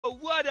Yo,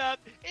 what up?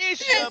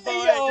 It's your boy.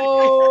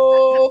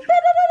 Yo!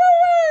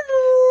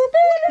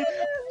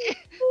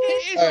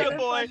 It's your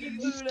boy,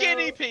 Motherfucking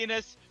Skinny Uno.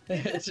 Penis.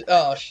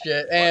 Oh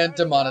shit, and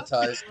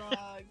demonetized.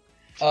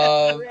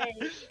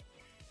 Great.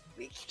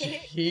 We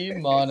can't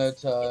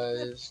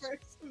Demonetized.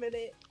 first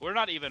minute. We're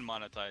not even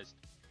monetized.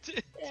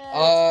 Yeah,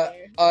 that's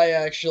fair. I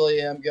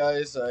actually am,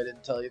 guys. I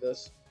didn't tell you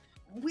this.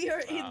 We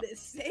are in Wow. the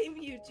same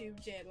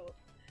YouTube channel.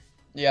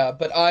 Yeah,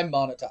 but I'm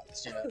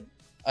monetized, you know.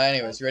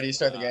 Anyways, you ready to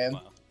start the game?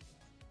 Well,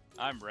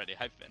 I'm ready.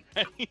 I've been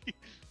ready.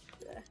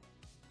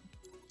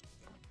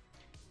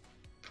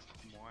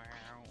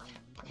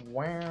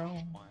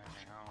 Wow.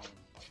 Wow.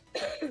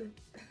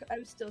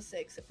 I'm still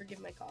sick, so forgive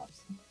my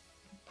coughs.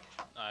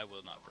 I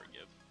will not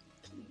forgive.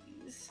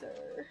 Please,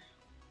 sir.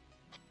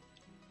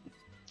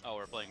 Oh,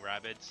 we're playing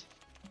Rabbids.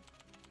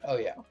 Oh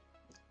yeah.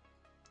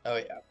 Oh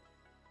yeah.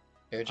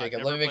 Here, I've Jacob,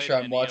 never let me make played sure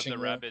I'm any watching of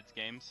you. the Rabbids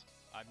games.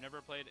 I've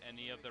never played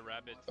any of the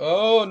Rabbids.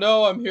 Oh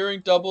no, I'm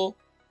hearing double.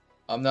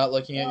 I'm not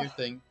looking at your Ugh.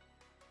 thing.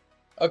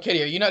 Oh,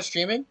 Kitty, are you not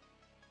streaming?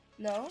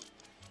 No?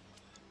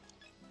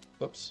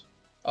 Whoops.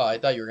 Oh, I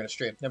thought you were gonna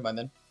stream. Never mind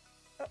then.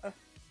 Uh-uh.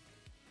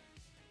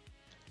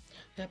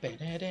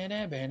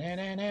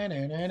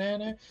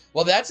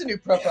 Well, that's a new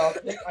profile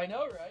pic. I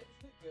know, right?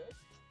 Isn't it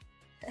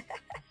good?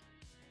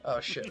 Oh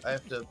shit, I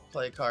have to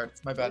play a card.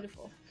 My bad.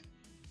 Beautiful.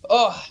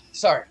 Oh,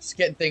 sorry. Just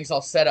getting things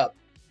all set up,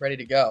 ready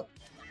to go.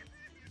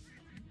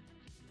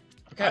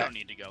 I Okay. don't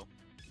need to go.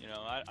 You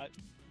know,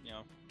 you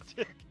know.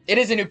 It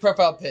is a new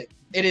profile pic.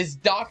 It is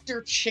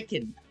Dr.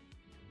 Chicken.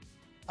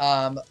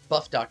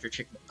 Buff Dr.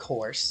 Chicken, of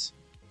course.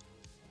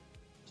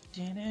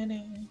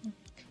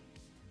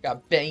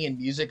 Got banging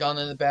music on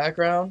in the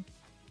background.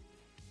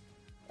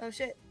 Oh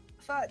shit.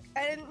 Fuck.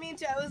 I didn't mean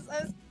to. I was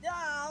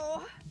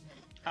no.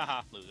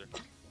 Haha, loser.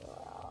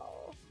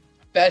 Wow.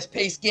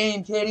 Fast-paced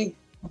game, Kitty.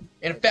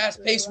 In a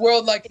fast-paced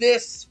world like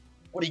this,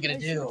 what are you gonna I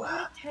do?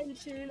 should pay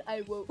attention.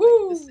 I won't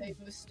Woo. make the same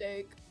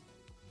mistake.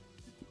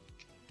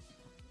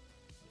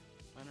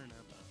 I don't know.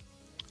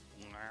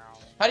 Wow.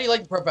 How do you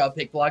like the profile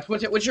pic, Blocks?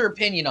 What's your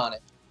opinion on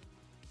it?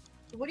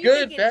 What do you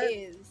Good, think bad? it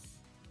is?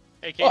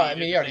 Hey, Katie, Well, I you mean,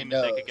 did you the already same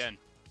mistake know. again.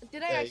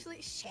 Did I Hey,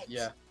 actually? Shit.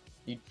 Yeah,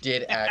 you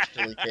did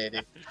actually,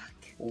 Katie.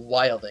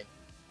 Wilding.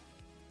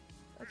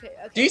 Okay.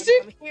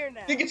 Decent? I'm here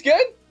now. Think it's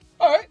good?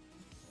 Alright.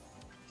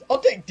 I'll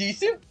take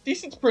decent.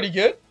 Decent's pretty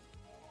good.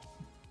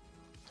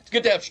 It's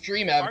good to have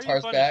stream Why are you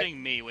avatars back.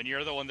 punishing me when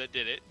you're the one that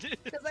did it?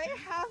 Because I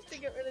have to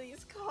get rid of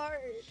these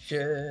cards.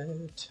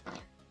 Shit.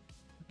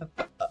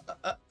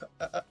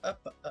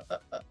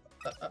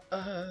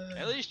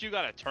 At least you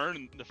got a turn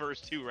in the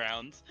first 2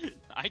 rounds.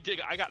 I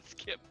got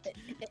skipped.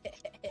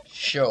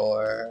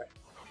 Sure.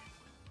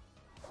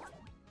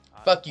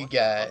 Fuck you What the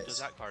fuck guys. does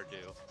that card do?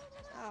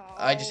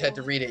 I just had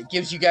to read it. It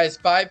gives you guys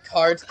 5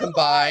 cards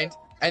combined,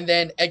 and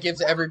then it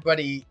gives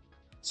everybody...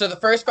 So the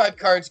first 5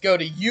 cards go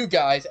to you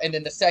guys, and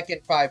then the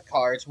second 5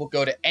 cards will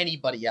go to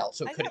anybody else,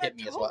 so it I could got have a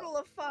hit me as total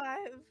well. of 5.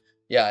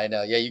 Yeah, I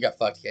know. Yeah, you got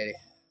fucked, Katie.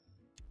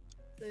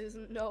 There's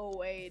no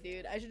way,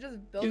 dude. I should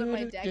just build up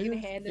my deck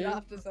and hand it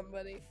off to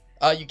somebody.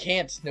 You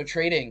can't. No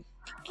trading.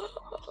 No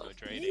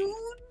trading. Dude,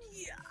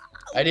 yeah.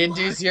 I didn't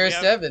do We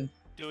 0-7.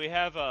 Do we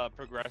have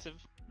progressive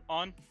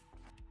on?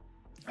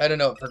 I don't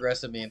know what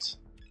progressive means.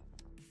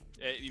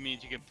 It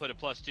means you can put a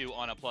 +2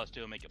 on a +2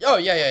 and make it. Oh,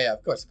 yeah.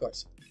 Of course.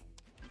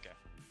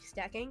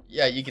 Stacking?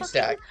 Yeah, you can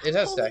stack. It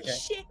has Holy stacking.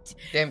 shit!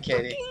 Damn,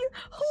 Katie. Fucking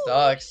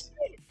Sucks.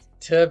 holy shit.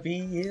 To be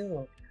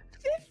you.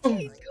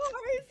 15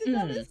 cards and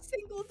not a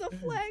single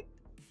deflect.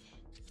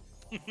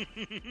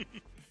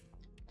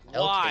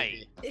 Hell,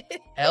 Why? Katie.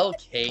 Hell,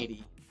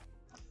 Katie.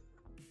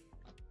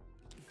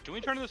 Can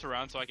we turn this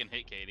around so I can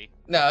hit Katie?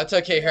 No, it's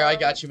okay. Here, I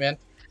got you, man.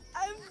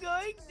 I'm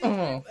going to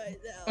Mm. right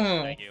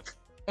now. Thank you.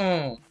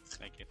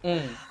 Thank you.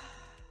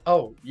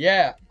 Oh,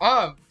 yeah.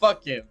 I'm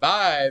fucking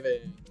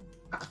vibing.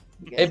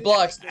 You Hey, guys-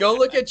 Blocks, go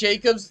look at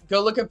Jacob's.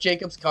 Go look up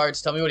Jacob's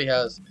cards. Tell me what he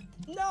has.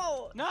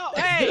 No! No,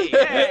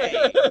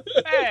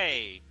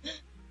 hey!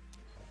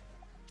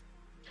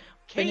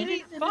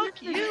 Katie,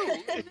 fuck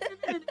you!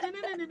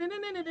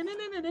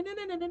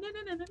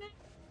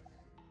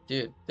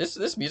 Dude,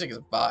 this music is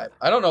a vibe.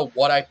 I don't know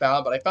what I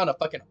found, but I found a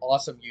fucking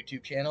awesome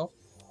YouTube channel.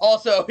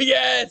 Also,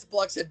 yes,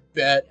 Blocks said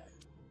bet.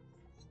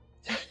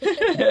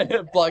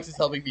 Blocks is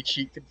helping me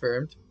cheat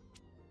confirmed.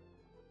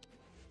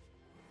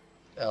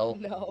 L.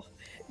 No.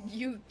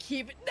 You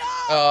keep it. No!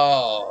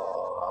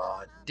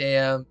 Oh,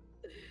 damn.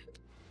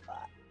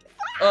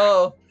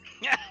 Oh,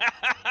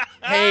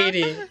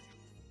 Katie.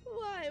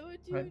 Why would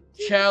you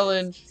do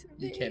Challenge. this to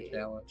You can't me?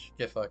 challenge.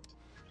 Get fucked.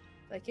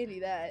 I can do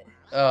that.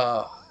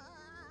 Oh.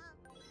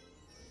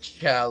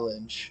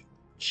 Challenge.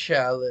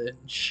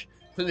 Challenge.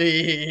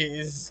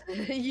 Please.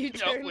 You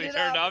Nope, turned we it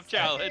turned off, off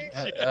challenge.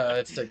 sucker.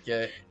 It's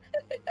okay.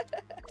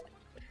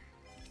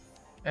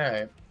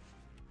 Alright.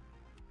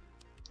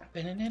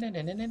 It'd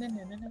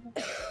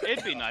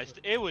be nice.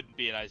 It would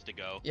be nice to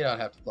go. You don't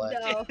have to play.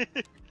 No,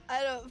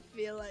 I don't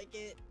feel like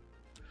it.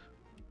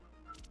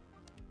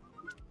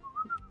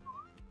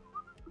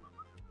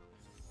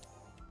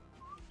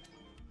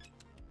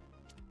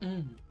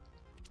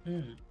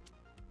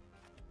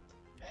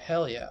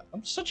 Hell yeah.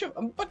 I'm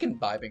fucking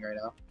vibing right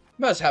now.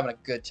 I'm just having a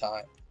good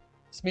time.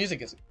 This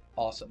music is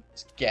awesome.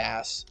 It's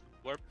gas.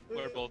 We're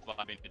both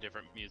vibing to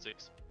different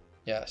musics.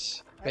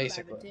 Yes, I'm vibing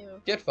basically.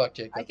 too. Get fucked,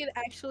 Jacob. I could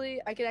actually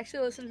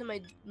listen to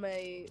my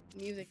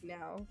music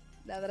now.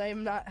 Now that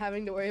I'm not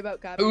having to worry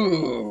about copyright.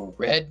 Ooh,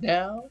 red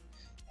now?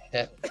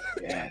 Hell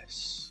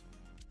yes.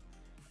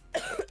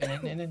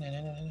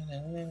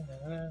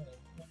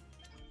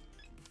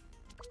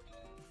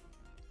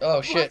 Oh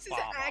shit. Flux is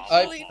I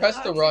actually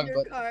pressed the doxing wrong your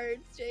button.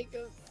 Cards,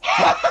 Jacob.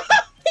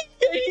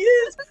 It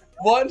is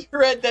 1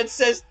 red that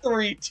says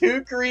 3,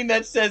 2 green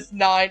that says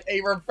 9,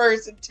 a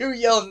reverse, and 2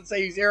 yellows that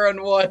say 0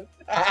 and 1.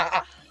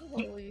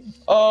 Holy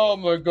shit. Oh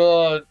my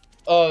god.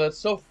 Oh, that's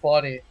so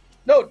funny.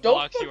 No, don't.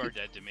 Blocks, you are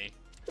dead to me.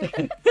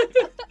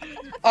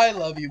 I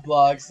love you,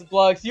 Blocks.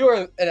 Blocks, you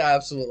are an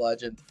absolute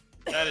legend.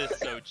 That is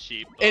so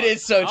cheap. It Blocks.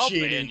 is so I'll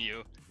cheating. ban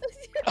you.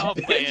 I'll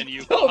ban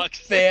you, Don't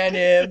Blocks. ban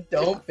him.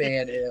 Don't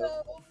ban him.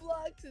 No,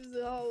 Blocks is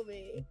the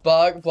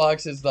homie.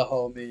 Blocks is the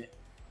homie.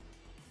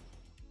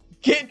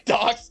 Get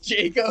doxed,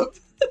 Jacob.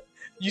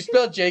 You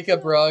spelled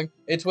Jacob wrong.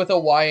 It's with a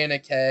Y and a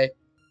K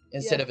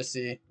instead Yeah. of a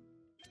C.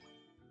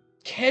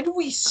 Can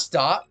we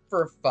stop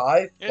for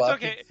 5 It's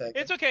fucking okay. seconds?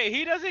 It's okay.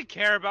 He doesn't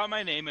care about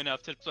my name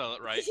enough to spell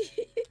it right.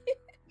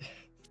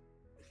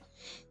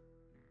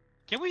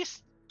 Can we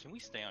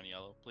stay on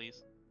yellow,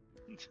 please?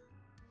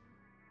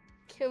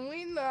 Can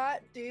we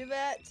not do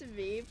that to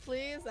me,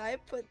 please? I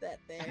put that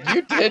there.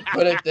 You did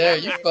put it there.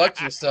 You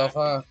fucked yourself,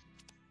 huh?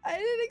 I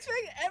didn't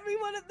expect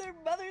everyone and their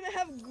mother to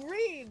have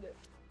green.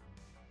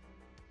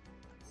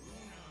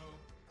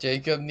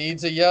 Jacob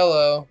needs a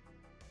yellow.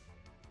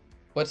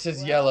 What's his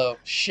Well- yellow?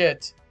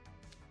 Shit.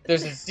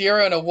 There's a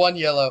 0 and a 1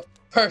 yellow.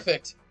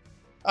 Perfect.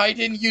 I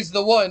didn't use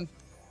the 1.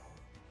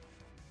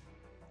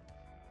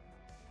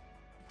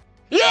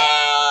 Yeah!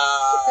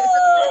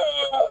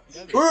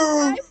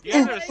 Woo!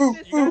 You guys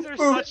are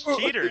such Woo!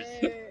 cheaters.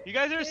 You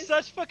guys are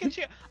such fucking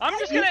cheaters. I'm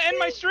just gonna end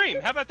my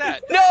stream. How about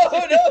that?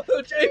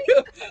 No,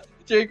 Jacob.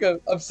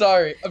 Jacob, I'm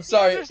sorry. I'm You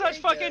sorry. guys are such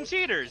fucking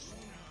cheaters.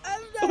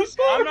 I'm I'm not.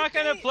 sorry. I'm not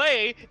gonna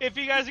play if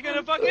you guys are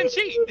gonna fucking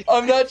cheat.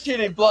 I'm not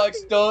cheating,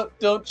 Blocks. Don't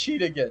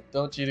cheat again.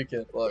 Don't cheat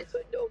again, Blocks.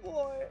 No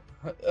more.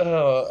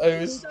 Oh,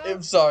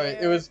 I'm sorry.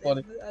 It was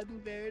funny.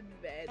 Unfair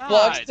and bad.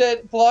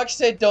 God. Blocks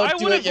said don't I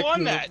do would it, have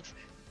won Yaku. that.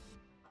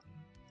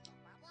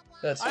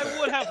 That's I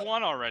would have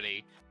won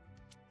already.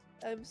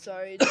 I'm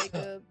sorry,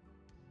 Jacob.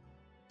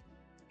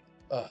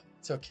 Oh,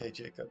 it's okay,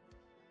 Jacob.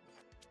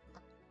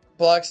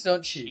 Blocks,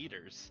 don't cheat.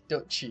 Cheaters.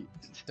 Don't cheat.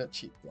 Don't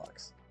cheat,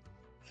 Blocks.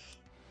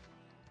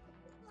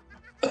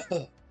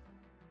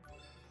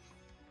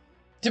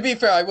 To be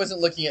fair, I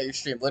wasn't looking at your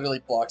stream. Literally,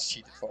 Blocks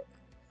cheated for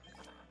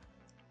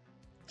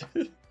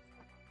me.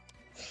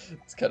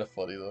 It's kind of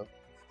funny, though.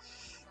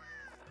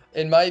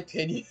 In my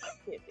opinion...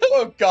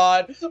 Oh,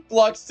 God.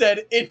 Blocks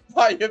said, in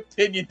my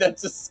opinion,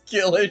 that's a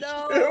skill issue.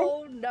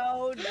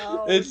 No.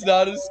 It's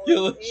not a no,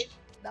 skill issue. It's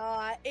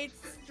not. It's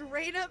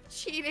straight up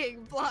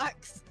cheating,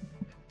 Blocks.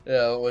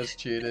 Yeah, it was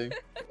cheating.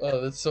 Oh,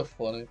 that's so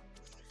funny.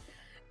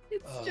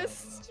 It's Oh.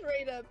 just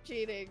straight up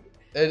cheating.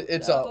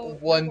 It's No,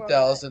 a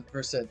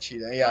 1000%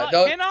 cheating. Yeah, Uh,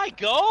 don't... Can I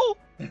go?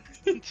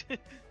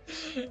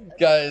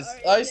 Guys,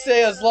 Sorry, I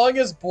say as Jacob. long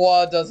as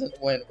Bois doesn't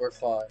win, we're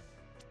fine.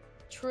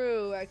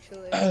 True,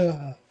 actually.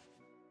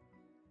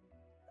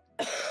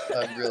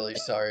 I'm really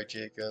sorry,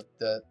 Jacob.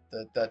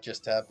 That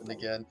just happened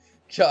again.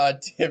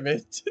 God damn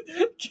it.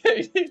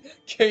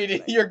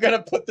 Katie, you're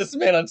gonna put this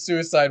man on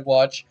suicide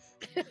watch.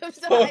 I'm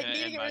sorry. I'm I gonna need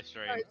to end get my rid of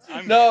stream. cards.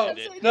 I'm No, gonna end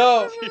it.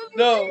 no,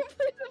 no. I'm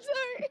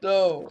sorry.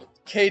 No.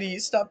 Katie,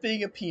 stop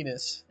being a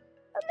penis.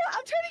 I'm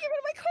trying to get rid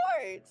of my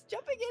cards.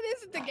 Jumping in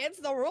isn't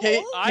against the rules.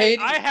 Kate-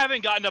 Katie- I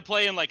haven't gotten to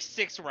play in like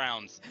 6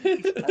 rounds.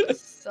 I'm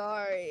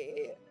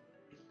sorry.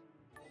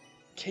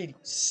 Katie,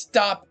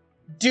 stop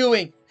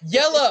doing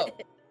yellow!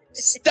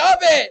 Stop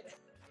it!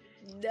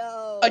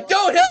 No. I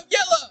don't have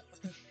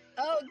yellow!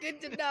 Oh, good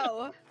to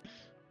know.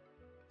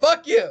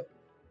 Fuck you!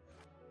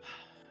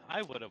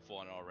 I would have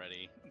won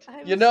already.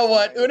 I'm You know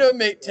what? sorry.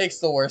 Uno takes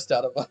the worst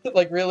out of us.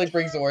 Like, really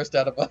brings the worst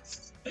out of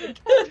us. Guys,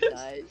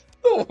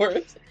 The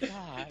worst.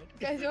 God.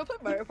 guys, you want to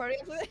play Mario Party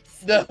after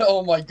this? No,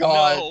 oh my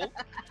god. No.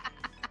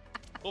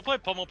 We'll play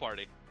Pummel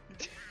Party.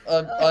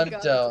 I'm Oh God,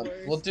 down. that's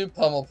worse. We'll do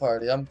Pummel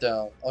Party. I'm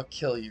down. I'll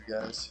kill you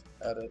guys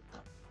at it.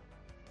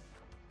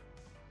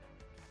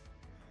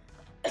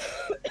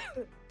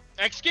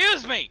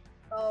 Excuse me.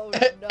 Oh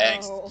no.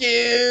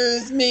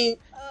 Excuse me.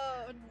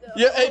 Oh no.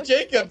 Yeah, hey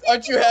Jacob,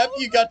 aren't you happy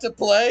you got to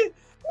play?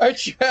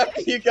 Aren't you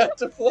happy you got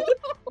to play?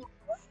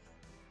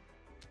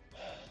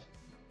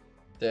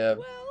 Damn.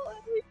 Well,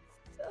 at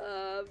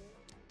least,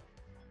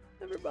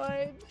 never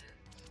mind.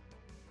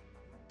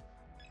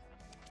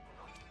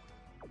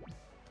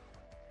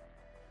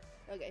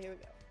 Okay, here we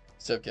go.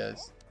 So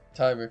guys,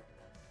 timer.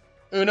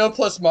 Uno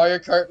plus Mario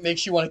Kart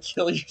makes you want to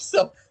kill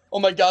yourself. Oh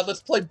my god,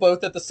 let's play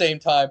both at the same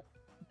time.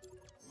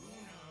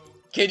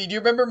 Katie, do you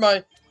remember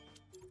my...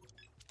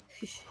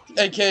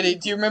 Hey Katie,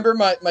 do you remember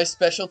my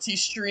specialty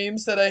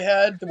streams that I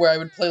had where I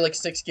would play like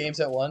 6 games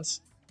at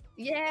once?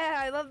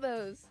 Yeah, I love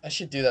those. I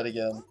should do that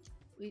again.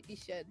 We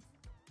should.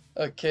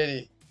 Oh,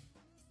 Kitty.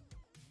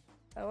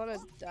 I want to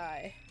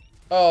die.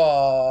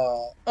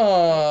 Oh.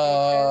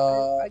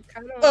 I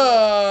kind of.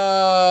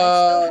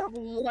 I still have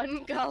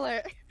one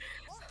color.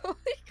 Holy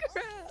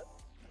crap!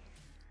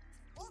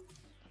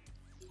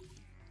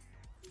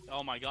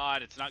 Oh my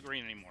god, it's not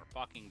green anymore.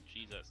 Fucking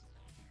Jesus.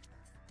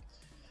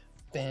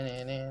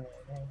 Ugh.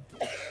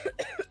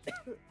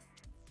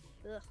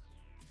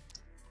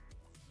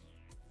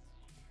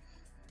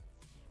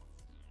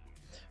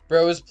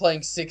 Bro was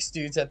playing 6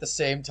 dudes at the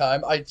same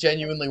time. I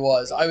genuinely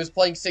was. I was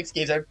playing 6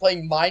 games. I was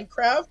playing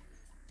Minecraft.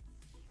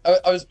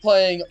 I was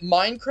playing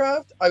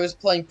Minecraft. I was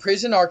playing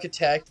Prison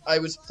Architect. I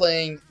was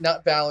playing,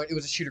 not Valorant, it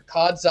was a shooter,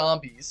 COD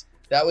Zombies.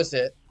 That was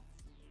it.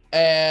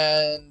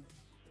 And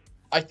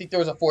I think there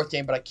was a 4th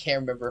game, but I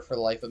can't remember for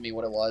the life of me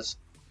what it was.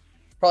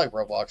 Probably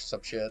Roblox or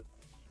some shit.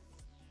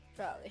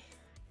 Probably.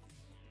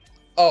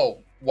 Oh,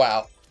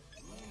 wow.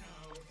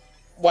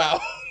 Wow.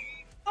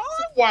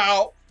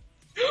 Wow.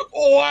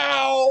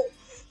 Wow.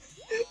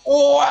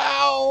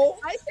 Wow.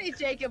 I say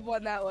Jacob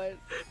won that one.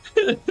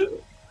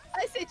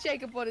 I say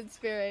Jacob won in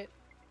spirit.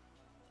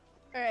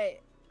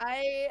 Alright.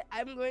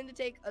 I'm going to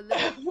take a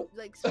little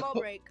small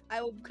break.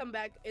 I will come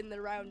back in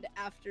the round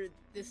after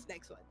this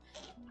next one.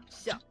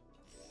 So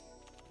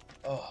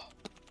Oh.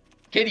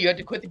 Katie, you had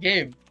to quit the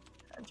game.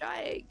 I'm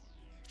trying.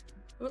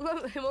 It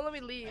won't let me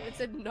leave. It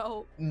said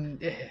no.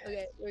 Okay,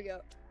 here we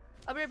go.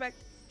 I'll be right back.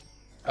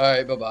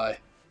 Alright, bye-bye.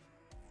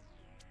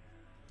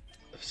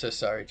 I'm so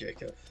sorry,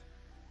 Jacob.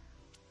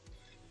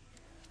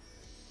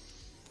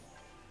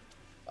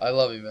 I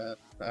love you, man.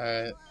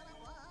 Alright.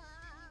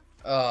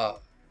 Oh,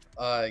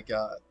 I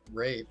got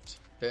raped.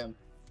 Bam.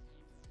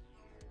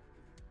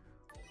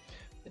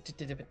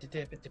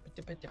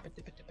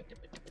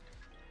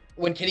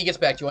 When Kitty gets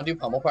back, do you want to do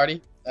Pummel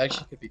Party?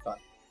 Actually, could be fun.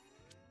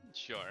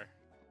 Sure.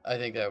 I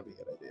think that would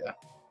be a good idea.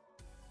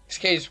 Because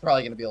Katie's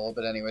probably going to be a little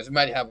bit anyways. We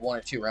might have 1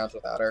 or 2 rounds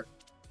without her.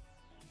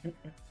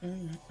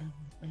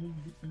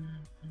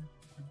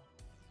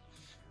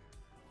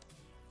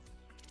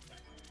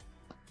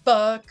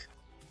 Fuck.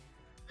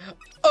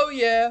 Oh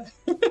yeah.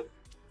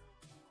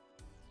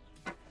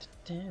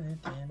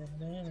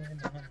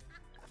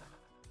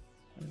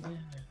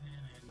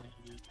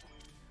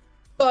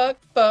 Fuck,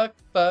 fuck,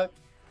 fuck.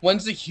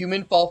 When's the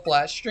Human Fall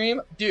Flat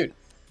stream? Dude,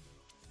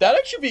 that'd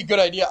actually be a good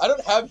idea. I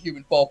don't have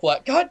Human Fall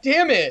Flat. God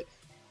damn it.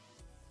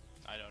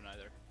 I don't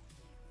either.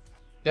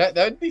 That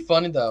would be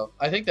fun though.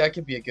 I think that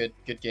could be a good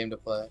game to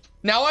play.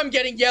 Now I'm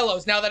getting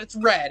yellows now that it's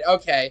red.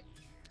 Okay.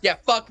 Yeah,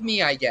 fuck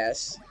me, I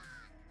guess.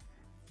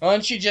 Why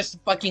don't you just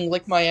fucking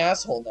lick my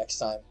asshole next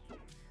time?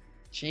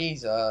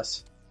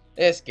 Jesus.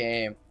 This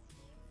game.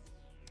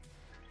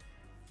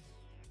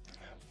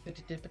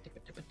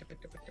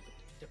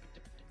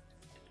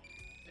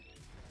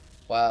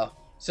 Wow.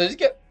 So you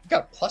got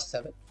a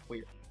 +7.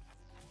 Weird.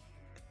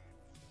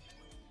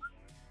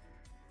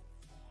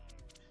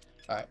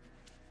 Alright.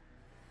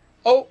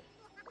 Oh!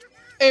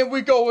 And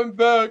we going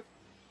back!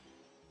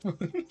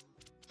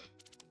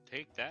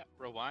 Take that,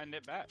 rewind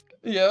it back.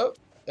 Yep.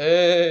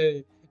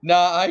 Hey.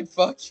 Nah, I'd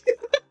fuck you.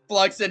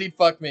 Block said he'd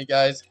fuck me,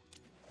 guys.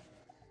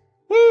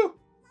 Woo!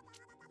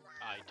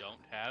 I don't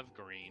have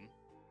green.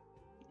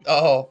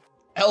 Oh.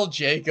 L.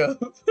 Jacob.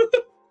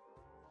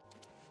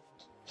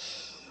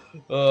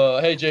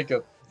 Hey,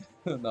 Jacob.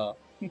 No.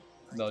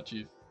 No,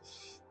 Chief.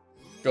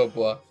 Go,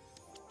 boy.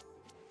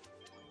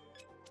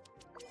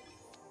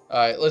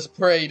 Alright, let's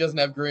pray he doesn't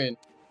have green.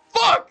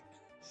 Fuck!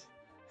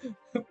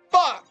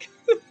 Fuck!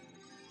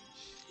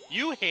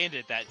 You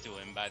handed that to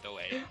him, by the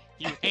way.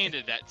 You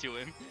handed that to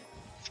him.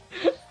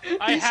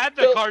 I He had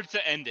the spelled- cards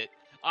to end it.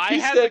 I he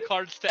had the said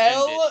cards to end it.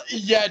 L.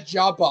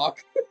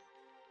 Yajabak.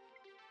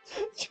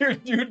 Your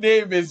new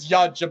name is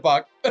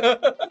Yajabak.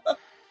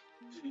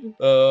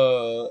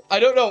 I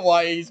don't know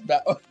why he's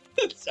mad.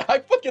 I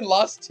fucking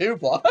lost 2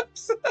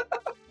 blocks.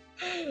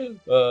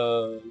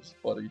 It's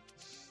funny.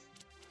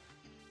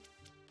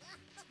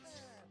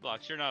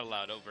 Blocks, you're not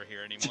allowed over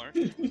here anymore.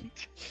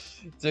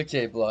 It's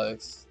okay,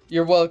 Blocks.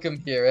 You're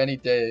welcome here any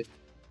day.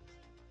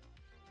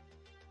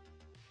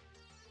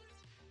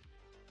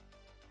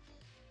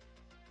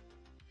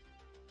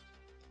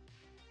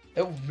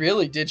 It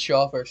really did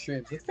show off our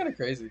streams. It's kind of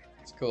crazy.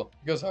 It's cool.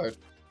 It goes hard.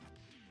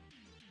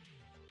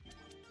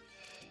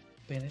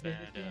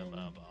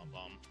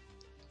 Ba-da-bum-bum.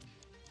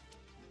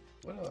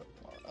 What do I want?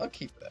 I'll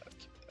keep that.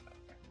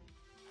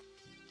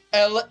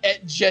 L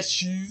et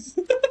Jesus.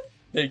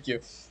 Thank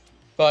you.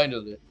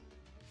 Finally.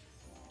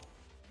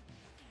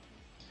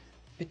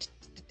 Eat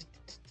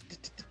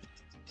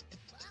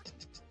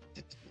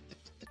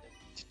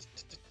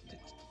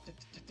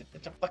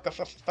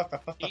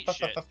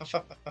shit.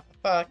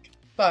 Fuck.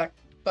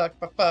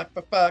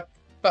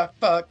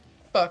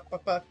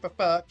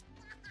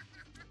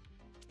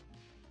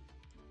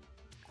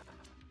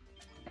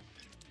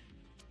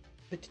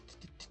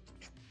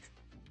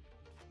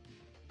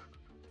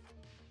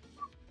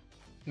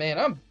 Man,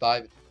 I'm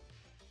vibing.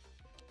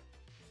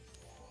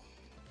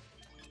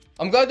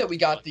 I'm glad that we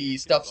got the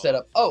stuff set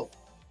up. Oh,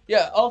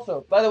 yeah,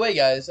 also, by the way,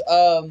 guys,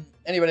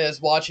 anybody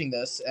that's watching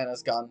this and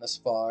has gotten this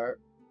far,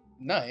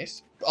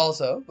 nice.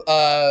 Also,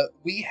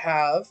 we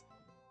have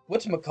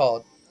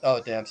whatchamacallit.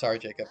 Oh damn, sorry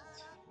Jacob.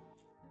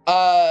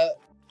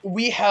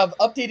 We have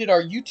updated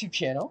our YouTube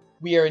channel.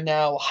 We are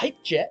now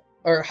HypeJet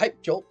or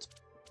HypeJolt,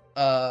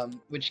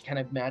 which kind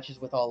of matches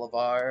with all of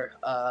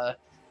our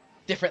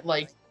different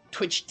like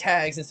Twitch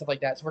tags and stuff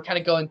like that. So we're kind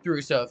of going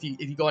through. So if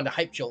you go into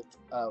HypeJolt,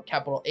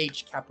 capital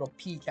H, capital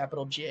P,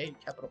 capital J,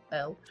 capital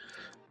L,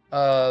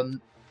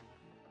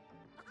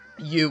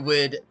 you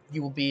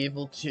will be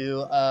able to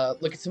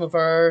look at some of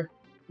our.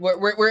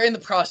 We're in the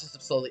process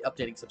of slowly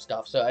updating some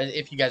stuff. So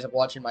if you guys are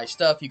watching my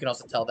stuff, you can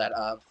also tell that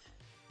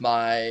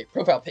my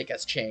profile pic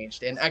has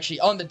changed. And actually,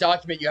 on the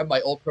document, you have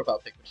my old profile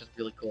pic, which is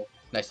really cool.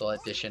 Nice little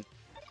addition.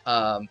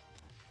 Had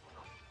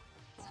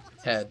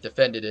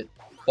defended it.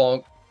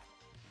 Bonk.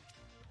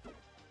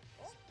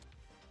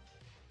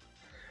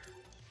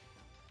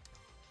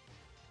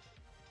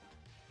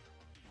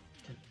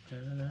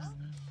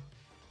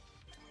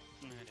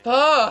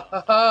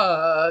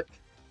 Fuck!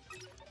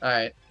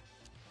 Alright.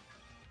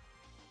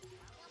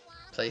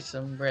 Play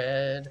some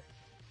bread.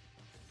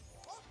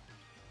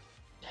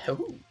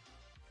 Ooh.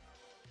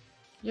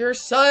 You're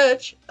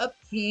such a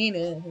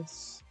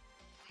penis.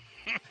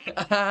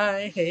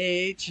 I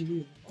hate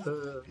you.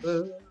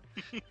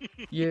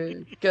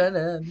 You're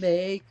gonna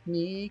make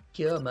me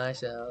kill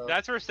myself.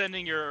 That's for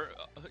sending your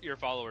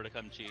follower to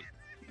come cheat.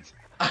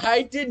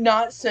 I did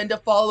not send a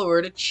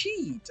follower to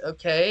cheat,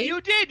 okay? You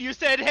did. You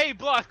said, "Hey,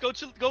 Block, go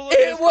look at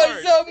It his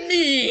was card."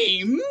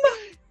 a meme.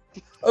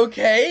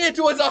 Okay, it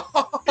was a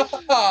ha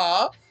ha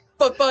ha,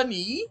 but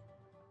funny.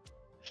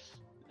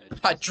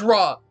 I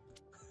draw.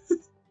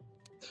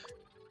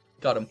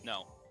 Got him.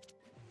 No.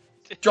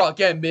 Draw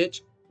again,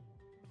 bitch.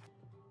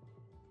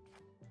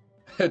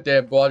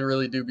 Damn, Bod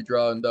really do be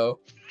drawing though.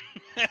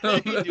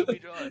 You do be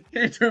drawing.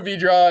 You do be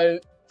drawing.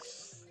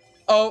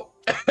 Oh,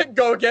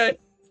 go again.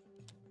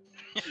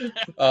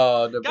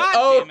 Oh, no. God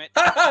Oh, damn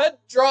it.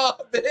 draw,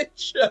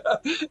 bitch.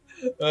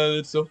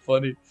 That's so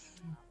funny.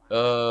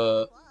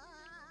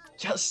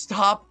 Just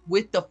stop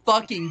with the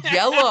fucking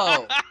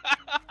yellow.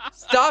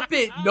 Stop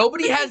it.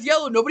 Nobody has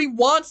yellow. Nobody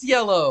wants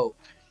yellow.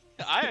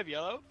 I have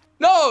yellow.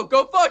 No,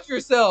 go fuck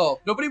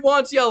yourself. Nobody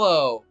wants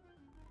yellow.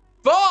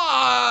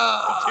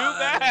 Fuck. Too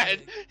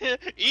bad.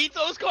 Eat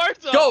those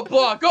cards up. Go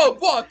block. Go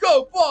block.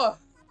 Go block.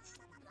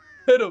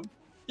 Hit him.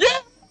 Yeah.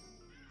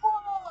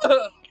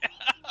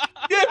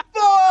 Get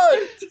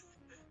fucked.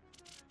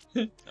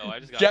 Oh, I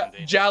just got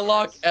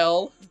Jalok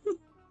L.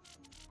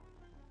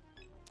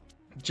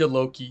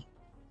 Jaloki.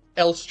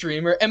 L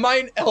streamer. Am I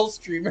an L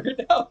streamer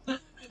now?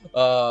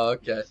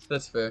 Okay,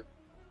 that's fair.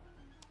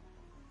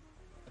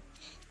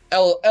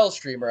 L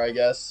streamer, I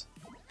guess.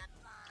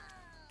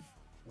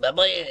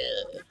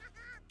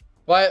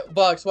 Why,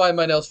 Box? Why am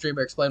I an L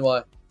streamer? Explain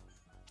why.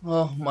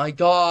 Oh my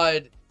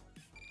god.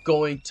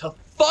 Going to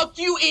fuck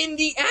you in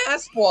the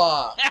ass,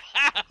 boy.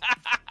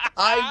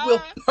 I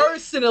will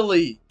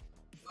personally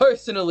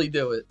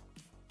do it.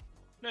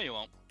 No, you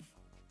won't.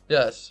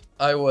 Yes,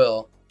 I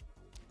will.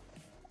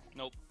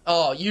 Nope.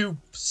 Oh, you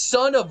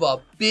son of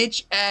a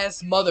bitch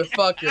ass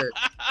motherfucker.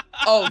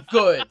 Oh,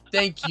 good.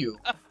 Thank you.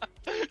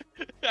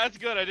 That's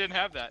good. I didn't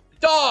have that.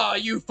 Oh,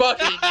 you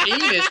fucking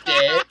penis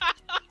dick.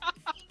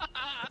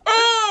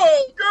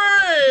 Oh,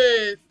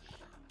 great.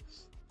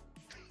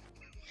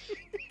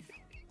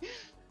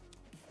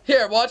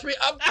 Here, watch me.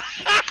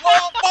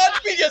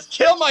 Watch me just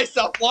kill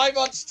myself live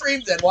on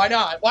stream then. Why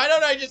not? Why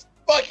don't I just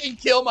fucking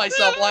kill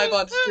myself live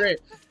on stream?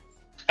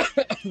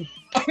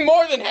 I'm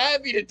more than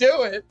happy to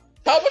do it.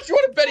 How much you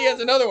want to bet he has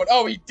another one?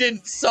 Oh, he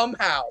didn't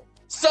somehow.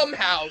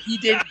 Somehow he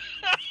didn't.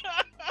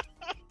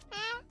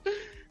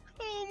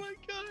 Oh my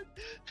god.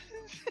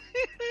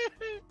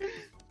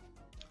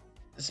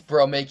 This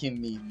bro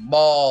making me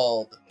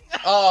mauled.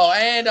 Oh,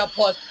 and a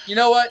plus. You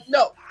know what?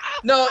 No.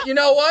 No, you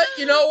know what?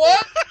 You know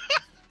what?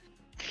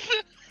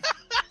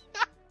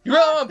 You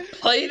really want to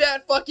play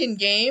that fucking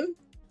game?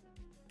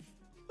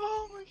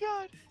 Oh my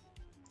god.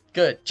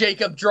 Good.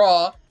 Jacob,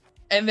 draw.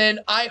 And then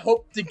I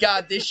hope to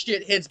God this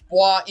shit hits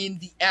Bois in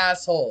the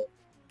asshole.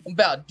 I'm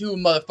about to do a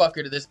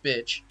motherfucker to this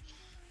bitch.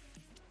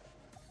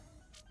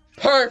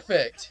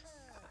 Perfect.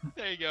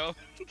 There you go.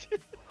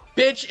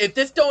 Bitch, if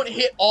this don't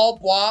hit all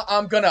Bois,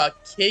 I'm gonna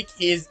kick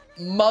his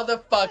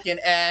motherfucking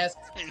ass.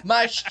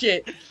 My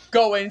shit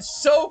going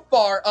so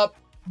far up.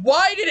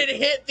 Why did it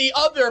hit the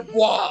other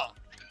Bois?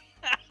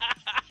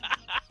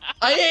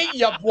 I hate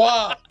ya,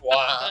 Bois.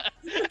 Bois.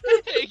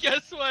 Hey,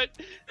 guess what?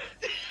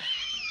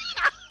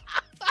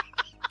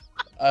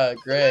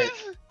 Great.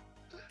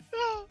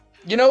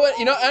 You know what?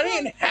 You know, I don't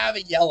even have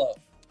a yellow.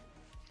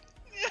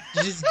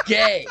 It's just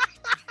gay.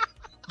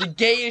 The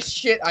gayest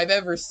shit I've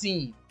ever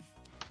seen.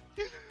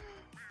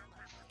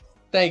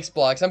 Thanks,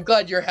 Blocks. I'm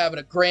glad you're having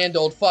a grand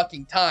old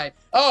fucking time.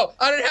 Oh,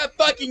 I don't have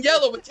fucking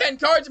yellow with 10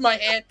 cards in my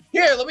hand.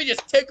 Here, let me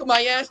just tickle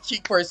my ass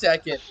cheek for a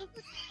second.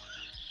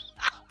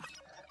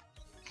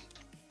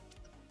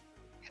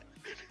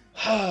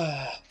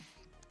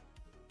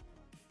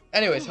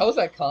 Anyways, how was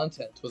that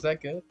content? Was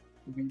that good?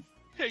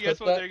 Hey,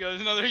 guess what? that? There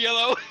goes another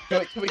yellow.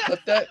 Can we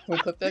clip that? Can we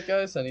clip that,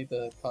 guys? I need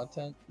the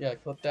content. Yeah,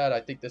 clip that. I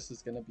think this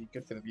is gonna be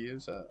good for the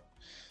views. Oh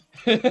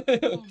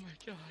my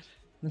god.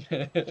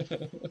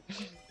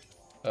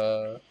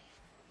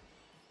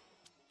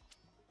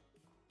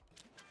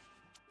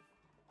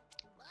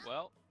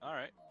 Well,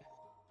 alright.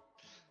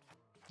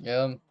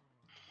 Yeah.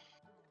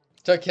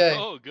 It's okay.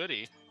 Oh,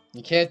 goody.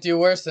 You can't do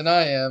worse than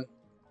I am.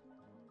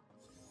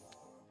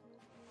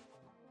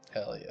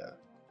 Hell yeah.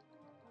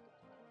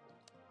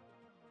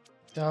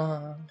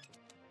 Dun.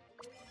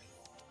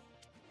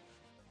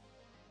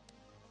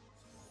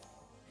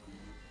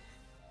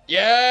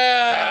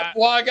 Yeah!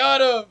 Well, I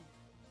got him!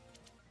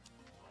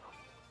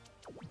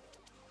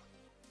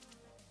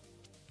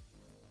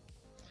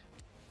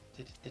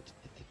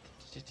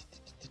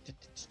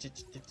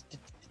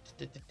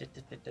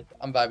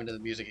 I'm vibing to the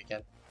music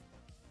again.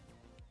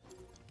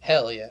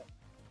 Hell yeah.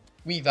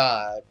 We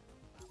vibe.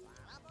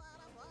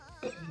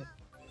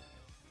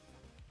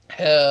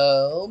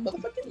 Hell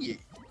motherfucking yeah.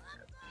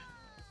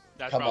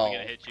 That's Come probably on.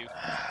 gonna hit you.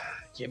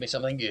 Give me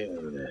something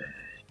good.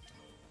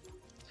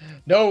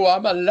 No,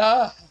 I'm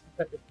alive.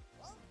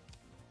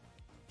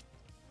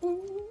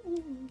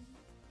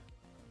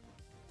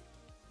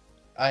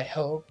 I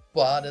hope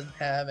Bois doesn't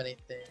have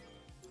anything.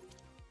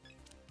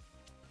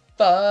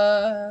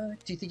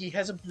 Fuck. Do you think he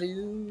has a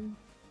blue?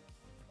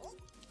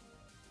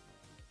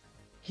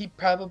 He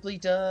probably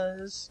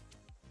does.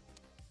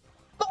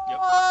 Yep.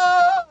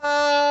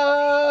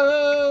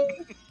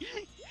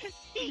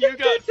 You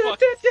got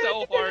fucked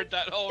so hard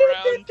that whole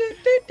round.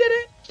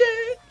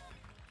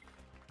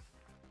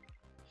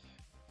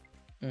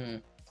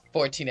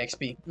 14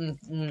 XP.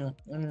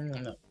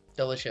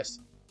 Delicious.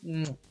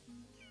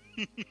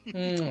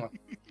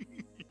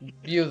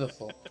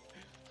 Beautiful.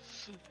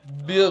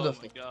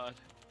 Beautiful. Oh my god.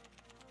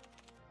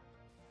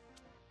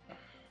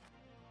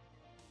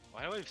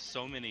 Why do I have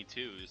so many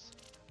twos?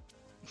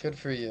 Good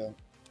for you.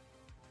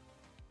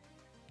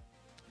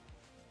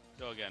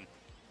 Go again.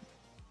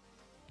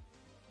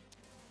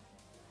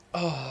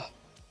 Oh.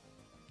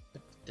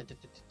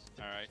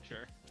 Alright,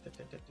 sure.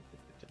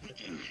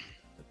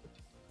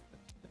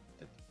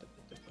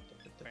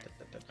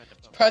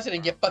 Surprised I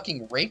didn't get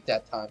fucking raped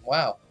that time.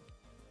 Wow.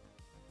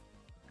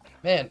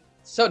 Man,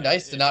 so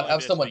nice to It's not only have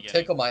just someone beginning.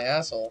 tickle my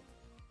asshole.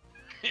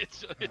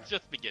 It's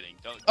just beginning.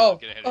 Don't Oh,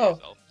 get ahead oh. of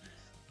yourself.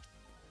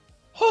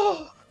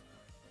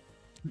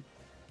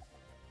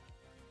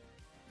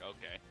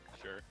 Okay,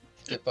 sure.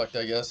 Get fucked,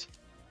 I guess.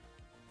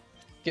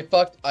 Get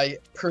fucked, I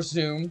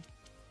presume.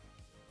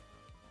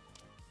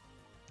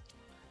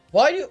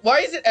 Why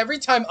is it every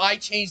time I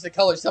change the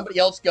color, somebody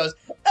else goes,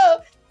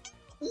 oh,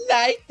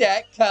 like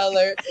that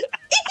color.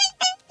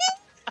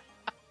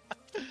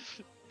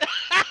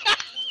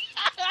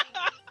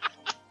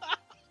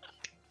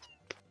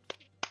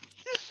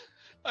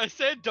 I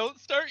said don't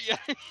start yet.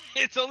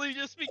 It's only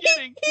just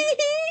beginning.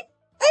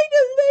 I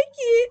don't like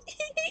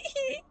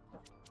it.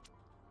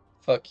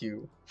 Fuck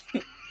you.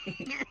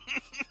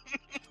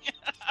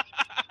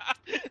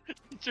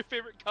 What's your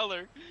favorite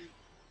color?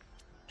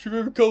 What's your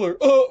favorite color?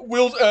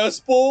 Will's ass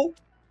bowl.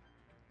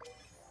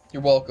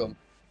 You're welcome.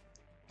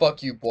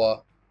 Fuck you, Bois.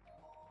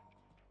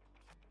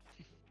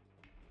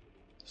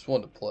 Just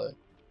wanted to play.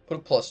 Put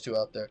a +2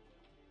 out there.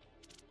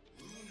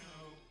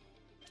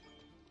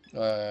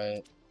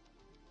 Alright.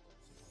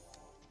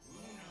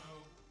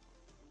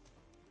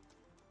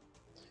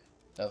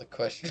 Now the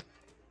question.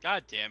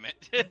 God damn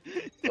it.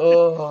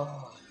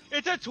 Oh.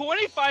 It's a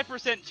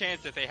 25%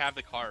 chance that they have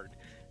the card.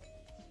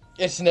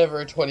 It's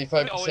never a They always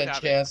 25%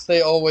 have chance.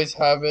 They always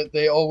have it.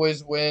 They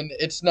always win.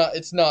 It's not a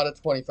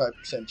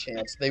 25%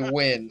 chance. They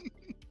win.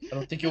 I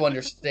don't think you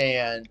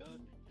understand. God.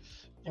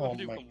 You Oh wanna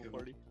do my Bumble God.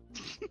 Party?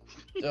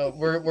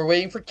 We're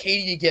waiting for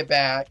Katie to get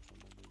back,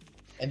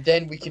 and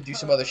then we can do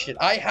some other shit.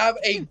 I have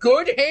a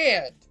good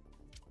hand,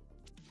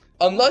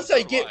 unless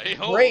I get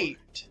Oh.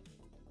 raped.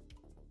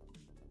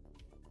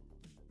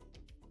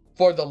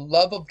 For the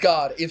love of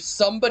God, if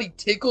somebody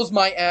tickles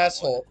my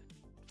asshole,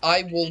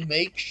 I will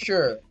make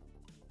sure.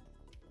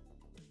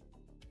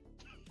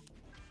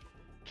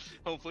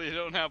 Hopefully you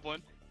don't have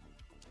one.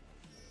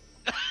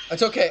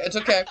 It's okay. It's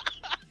okay.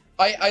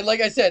 I like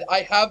I said,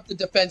 I have the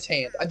defense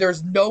hand.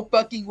 There's no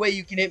fucking way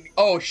you can hit me.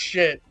 Oh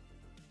shit.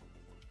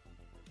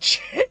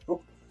 Shit.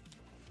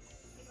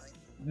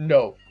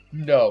 No.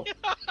 No.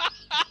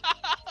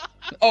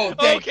 Oh,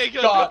 thank Okay,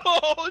 good. God.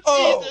 Oh,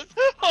 Oh. Jesus.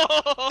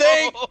 Oh.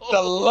 Thank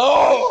the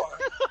Lord.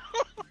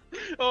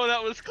 Oh,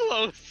 that was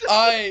close.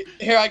 I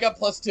got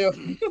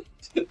 +2.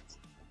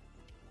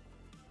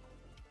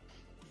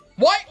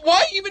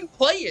 Why even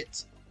play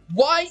it?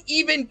 Why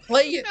even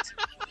play it?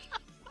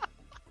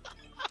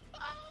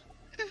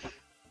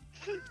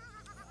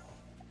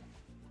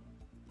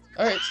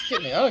 Alright, just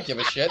kidding me. I don't give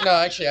a shit. No,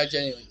 actually, I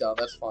genuinely don't.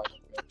 That's fine.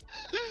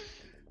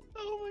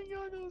 Oh my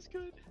god, that was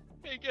good.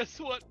 Hey, guess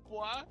what,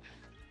 boy?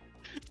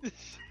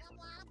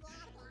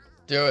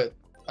 Do it.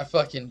 I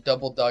fucking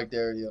double dog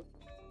dare you.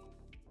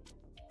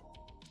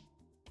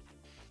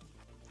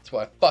 That's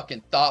what I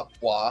fucking thought,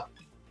 boy.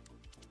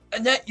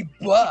 And that you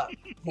boy.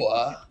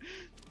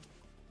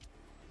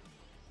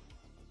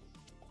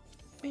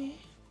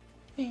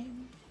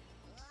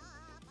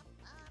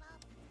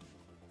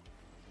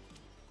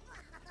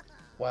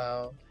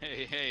 Wow.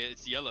 Hey, hey,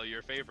 it's yellow,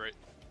 your favorite.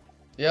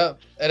 Yep,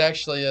 it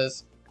actually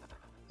is.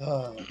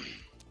 Oh,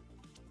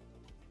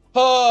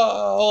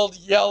 oh old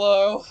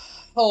yellow.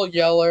 Old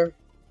yeller.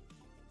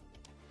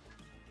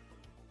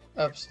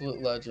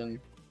 Absolute legend.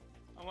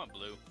 I want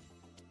blue.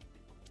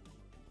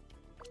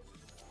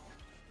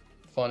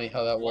 Funny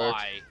how that works.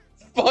 Why?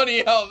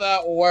 Funny how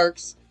that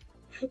works.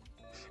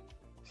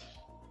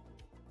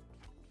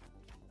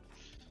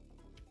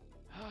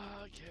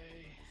 Okay.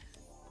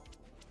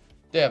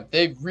 Damn,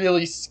 they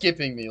really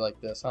skipping me like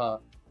this, huh?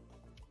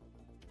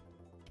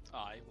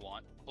 I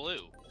want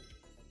blue.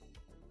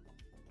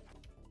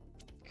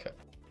 Okay.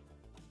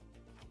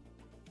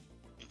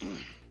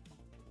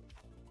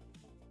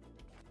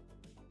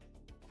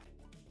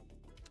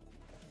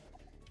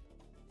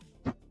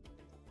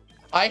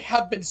 I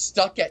have been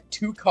stuck at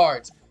 2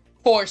 cards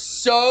for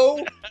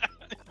so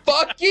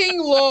fucking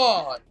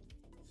long.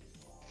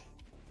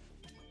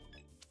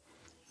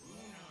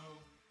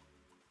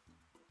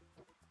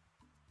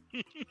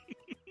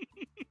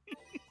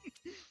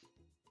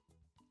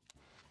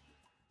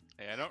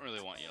 Hey, I don't really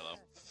want yellow.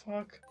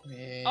 Fuck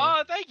me.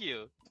 Oh, thank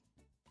you.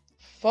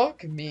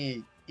 Fuck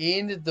me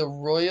in the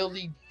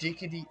royally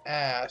dickety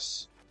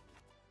ass.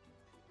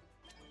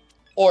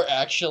 Or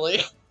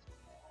actually,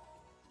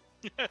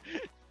 I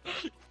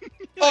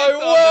I still have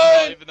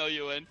the won! even though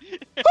you win.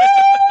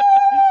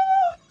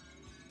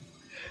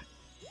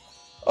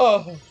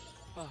 Oh,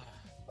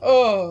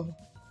 oh,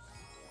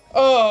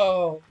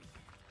 oh,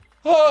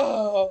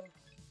 oh.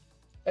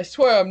 I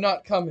swear I'm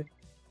not coming.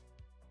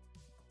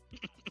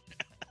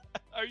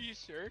 Are you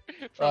sure?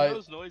 From I-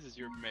 those noises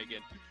you're making.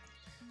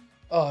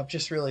 Oh, I'm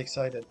just really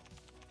excited.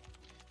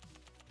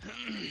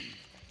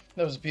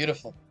 That was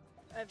beautiful.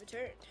 I've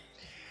returned.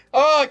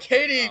 Oh,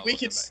 Katie, Oh, we welcome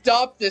can back.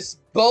 stop this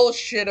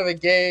bullshit of a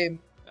game.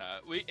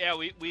 We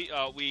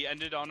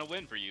ended on a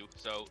win for you.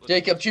 So let's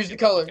Jacob, just choose the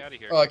get fuck color. outta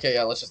here. Oh, okay,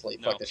 yeah, let's just leave.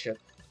 No. Fuck this shit.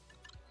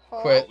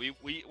 Huh? Quit.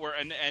 We're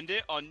gonna end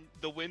it on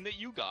the win that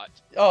you got.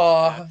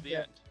 Oh, That's the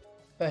end.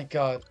 thank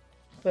God.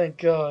 Thank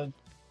God.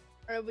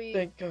 Are we?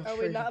 Thank God. Are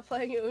for we you. not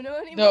playing Uno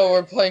anymore? No,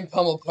 we're playing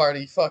Pummel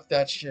Party. Fuck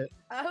that shit.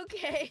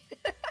 Okay.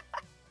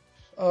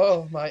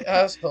 Oh, my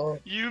asshole.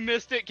 You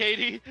missed it,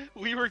 Katie.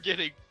 We were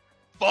getting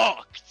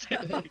fucked.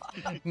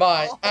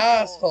 My Oh.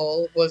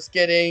 asshole was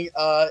getting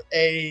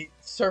a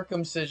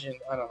circumcision.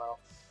 I don't know.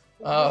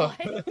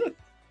 What?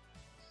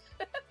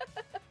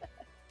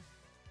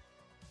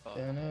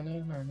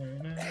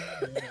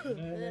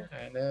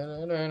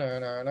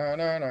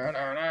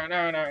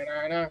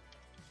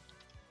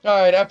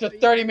 Alright, after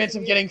 30 minutes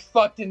of getting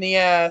fucked in the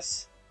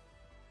ass.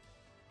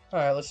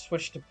 Alright, let's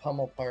switch to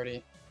Pummel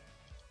Party.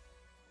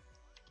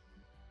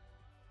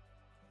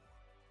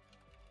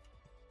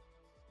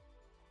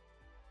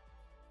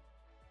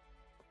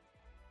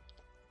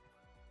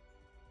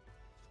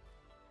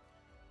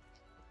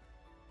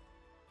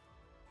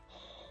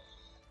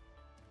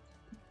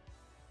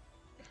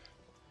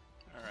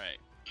 All right.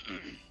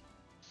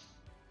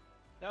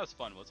 That was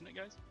fun, wasn't it,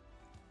 guys?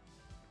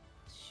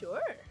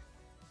 Sure.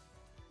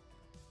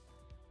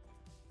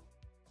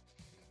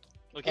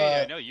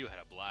 Okay, I know you had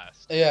a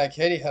blast. Yeah,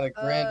 Katie had a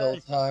grand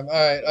old time.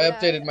 Alright, I Yeah,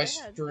 updated my had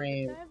a good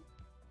stream. time.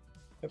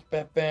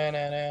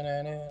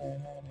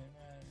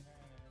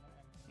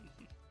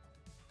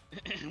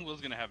 Will's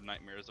gonna have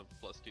nightmares of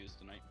 +2s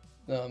tonight.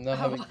 No, I'm not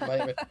having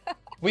nightmare.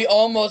 I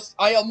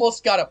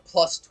almost got a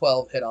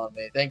 +12 hit on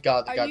me. Thank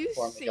God the Are guy you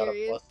before me got a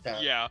serious?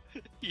 +10. Yeah,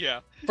 yeah.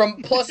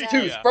 From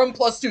 +2s, Yeah. from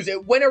 +2s.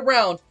 It went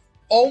around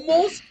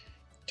almost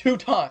 2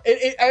 times.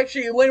 It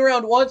actually went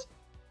around once,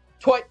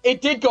 twice.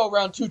 It did go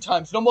around 2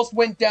 times. It almost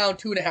went down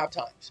 2.5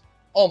 times.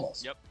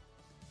 Almost. Yep.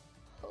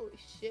 Holy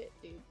shit,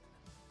 dude.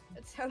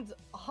 That sounds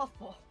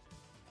awful.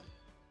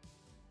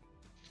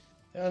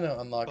 I know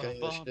I'm not getting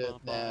this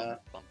shit. Nah.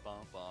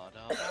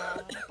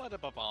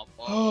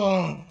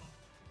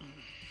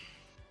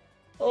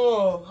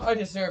 Oh, I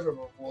deserve a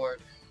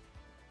reward.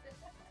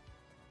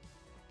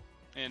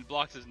 And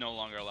Blocks is no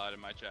longer allowed in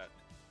my chat.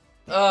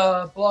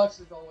 Blocks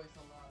is always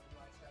allowed in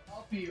my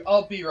chat.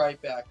 I'll be right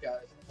back,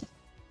 guys.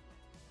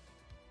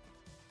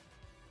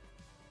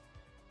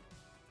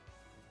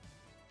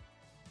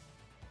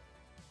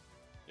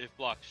 If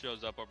Blocks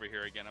shows up over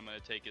here again, I'm gonna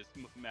take his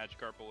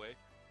Magikarp away.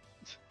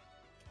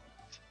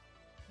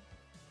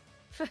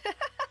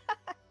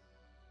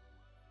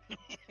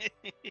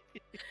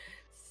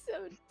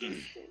 So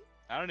distant.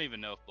 I don't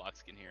even know if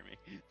Blocks can hear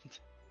me.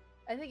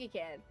 I think he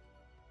can.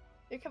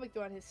 You're coming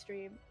through on his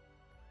stream.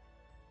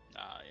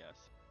 Ah,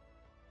 yes.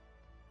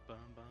 Bum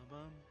bum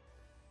bum.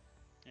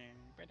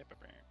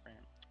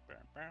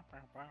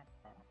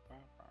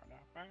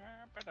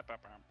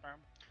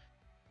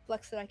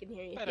 Flex that I can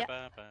hear you.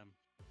 Yeah.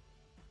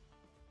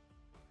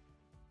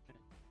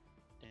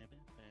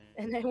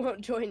 And I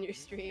won't join your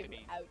stream.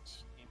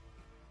 Ouch.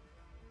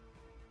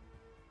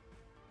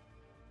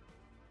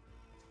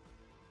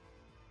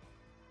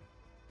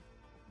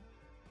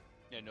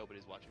 Yeah,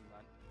 nobody's watching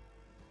mine.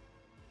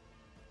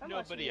 I'm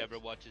Nobody watching ever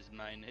yours. watches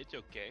mine. It's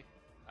okay.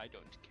 I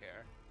don't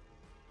care.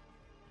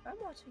 I'm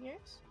watching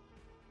yours.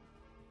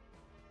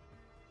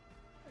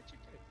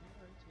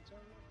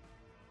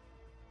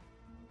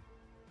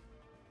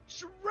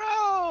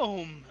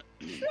 Jerome!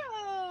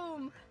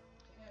 Boom!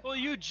 Well,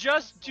 you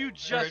just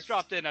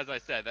dropped in as I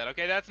said that.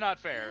 Okay, that's not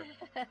fair.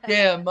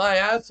 Damn, my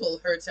asshole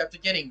hurts after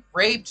getting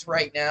raped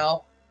right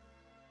now.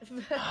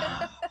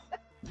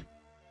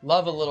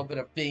 Love a little bit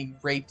of being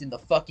raped in the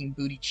fucking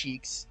booty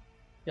cheeks.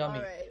 Yummy.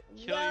 Alright.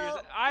 Kill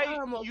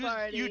Well,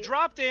 yourself. You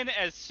dropped in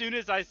as soon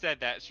as I said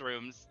that,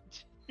 Shrooms.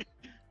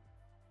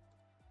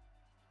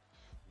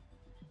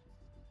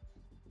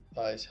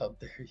 Eyes, how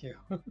dare you?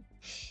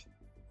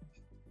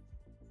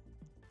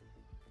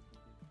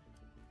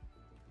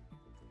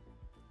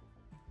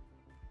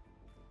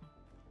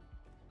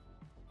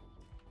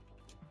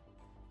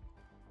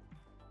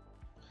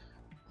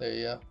 There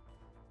you go.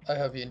 I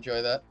hope you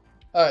enjoy that.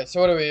 All right,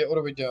 so what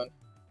are we doing?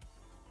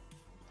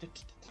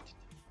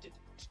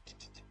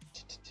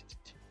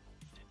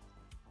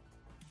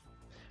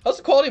 How's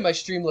the quality of my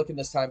stream looking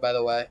this time, by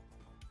the way?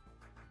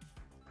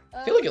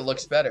 I feel like it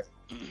looks better.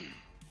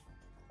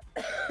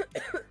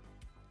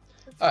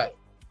 All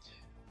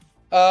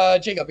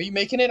right. Jacob, are you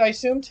making it? I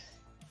assumed.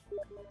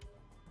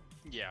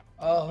 Yeah.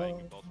 Oh,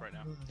 Making both right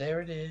now.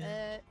 there it is.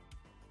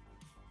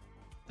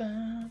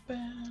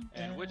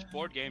 And which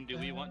board game do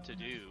we want to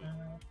do?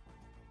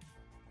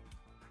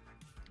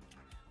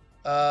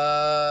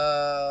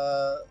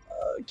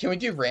 Can we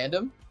do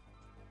random?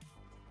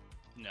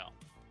 No.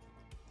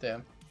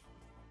 Damn.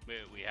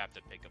 We have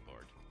to pick a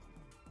board.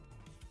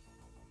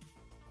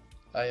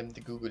 I am the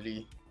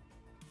googly.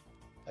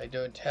 I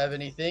don't have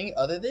anything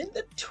other than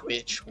the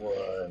Twitch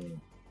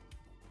one.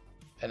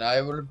 And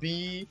I will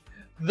be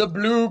the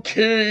Blue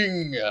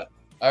King.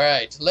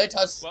 Alright, let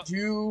us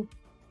do...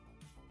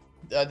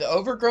 the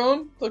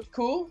Overgrown looked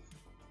cool.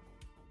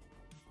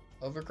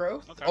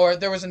 Overgrowth? Okay. Or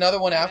there was another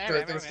one Yeah, after it.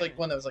 right, There was right, like right.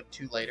 one that was like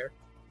 2 later.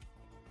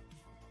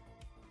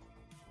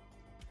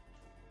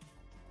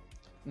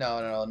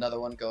 No, another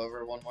one. Go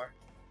over one more.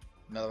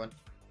 Another one.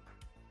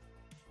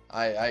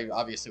 I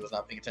obviously was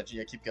not paying attention.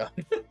 Yeah, keep going.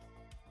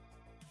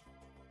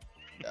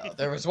 No,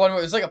 there was one. It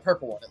was like a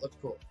purple one. It looked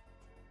cool.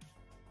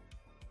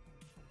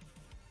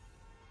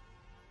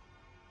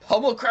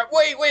 Pummelcraft.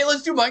 Wait.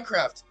 Let's do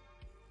Minecraft.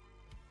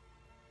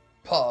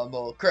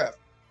 Pummelcraft.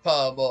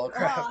 Oh,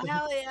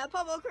 hell yeah,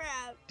 Pummel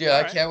Crab! Dude, I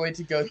Alright. can't wait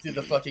to go through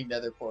the fucking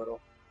Nether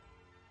portal.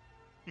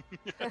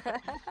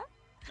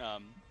 Oh, yeah.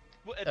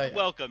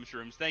 Welcome,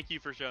 Shrooms. Thank you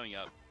for showing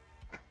up.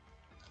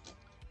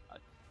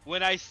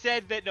 When I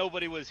said that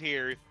nobody was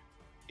here,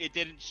 it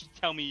didn't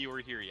tell me you were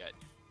here yet.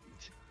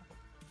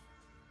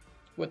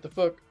 What the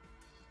fuck?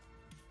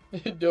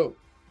 No.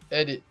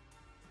 Edit.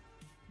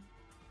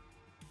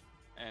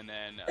 And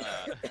then,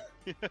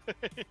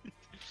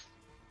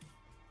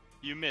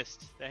 you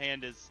missed. The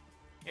hand is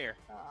here.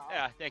 Aw,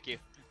 Yeah, thank you.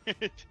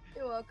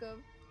 You're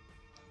welcome.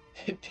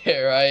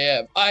 There I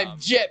am. I'm Um,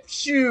 Jep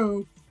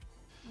Shoe.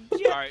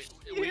 Alright,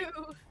 You.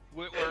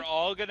 we're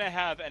all gonna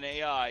have an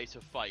AI to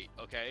fight,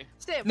 okay?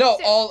 Sip, No,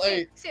 sip, all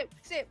sip,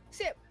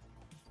 sip.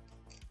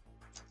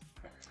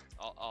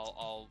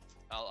 I'll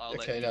let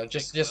Okay, you no, pick,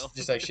 just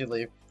Will.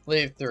 actually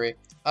leave 3.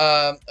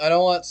 I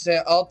don't want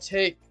Sam. I'll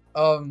take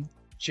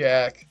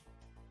Jack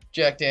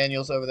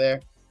Daniels over there.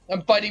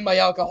 I'm fighting my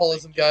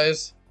alcoholism,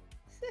 guys.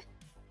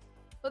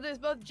 Well, there's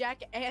both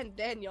Jack and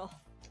Daniel.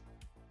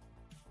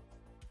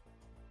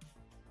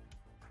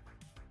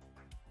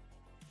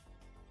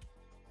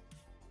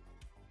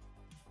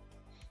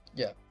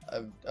 Yeah,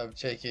 I'm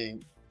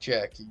taking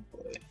Jackie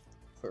boy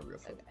for real.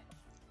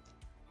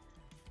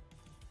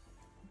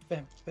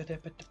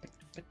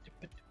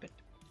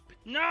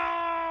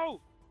 No!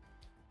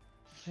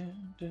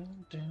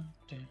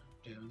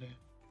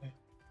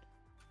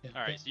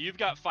 Alright, so you've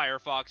got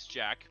Firefox,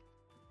 Jack.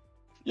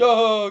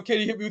 Yo,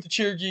 Katie hit me with the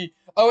Cherokee.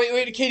 Oh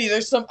wait, Katie,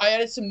 there's some. I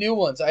added some new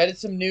ones. I added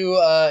some new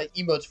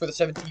emotes for the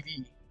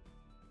 7TV.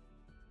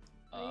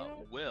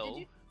 Will. Did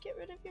you get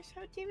rid of your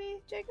Smart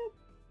TV, Jacob?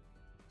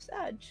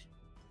 Saj.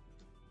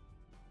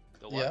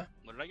 The what? Yeah.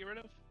 What did I get rid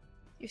of?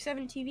 Your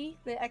 7TV,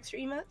 the extra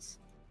emotes?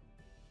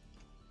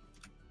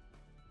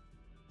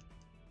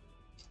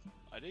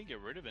 I didn't get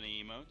rid of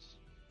any emotes.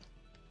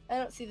 I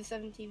don't see the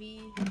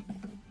 7TV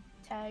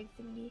tag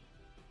thingy.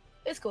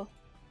 It's cool.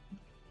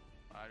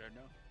 I don't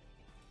know.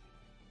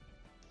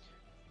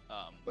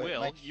 Wait,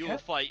 Will, my you will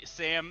cat- fight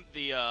Sam,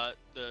 the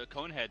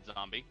Conehead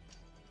zombie.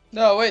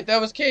 No, wait, that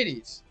was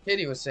Katie's.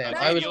 Katie was Sam. No,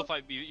 I was You'll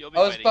be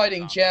I was the fighting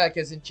zombie. Jack,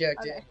 as in Jack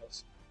Okay.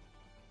 Daniels.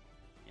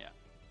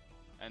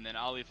 And then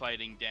I'll be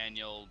fighting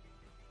Daniel.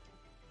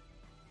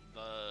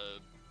 I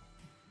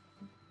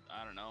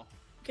don't know.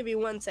 Give me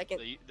 1 second.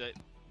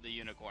 The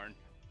unicorn.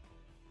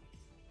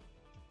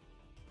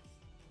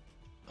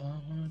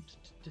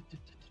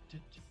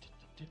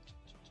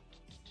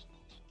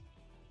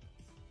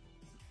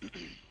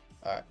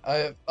 Alright, I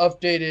have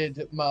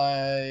updated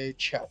my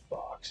chat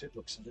box. It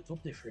looks a little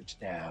different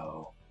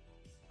now.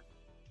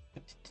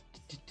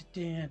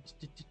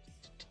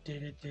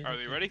 Are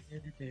we ready?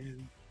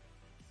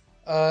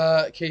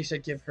 Katie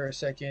said give her a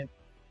second.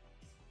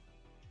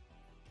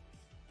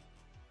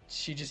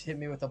 She just hit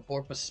me with a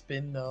Borpa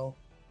spin, though.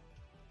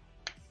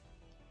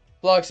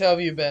 Blocks, how have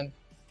you been?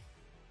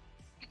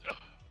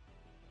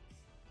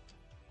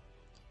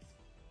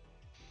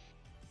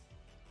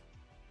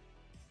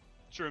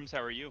 Shrooms,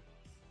 how are you?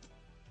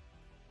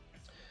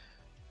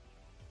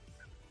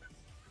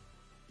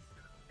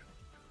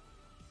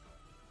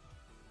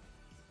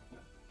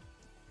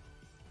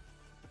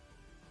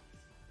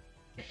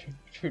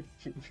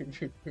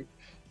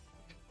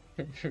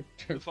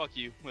 Fuck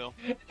you, Will.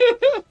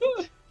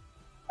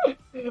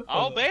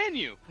 I'll ban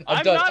you.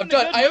 I'm done. not I'm in a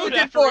done. good I only mood did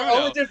after 4. I Uno.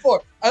 only did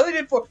 4. I only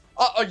did 4.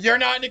 You're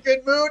not in a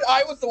good mood?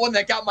 I was the one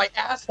that got my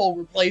asshole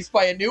replaced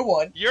by a new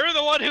one. You're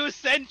the one who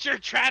sent your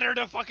tratter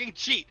to fucking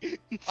cheat.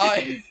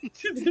 Okay,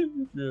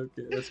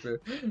 that's fair.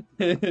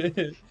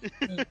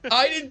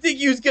 I didn't think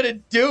he was gonna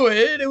do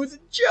it. It was a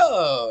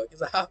joke.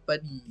 It's a hot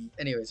buddy.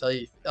 Anyways,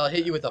 I'll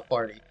hit you with a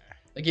party.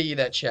 I'll get you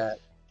that chat.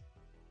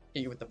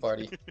 Hit you with the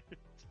party.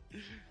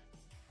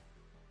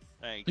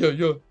 Thanks.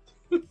 Yo.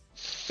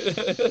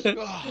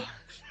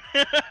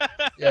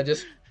 Yeah,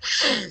 just.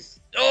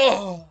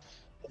 Oh.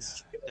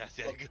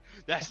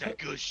 That's that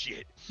good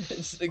shit.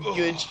 It's the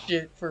good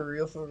shit for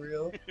real, for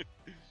real.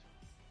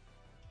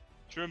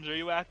 Shrooms, are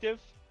you active?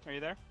 Are you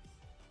there?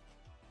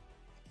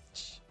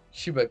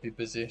 She might be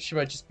busy. She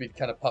might just be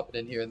kind of popping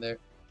in here and there.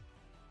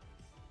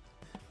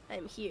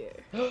 I'm here.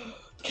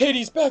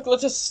 Katie's back.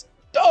 Let's just.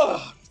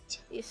 Oh.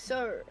 Yes,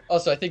 sir.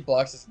 Also, I think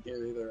Blocks isn't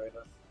here either right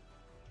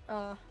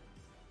now.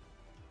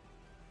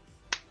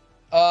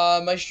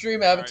 My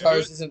stream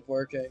avatars isn't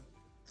working.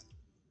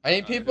 I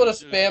need people to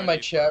spam my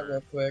chat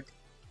real quick.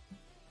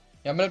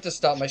 Yeah, I'm gonna have to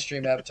stop my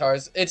stream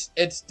avatars.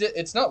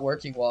 It's not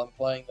working while I'm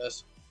playing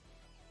this.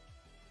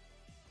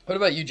 What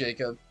about you,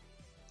 Jacob?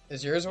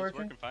 Is yours It's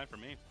working? working fine for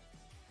me.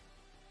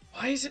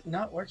 Why is it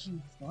not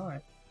working with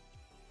mine?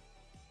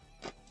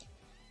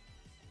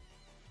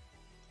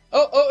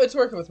 Oh, it's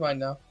working with mine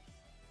now.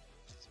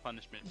 It's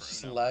punishment It's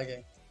just for Uno.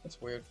 lagging.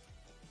 That's weird.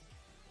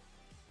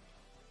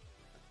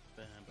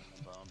 Bum, bum,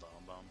 bum, bum,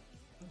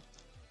 bum.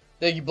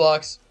 Thank you,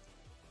 Blocks.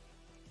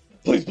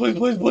 Please. Wait,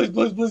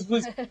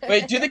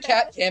 do the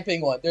cat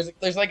camping one.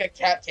 There's like a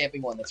cat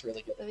camping one that's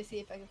really good. Let me see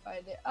if I can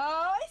find it.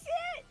 Oh, I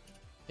see it!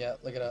 Yeah,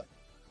 look it up.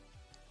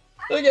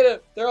 Look at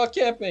it. They're all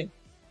camping.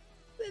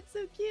 That's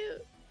so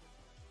cute.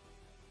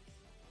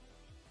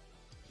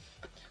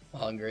 I'm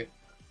hungry.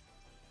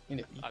 You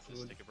need to eat I'll just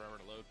food. take it forever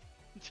to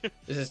load.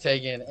 This is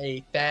taking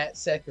a fat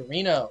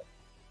Secarino.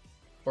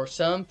 For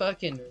some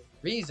fucking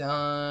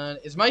reason.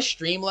 Is my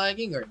stream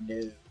lagging or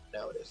no?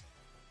 No, it isn't.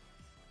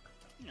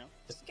 You know,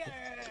 Scatter.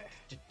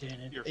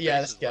 your Yeah,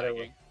 face the is scatter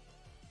lagging.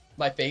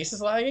 My face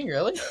is lagging?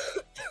 Really?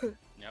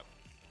 Yep.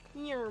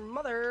 Your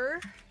mother.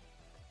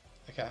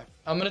 Okay.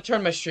 I'm gonna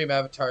turn my stream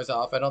avatars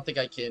off. I don't think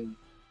I can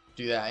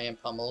do that. I am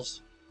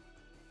pummels.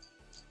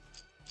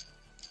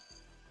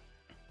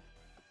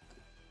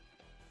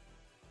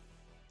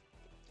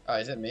 Oh,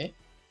 is it me?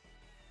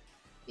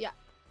 Yeah.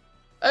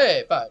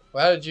 Hey, 5.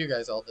 Well, how did you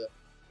guys all do?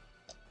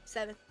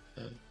 7.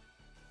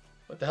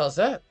 What the hell is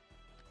that?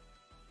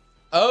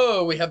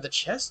 Oh, we have the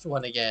chest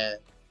one again.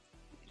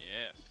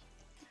 Yeah.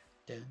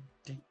 Dun,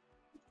 dun.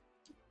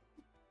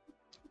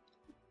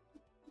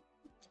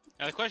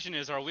 Now the question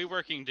is, are we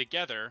working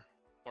together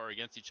or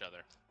against each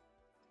other?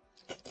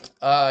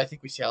 I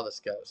think we see how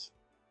this goes.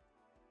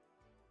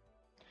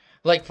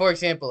 Like, for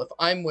example, if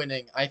I'm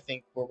winning, I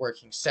think we're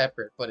working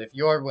separate. But if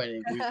you're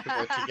winning, we can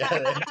work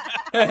together.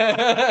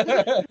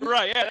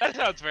 Right, yeah, that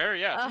sounds fair,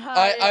 yeah.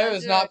 I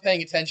was not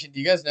paying attention. Do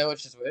you guys know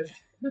which is which?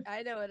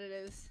 I know what it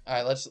is. All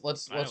right, let's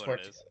I know what work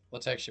it is. together.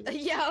 Let's actually work.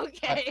 Yeah,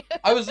 okay.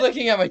 I was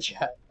looking at my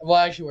chat. Well,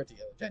 I actually work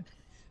together,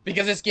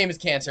 because this game is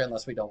cancer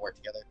unless we don't work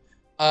together.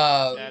 You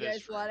That is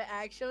guys true. want to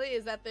actually?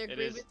 Is that their It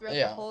agreement is. throughout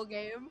Yeah. the whole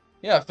game?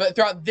 Yeah, but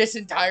throughout this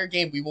entire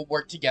game, we will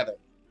work together.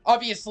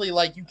 Obviously,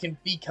 like, you can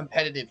be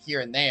competitive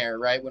here and there,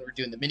 right, when we're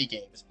doing the mini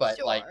games, but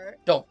Sure. like,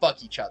 don't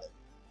fuck each other.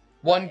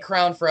 One Right.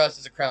 crown for us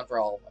is a crown for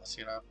all of us,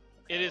 you know.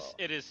 It is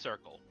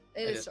circle.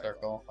 It is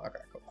circle. Okay,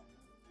 cool.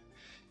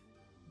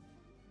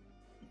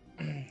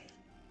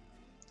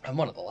 I'm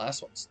one of the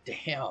last ones.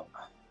 Damn.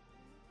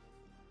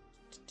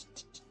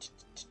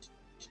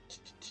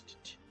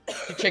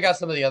 Check out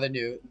some of the other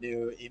new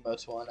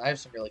emotes one. I have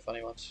some really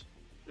funny ones.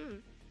 Hmm.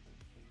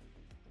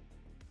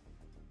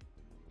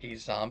 A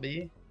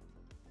zombie?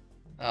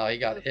 Oh, he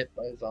got hit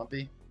by a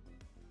zombie.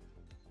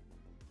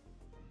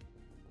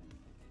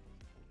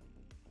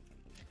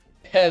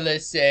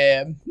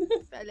 Pelisam.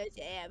 Fella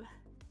jam.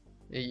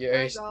 You're,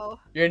 There we go.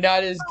 you're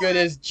not as good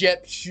as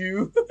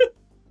Jepshu.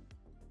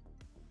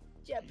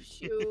 Jep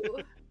shoe.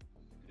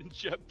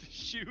 Jep the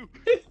shoe.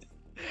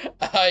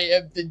 I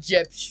am the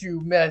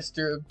Jepshu,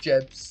 master of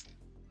Jeps.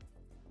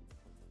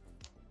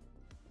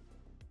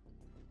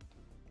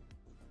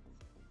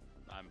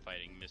 I'm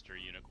fighting Mr.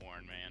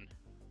 Unicorn Man.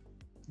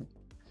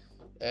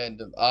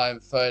 And I'm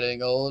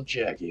fighting old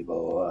Jackie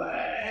boy.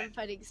 I'm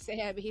fighting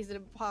Sam. He's an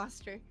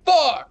imposter.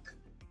 Fuck!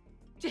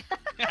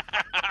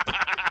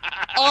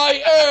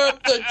 I am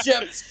the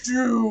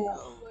Jepshu,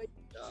 Oh my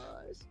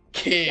gosh.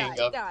 king Die,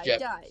 of die, Jep.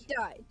 die,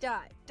 die,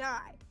 die,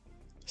 die.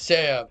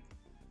 Sam.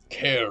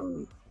 Care.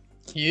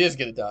 He is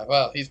gonna die.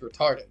 Wow, he's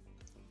retarded.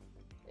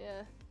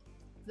 Yeah.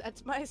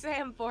 That's my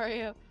Sam for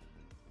you.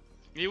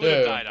 He would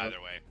have Damn. died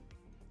either way.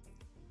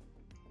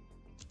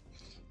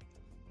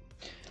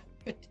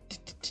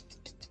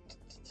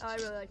 Oh, I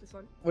really like this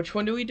one. Which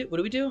one do we do? What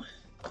do we do?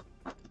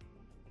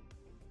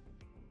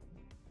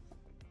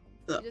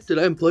 You just Did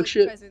I unplug collect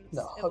shit? presents,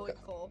 No, avoid okay.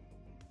 coal.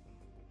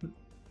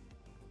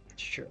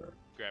 Sure.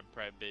 Grab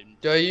private bin.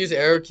 Do I use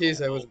arrow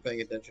keys? I wasn't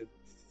paying attention.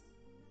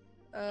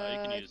 You I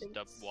can use think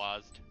dub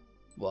WASD.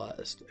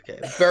 Was. Okay.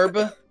 Verb.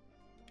 Okay,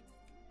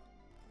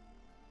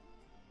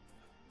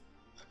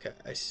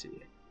 I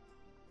see.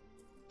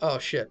 Oh,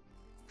 shit.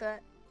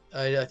 that-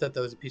 I thought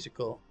that was a piece of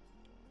coal.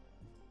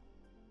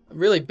 I'm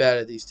really bad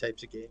at these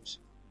types of games.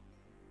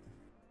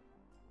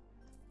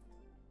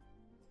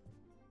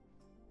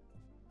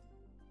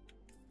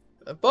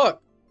 A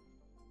buck.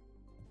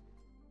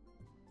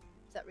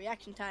 It's that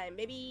reaction time,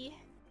 baby.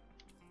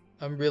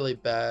 I'm really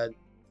bad.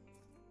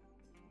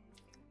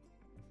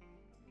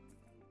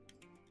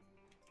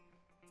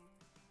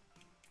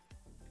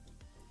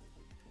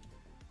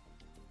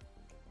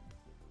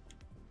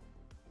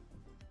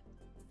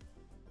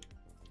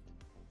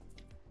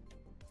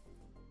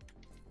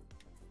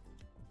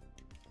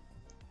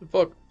 The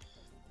fuck?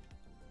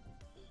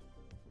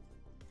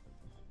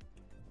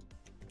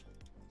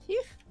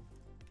 Phew.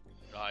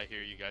 I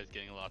hear you guys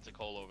getting lots of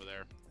coal over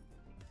there.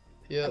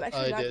 Yeah, I'm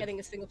actually I not did. getting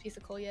a single piece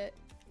of coal yet.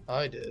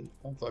 I did.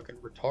 I'm fucking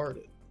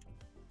retarded.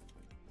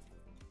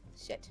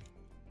 Shit.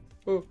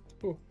 Oh,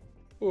 oh,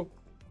 oh,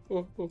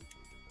 oh, oh.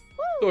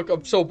 Look,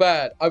 I'm so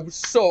bad. I was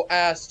so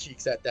ass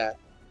cheeks at that.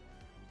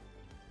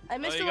 I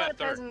missed you a lot got of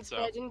third, presents, so-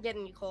 but I didn't get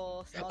any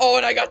coal. So Oh,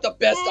 and I got the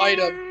best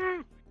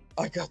item.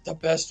 I got the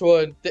best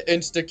one. The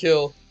insta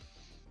kill.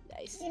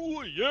 nice.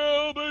 Oh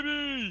yeah,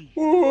 baby!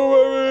 Oh,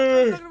 What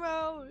am I talking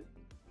about?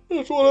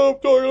 That's what I'm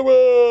talking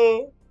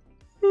about.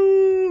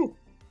 Ooh.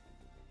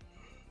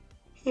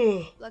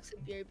 Lux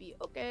and BRB.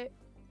 Okay.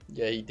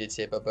 Yeah, he did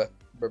say bye-bye.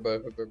 Bye-bye,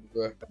 bye-bye,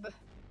 bye-bye.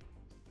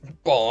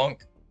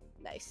 Bonk.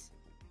 Nice.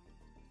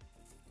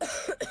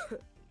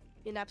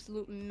 An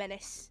absolute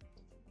menace.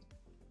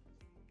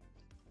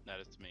 That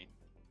is me.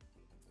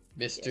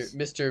 Mr. Yes.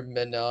 Mr.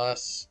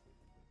 Menace.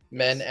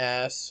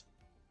 Men-ass.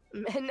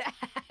 Men.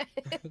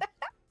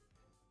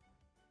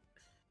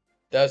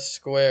 That's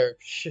square.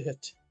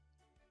 Shit.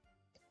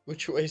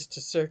 Which way's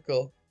to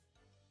circle?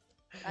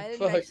 I didn't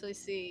Fuck. actually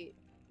see.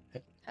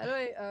 How do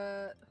I?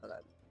 Hold on.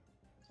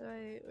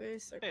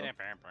 Where's circle?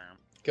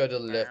 Go to the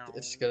left.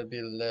 It's gotta be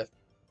the left.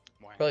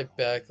 Probably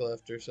back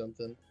left or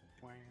something.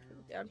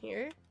 Down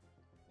here.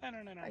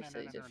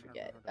 Actually, I did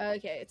forget.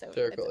 Okay, it's over.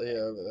 Circle, it's yeah,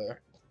 over. over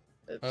there.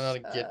 Oops, I know how to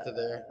get to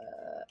there.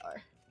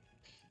 R.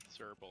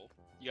 Circle.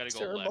 You gotta go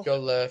Circle. left. Go at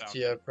the left,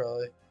 fountain. yeah,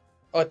 probably.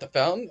 Oh, at the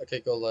fountain? Okay,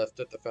 go left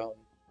at the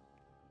fountain.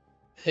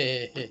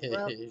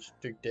 Well.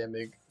 Took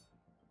damage.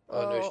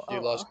 Oh no,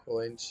 you lost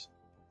coins.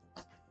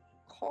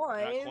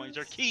 Coins. Not coins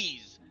or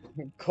keys.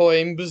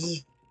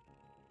 Coins.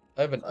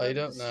 I have an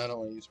item? Coins. No, I don't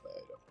want to use my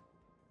item.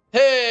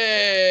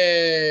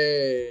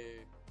 Hey!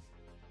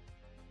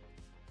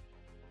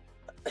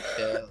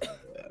 Hell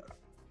yeah.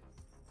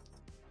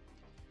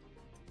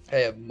 I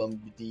have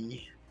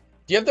Mumby.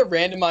 Do you have the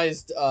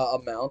randomized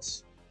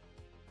amounts?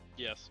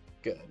 Yes.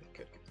 Good,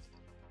 good, good.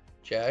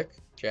 Jack,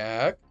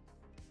 Jack.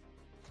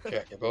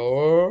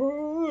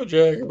 Jackabo,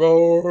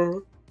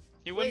 Jackabo.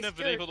 He wouldn't Waste have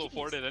been your able to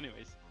afford keys. it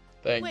anyways.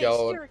 Thank Waste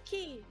God. your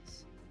keys.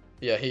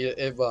 Yeah,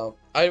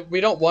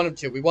 we don't want him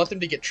to. We want them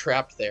to get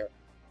trapped there.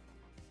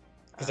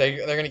 Because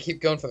they're going to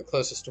keep going for the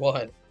closest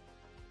one.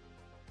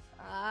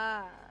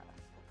 Ah.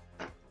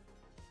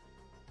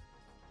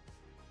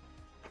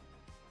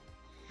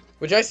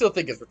 Which I still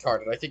think is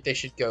retarded. I think they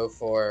should go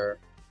for...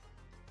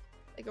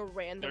 Like a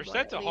random They're one,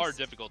 set to at hard least.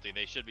 difficulty.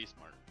 They should be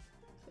smart.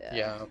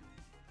 Yeah.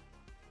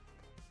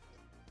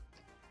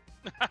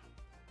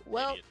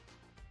 Well, Idiot.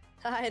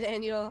 hi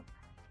Daniel.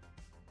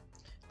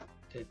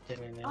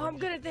 Oh, I'm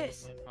good at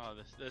this. Oh,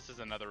 this is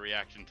another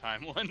reaction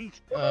time one.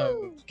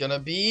 Gonna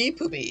be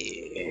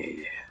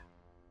poopy.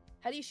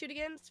 How do you shoot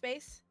again?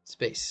 Space?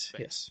 Space,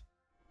 yes.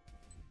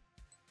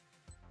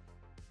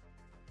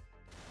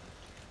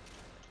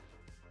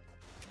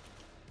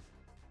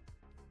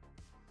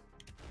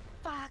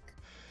 Fuck.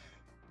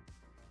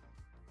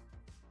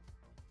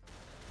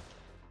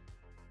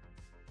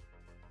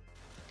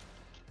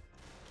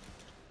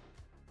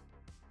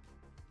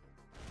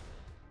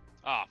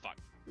 Ah, fuck.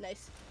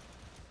 Nice.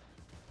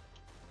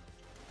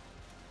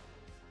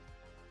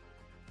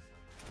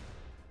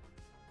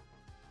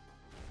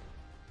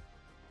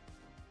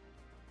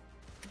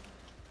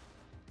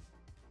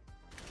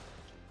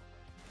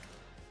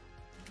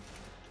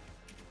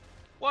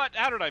 What?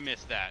 How did I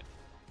miss that?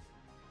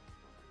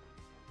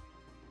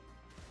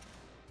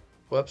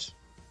 Whoops.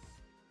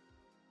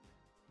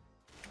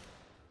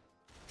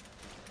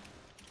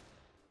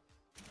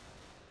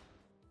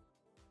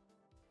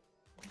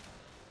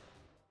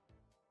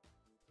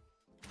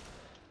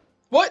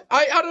 What?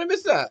 How did I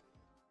miss that?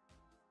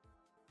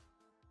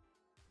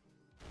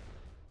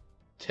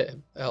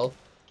 Damn, L.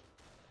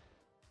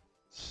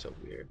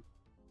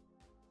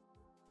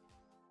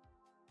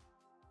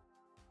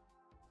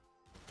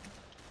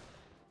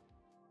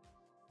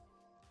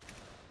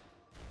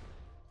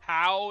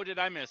 How did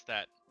I miss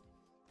that?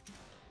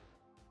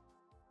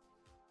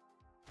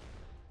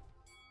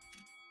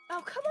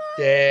 Oh, come on!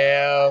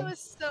 Damn. That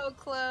was so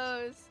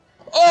close.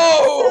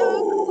 Oh!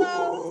 So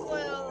close,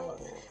 Will.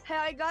 Had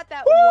I got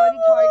that one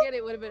target,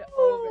 it would have been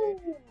over.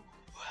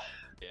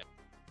 Yeah.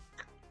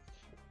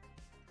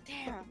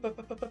 Damn.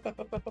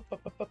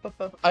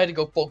 I had to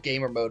go full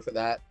gamer mode for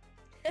that.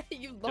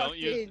 You locked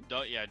in.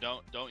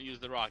 Don't use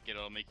the rocket.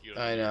 It'll make you.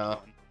 I know.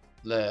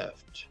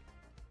 Left.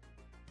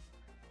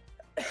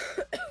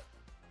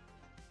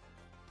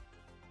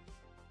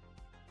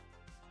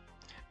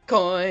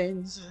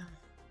 Coins.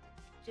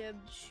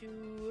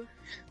 Jebshu.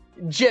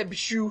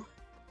 Jebshu.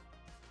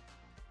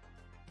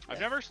 I've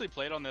never actually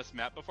played on this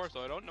map before,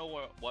 so I don't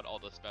know what all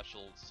the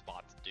special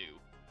spots do.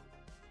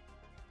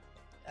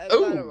 I've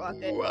got a Ooh,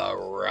 rocket. a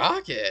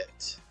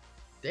rocket.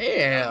 I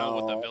Damn. don't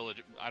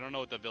know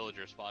what the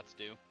villager spots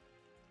do.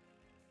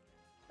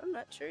 I'm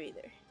not sure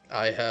either.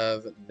 I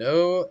have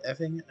no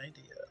effing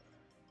idea.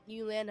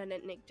 You land on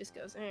it, Nick just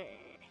goes.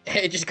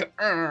 Hey, just go.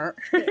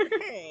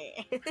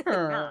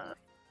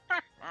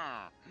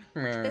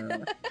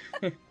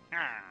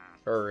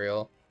 For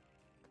real.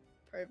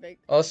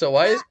 Perfect. Also,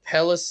 why is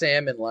Pella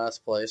Sam in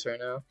last place right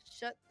now?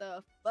 Shut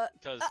the fuck.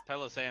 Because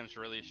Pelisam's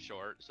really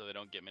short, so they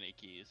don't get many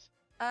keys.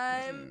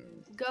 I'm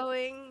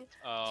going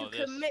Oh, to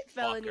this commit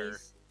fucker.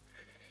 felonies.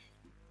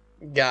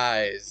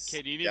 Guys.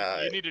 Kid, you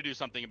need to do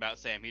something about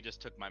Sam. He just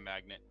took my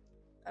magnet.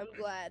 I'm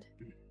glad.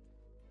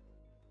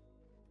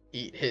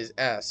 Eat his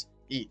ass.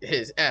 Eat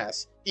his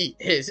ass. Eat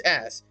his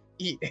ass.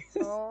 Eat.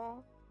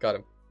 Oh. Got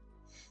him.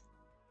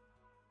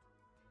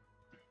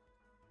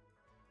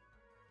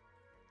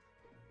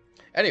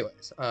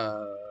 Anyways, hey,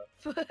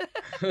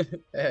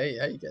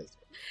 how you guys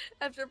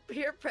After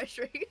peer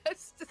pressuring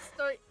us to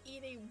start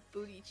eating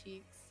booty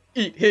cheeks.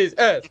 doing? Eat his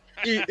ass.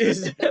 Eat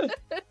his ass.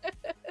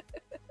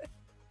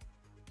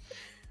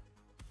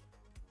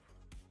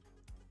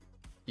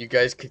 You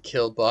guys could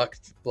kill Bot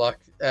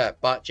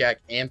Jack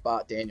and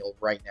Bot Daniel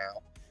right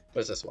now.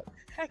 What is this one?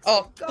 Hex Oh,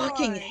 of God.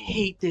 fucking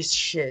hate this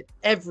shit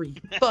every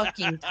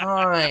fucking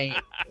time.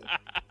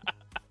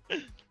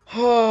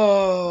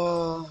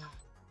 Oh.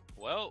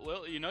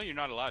 Well, you know you're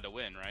not allowed to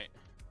win, right?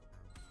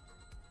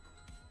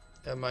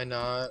 Am I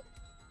not?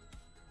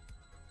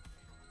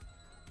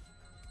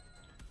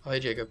 Hi,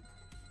 Jacob.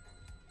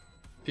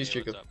 Peace, Hey,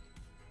 what's Jacob. up?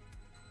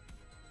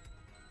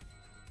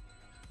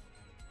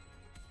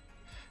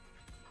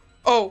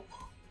 Oh!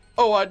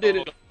 Oh, I did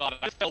it. Oh, God,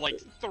 I fell like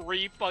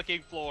 3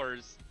 fucking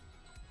floors.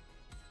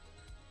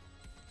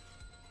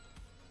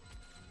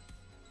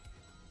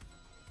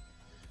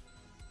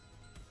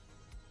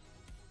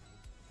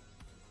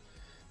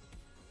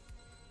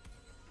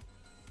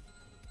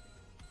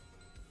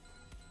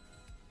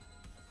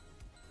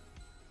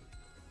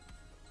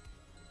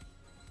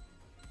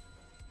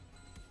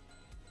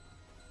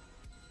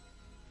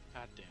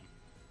 God damn.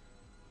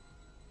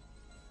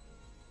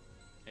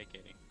 Hey,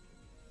 Katie.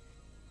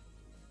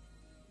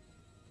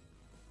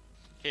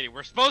 Katie,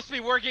 we're supposed to be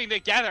working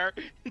together!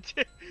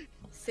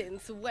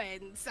 Since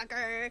when,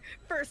 sucker?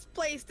 First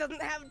place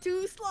doesn't have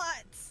 2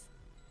 slots.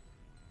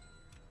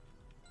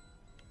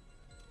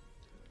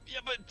 Yeah,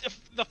 but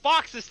the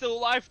fox is still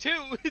alive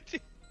too!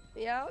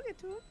 Yeah, I'll get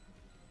to it.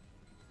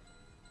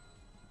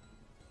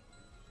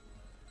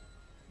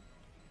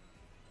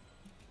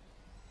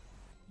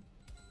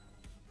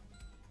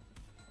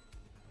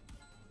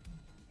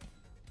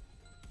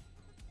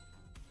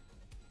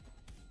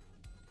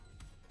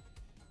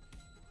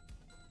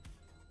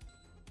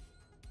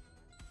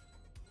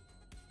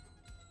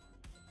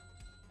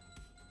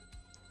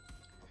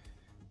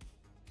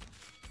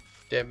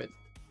 Damn it.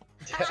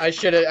 I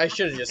should have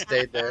just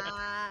stayed there.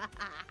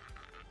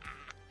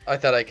 I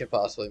thought I could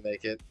possibly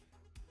make it.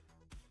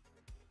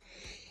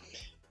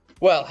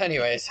 Well,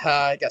 anyways,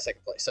 I got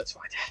second place, so it's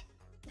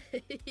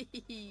fine.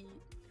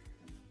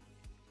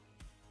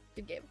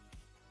 Good game.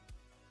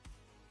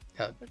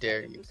 How What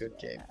dare happened you? to Good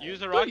this game. one? Use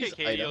the Please, rocket,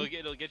 Katie, item.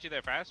 it'll get you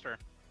there faster.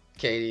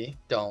 Katie,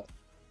 don't.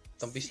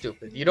 Don't be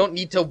stupid. You don't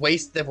need to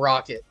waste the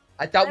rocket.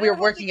 I thought I we were don't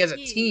have working the as a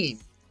keys. team.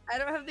 I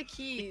don't have the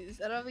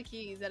keys. I don't have the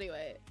keys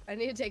anyway. I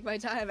need to take my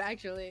time,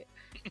 actually.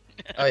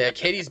 Oh yeah,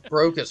 Katie's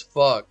broke as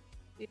fuck.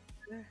 Yeah.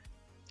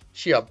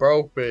 She a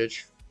broke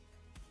bitch.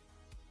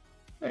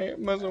 Ain't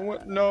messing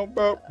with no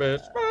broke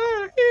bitch.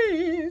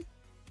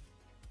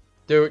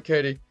 Do it,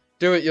 Katie.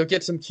 Do it. You'll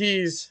get some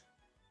keys.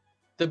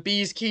 The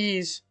bee's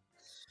keys.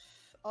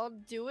 I'll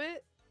do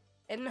it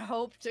and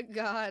hope to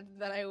God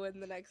that I win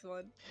the next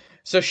one.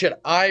 So should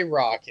I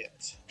rock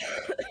it?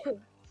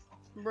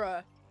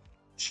 Bruh.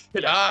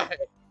 Should I?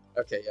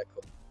 Okay, yeah,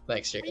 cool.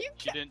 Thanks, Are Jacob. you,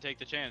 She didn't take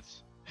the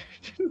chance.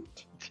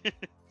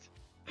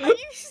 are you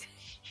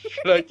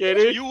Should I,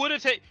 Katie? You would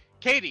have taken...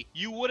 Katie,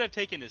 you would have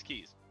taken his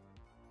keys.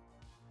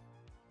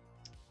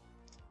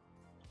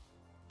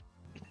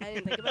 I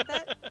didn't think about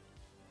that.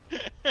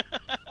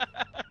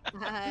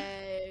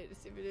 Hi.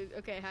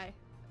 Okay, hi.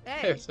 Hey,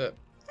 Hey. what's up?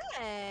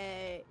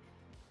 Hey.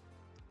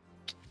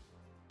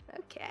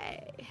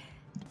 Okay.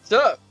 What's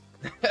up?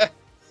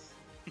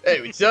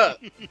 Hey, what's up,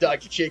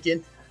 Dr.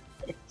 Chicken?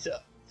 What's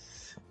up?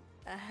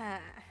 Aha.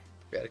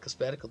 Radical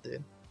spatical,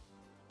 dude.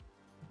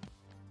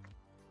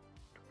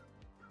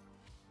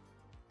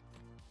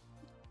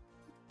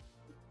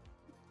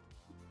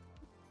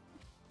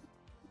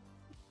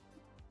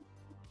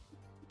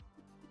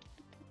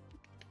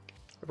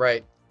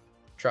 Right.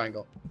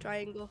 Triangle.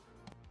 Triangle.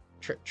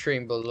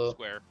 Triangle.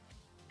 Square.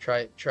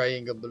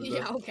 Triangle.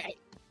 Yeah, okay.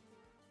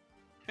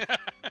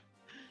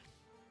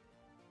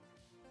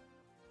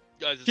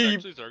 Guys, it's Keep-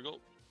 actually circle.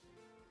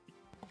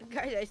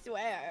 Guys, I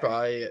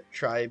swear.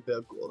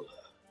 Triangle.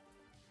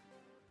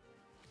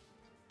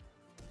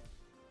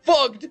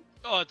 Fucked.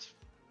 Oh,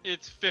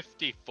 it's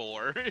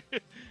 54.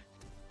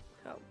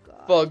 Oh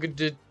god.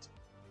 Fucked.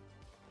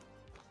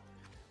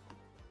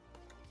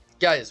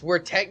 Guys, we're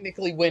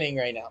technically winning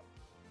right now.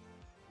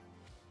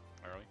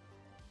 Are we?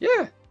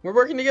 Yeah, we're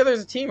working together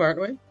as a team,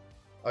 aren't we?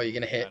 Oh, you're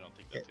gonna I hit. don't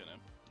think that's gonna.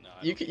 No.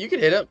 I You don't can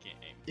hit him I can't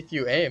aim. if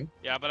you aim.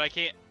 Yeah, but I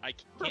can't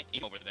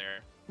aim over there.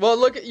 Well,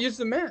 look at use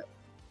the map.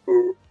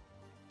 Ooh,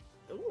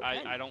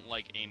 I don't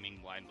like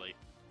aiming blindly.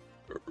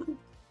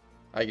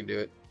 I can do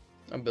it.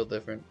 I'm built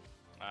different.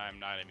 I'm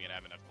not even gonna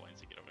have enough coins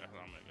to get over there. So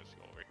I'm gonna just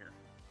go over here.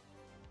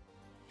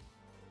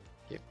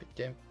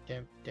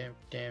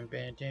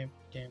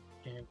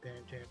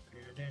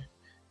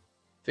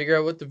 Figure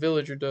out what the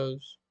villager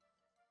does.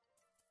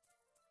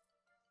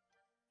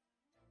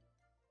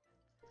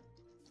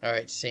 All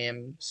right,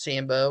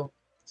 Sambo,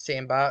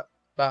 Sambot,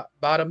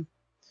 Bottom,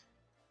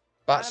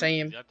 Bot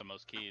Sam. He's got the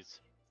most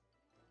keys.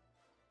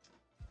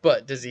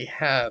 But does he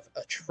have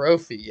a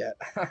trophy yet?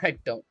 I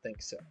don't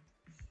think so.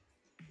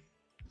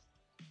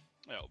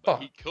 No, but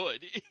Fuck. he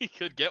could. He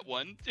could get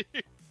one.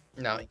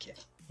 No, he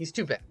can't. He's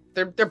too bad.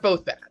 They're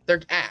both bad.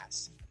 They're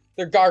ass.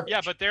 They're garbage.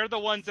 Yeah, but they're the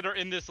ones that are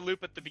in this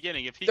loop at the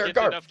beginning. If he They're gets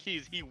garbage. enough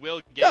keys, he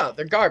will get. No,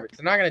 they're garbage.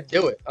 They're not gonna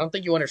do it. I don't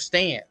think you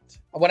understand.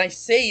 When I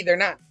say they're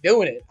not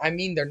doing it, I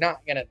mean they're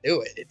not gonna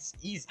do it. It's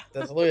easy.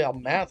 That's literally how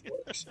math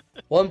works.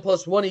 1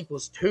 + 1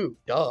 = 2.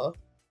 Duh.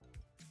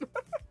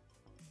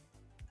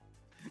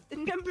 the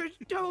numbers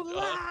don't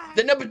lie.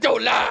 The number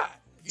don't lie.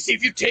 You see,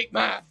 if you take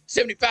my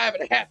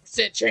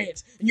 75.5%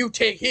 chance and you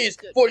take his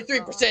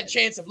 43%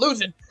 chance of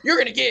losing, you're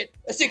gonna get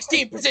a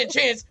 16%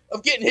 chance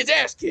of getting his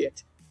ass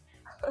kicked.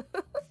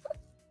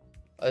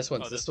 This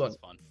one's This one. one's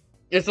fun.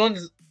 This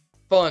one's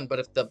fun, but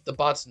if the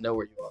bots know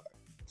where you are,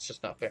 it's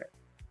just not fair.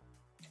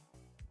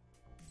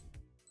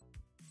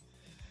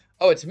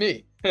 Oh, it's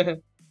me.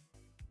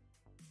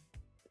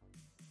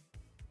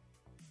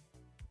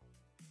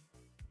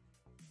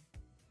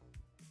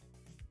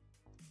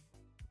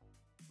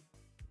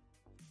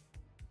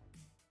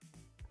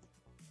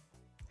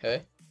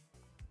 Okay.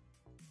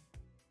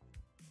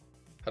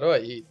 How do I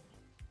eat?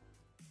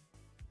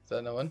 Is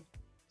that no one?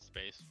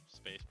 Space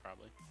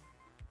probably.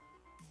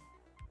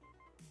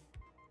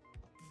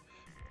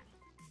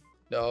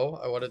 No,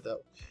 I wanted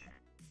that.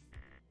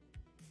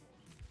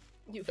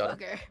 You Got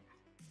fucker.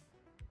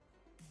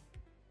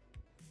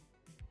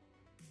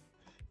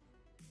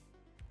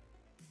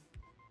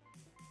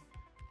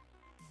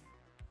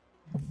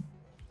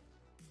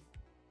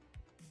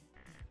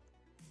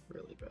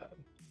 Really bad.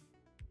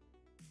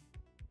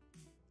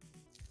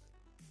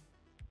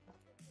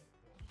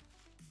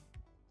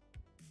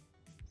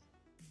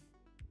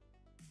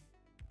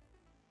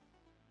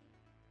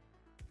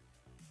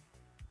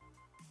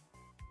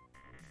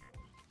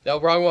 No,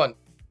 wrong one.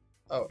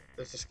 Oh,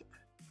 this is.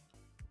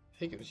 I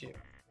think it was you.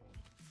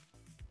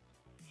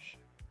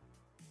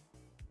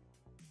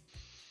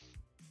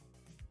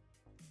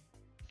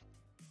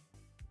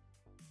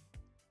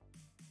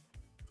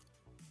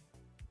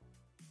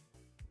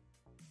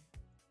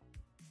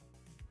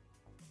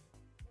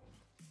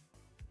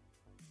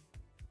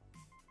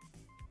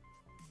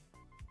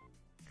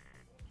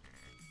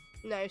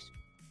 Nice.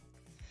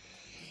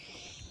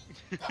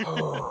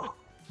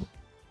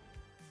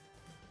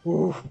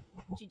 Ooh.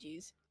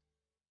 GG's.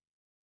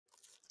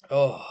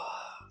 Oh.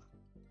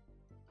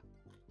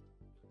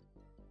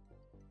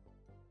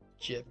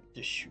 Jeff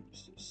the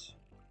shoes.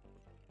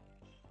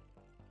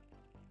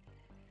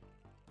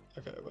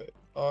 Okay, wait.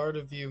 R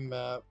to view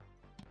map.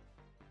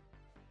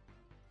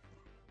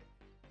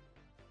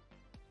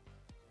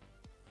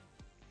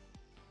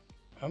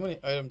 How many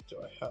items do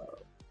I have?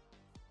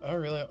 I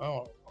don't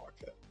want to walk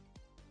it.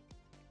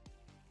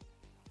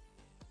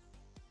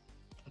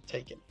 I'm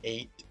taking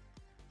 8.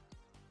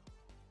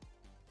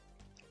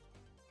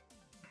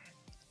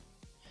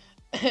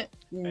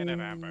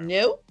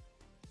 Nope.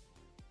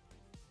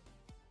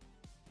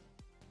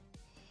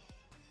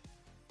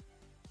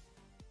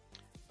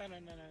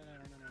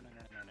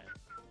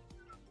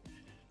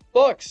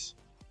 Blocks.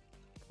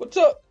 What's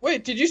up?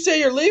 Wait, did you say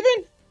you're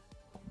leaving?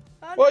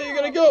 Oh, Why are you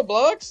gonna go,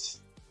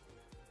 Blocks?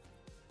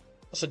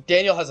 So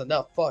Daniel has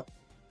enough. Fuck.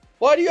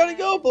 Why do you gotta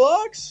go,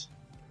 Blocks?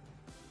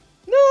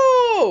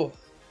 No.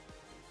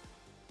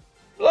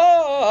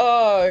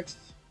 Blocks.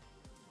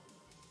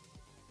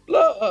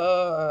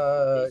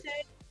 Blocks.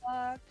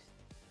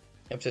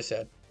 I'm so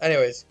sad.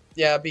 Anyways,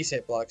 yeah, be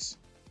safe, Blocks.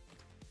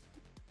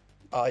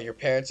 Oh, your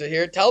parents are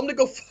here. Tell them to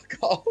go fuck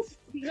off.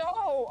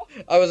 No.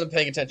 I wasn't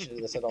paying attention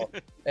to this at all.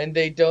 And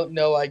they don't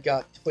know I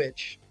got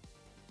Twitch.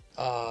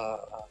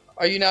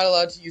 Are you not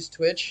allowed to use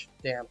Twitch?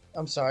 Damn,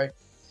 I'm sorry.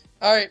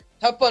 Alright,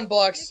 have fun,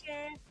 Blocks.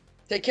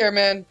 Take care,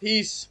 man.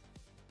 Peace.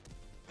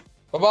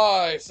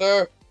 Bye-bye,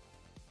 sir.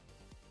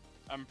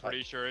 I'm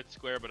pretty sure it's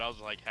square, but I was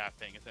like half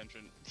paying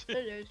attention. It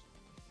is.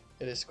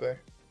 It is square.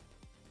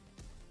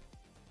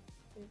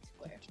 It's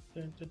square.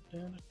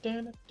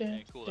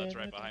 Hey, cool, that's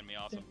right behind me.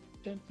 Awesome.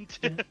 That's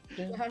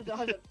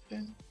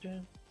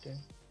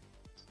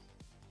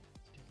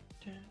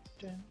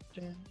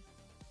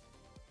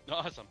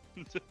awesome. Awesome.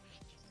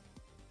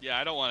 Yeah,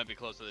 I don't want to be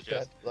close to the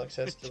chest. Blocks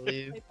has to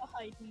leave. Right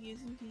behind me,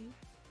 isn't he?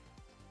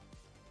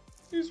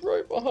 He's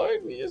right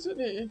behind me, isn't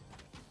he?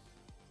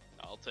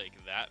 I'll take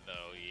that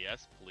though.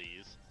 Yes,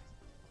 please.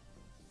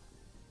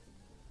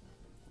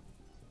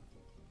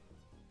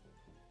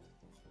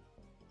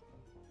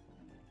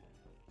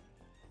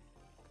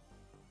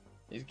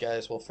 These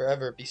guys will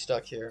forever be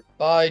stuck here.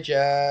 Bye,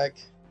 Jack.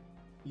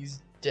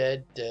 He's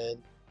dead.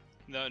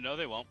 No,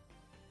 they won't.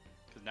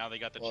 Because now they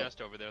got the Well-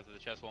 chest over there, so the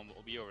chest won't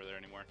be over there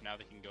anymore. Now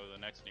they can go to the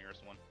next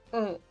nearest one.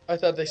 I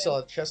thought they saw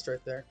a chest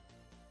right there.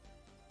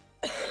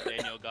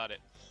 Daniel got it.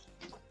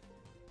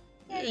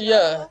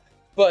 Yeah,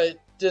 but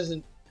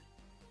doesn't.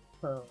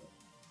 Oh,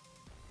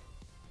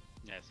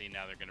 Yeah, see,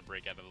 now they're gonna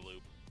break out of the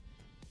loop.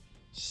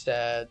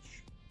 Stag.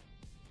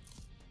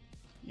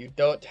 You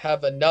don't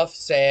have enough,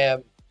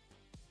 Sam.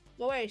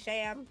 Go away,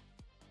 Sam.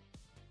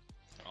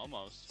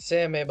 Almost.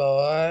 Sammy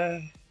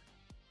boy.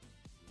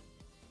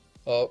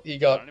 Oh, he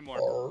got. Not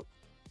anymore.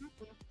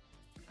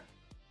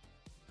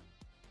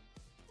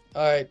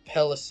 Alright,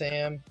 Pella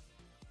Sam.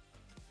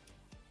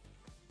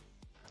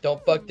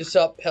 Don't fuck this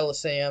up, Pella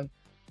Sam.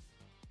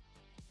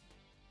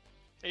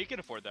 Hey, you can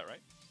afford that,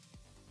 right?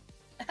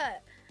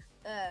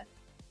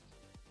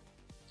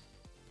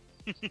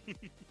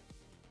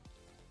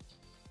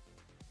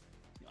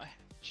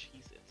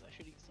 Cheez-Its. I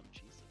should eat some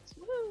Cheez-Its.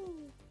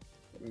 Woo.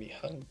 Me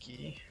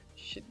hungry.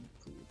 Shitty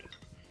food.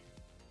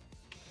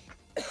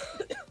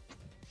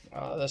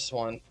 Oh, this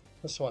one.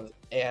 This one's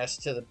ass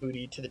to the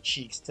booty, to the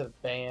cheeks, to the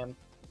bam.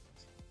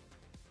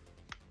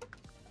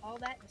 All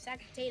that in a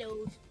sack of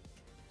potatoes.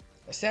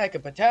 A sack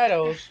of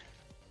potatoes?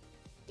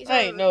 He's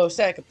I ain't on no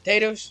sack of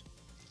potatoes.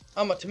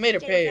 I'm a tomato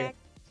potato payer. sack.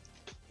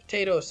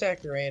 Potato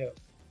saccharino.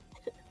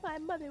 My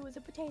mother was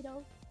a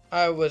potato.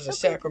 I was a Okay.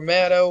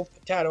 Sacramento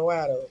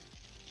potato-atto.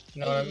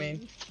 You know what I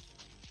mean?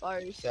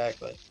 Bars.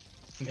 Exactly.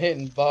 I'm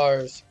hitting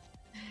bars.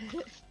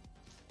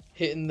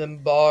 Hitting them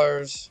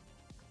bars.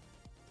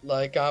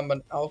 Like I'm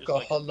an like a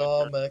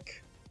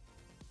alcoholic.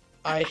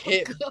 I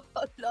hit.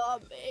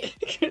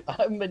 Alcoholic.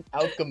 I'm an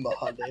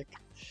alcoholic.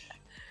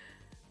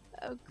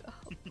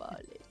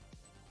 Alcoholic.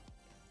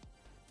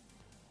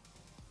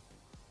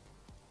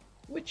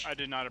 Which? I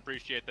did not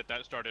appreciate that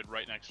that started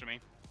right next to me.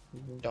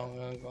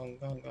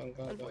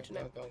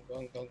 Unfortunate.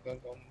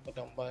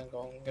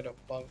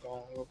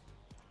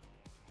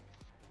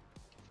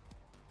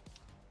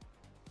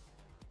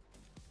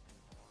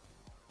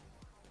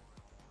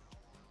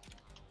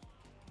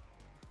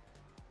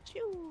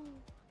 Choo.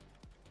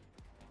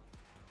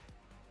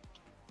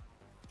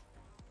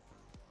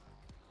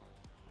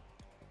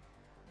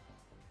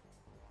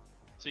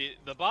 See,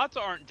 the bots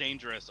aren't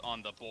dangerous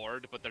on the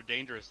board, but they're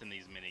dangerous in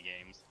these mini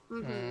games.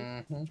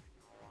 Mm-hmm.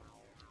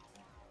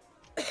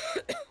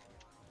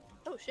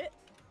 Oh shit.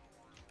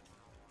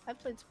 I've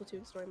played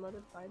Splatoon story mode,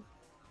 it's fine.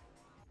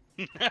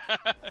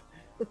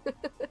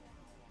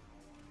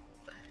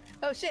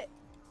 Oh shit!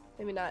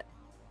 Maybe not.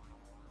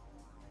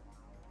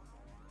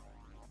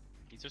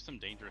 These are some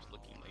dangerous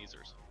looking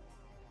lasers.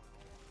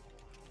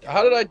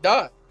 How did I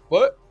die?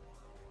 What?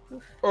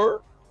 Oof.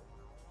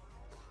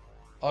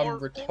 I'm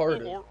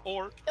retarded.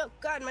 Or. Oh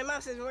god, my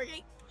mouse isn't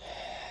working!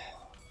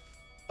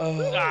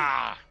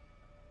 Ah!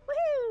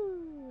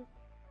 Woohoo!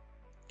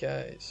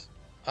 Guys,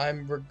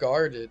 I'm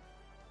regarded.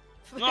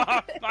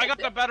 I got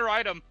the better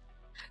item.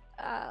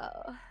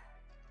 Oh.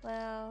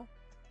 Well.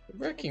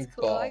 Wrecking It's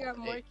cool, ball. I got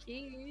more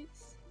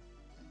keys.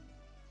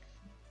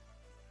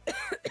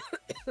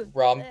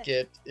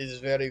 Romkit is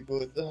very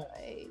good.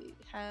 I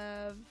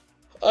have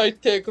I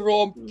take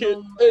Romkit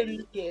no any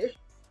money. day.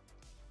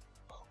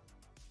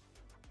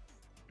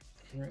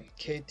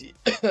 Katie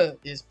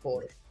is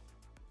poor.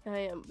 I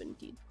am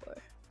indeed poor.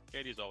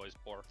 Katie's always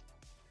poor.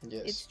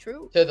 Yes. It's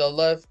true. To the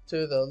left,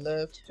 to the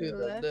left, To to the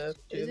the left.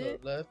 left, to Is the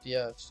it? left.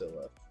 Yeah, it's to the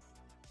left.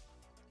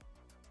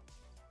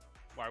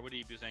 Why would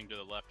he be saying to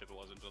the left if it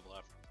wasn't to the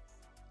left?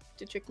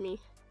 To trick me.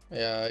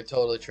 Yeah, I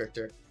totally tricked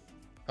her.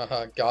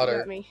 Haha, got You her.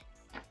 got me.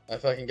 I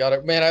fucking got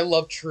her. Man, I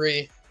love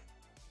Tree.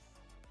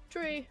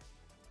 Tree.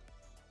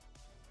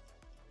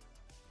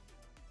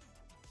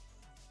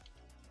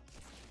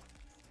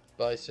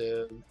 Bye,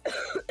 Sam.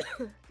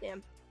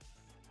 Damn.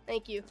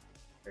 Thank you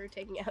for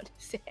taking out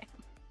Sam.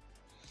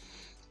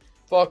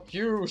 Fuck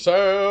you,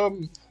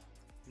 Sam.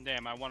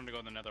 Damn, I wanted to go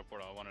in the nether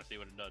portal. I want to see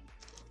what it does.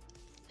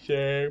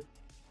 Sam.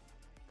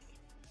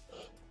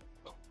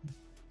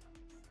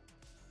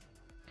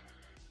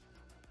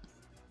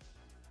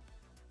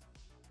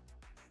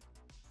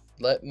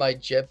 Let my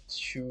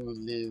Jeptu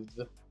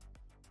live.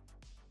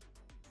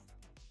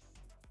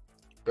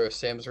 Bro,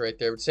 Sam's right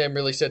there. But Sam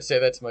really said, say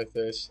that to my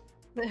face.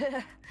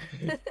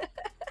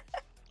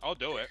 I'll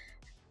do it.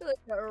 Look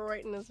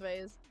right in his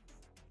face.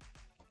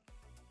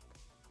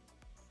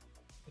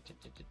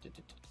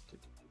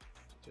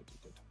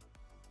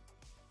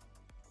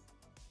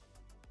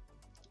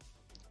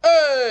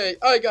 Hey!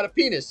 I got a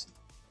penis!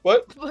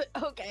 What? But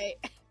okay.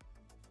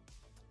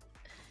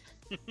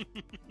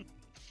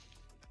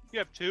 You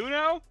have 2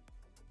 now?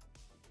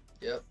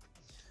 Yep.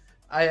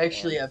 I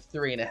actually have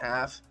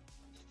 3.5.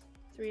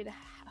 3.5.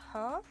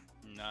 Huh?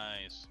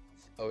 Nice.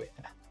 Oh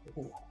yeah.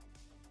 Ooh.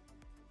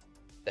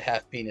 The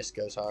half penis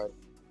goes hard.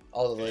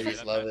 All the ladies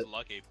That's love it.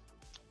 lucky.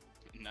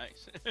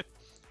 Nice.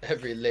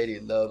 Every lady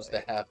loves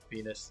the half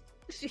penis.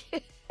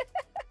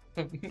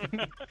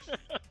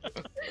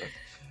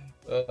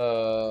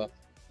 The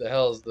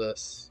hell is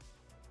this?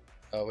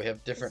 Oh, we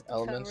have different Just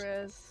elements.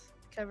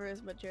 Cover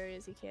as much area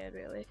as you can,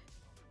 really.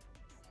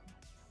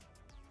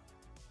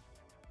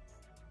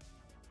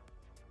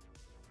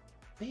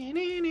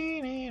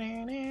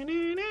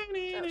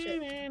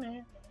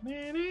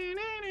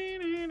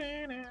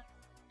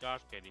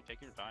 Gosh, Katie,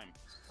 take your time.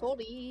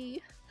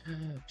 Sorry.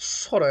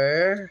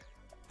 Sorry.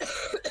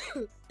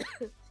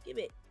 Give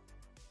it.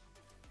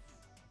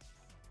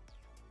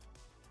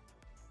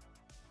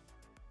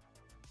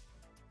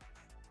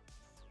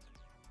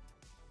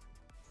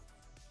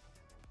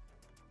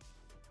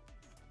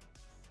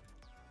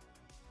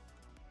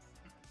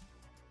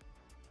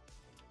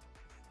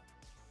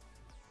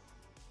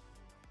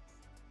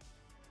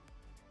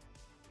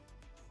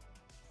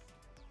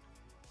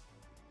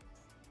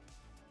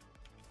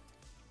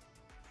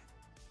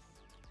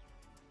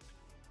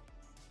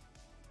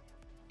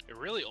 It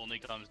really only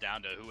comes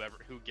down to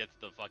who gets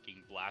the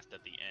fucking blast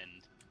at the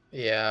end.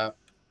 Yeah.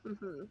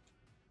 Mm-hmm.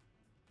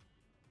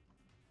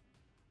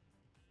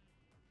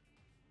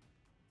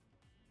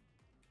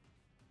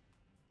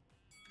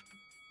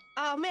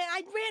 Oh man,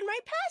 I ran right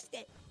past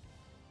it.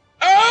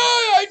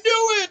 Oh, I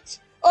knew it!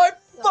 I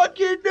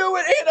fucking knew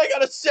it! And I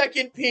got a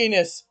second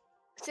penis.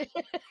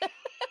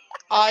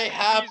 I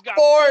have He's got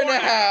 4.5.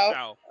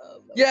 now. Oh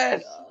my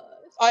Yes. gosh.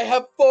 I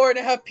have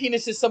 4.5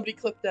 penises. Somebody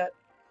clip that.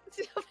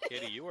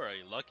 Katie, you are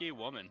a lucky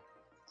woman.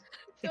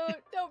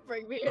 Don't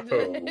bring me into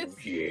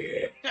this.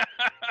 yeah.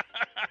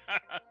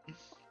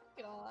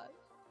 God.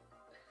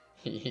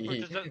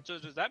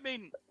 Does that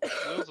mean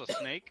Will's a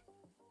snake?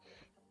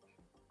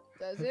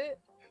 Does it?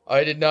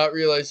 I did not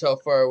realize how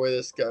far away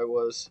this guy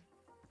was.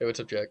 Hey, what's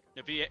up, Jack?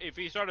 If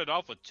he started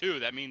off with 2,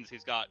 that means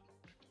he's got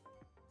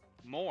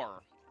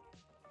more,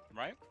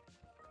 right?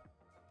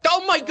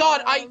 Oh my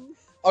god, Um,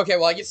 Okay,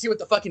 well, I can see what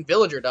the fucking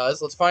villager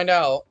does. Let's find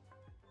out.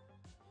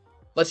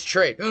 Let's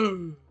trade.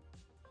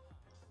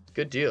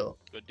 Good deal.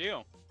 Good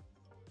deal.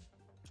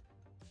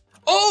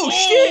 Oh,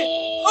 shit!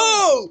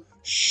 Oh,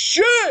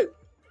 shit!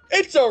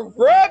 It's a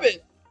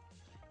rabbit!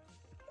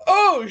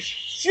 Oh,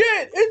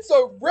 shit! It's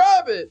a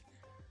rabbit!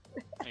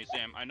 Hey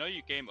Sam, I know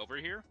you came over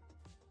here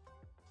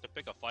to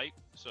pick a fight,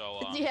 so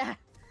Yeah.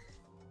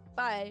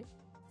 Bye.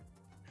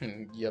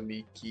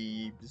 Yummy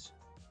keys.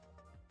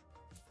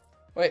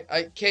 Wait,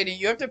 Katie,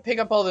 you have to pick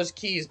up all those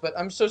keys, but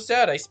I'm so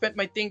sad. I spent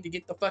my thing to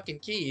get the fucking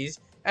keys,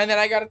 and then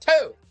I got a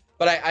 2.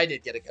 But I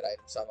did get a good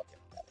item, so I'm okay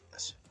with that, I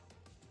guess.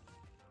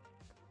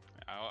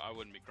 I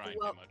wouldn't be crying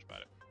Well- too much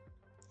about it.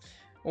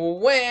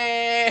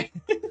 Wah!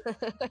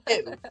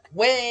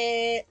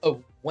 Wah!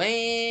 Oh,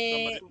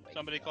 wah!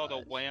 Somebody called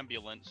a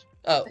wambulance.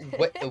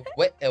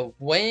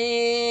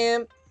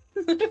 Wham!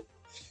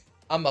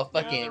 I'm a Yeah,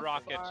 fucking... the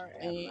rocket. How far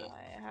am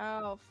I?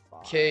 How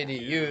far? Katie,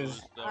 am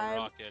use the I'm-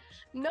 rocket.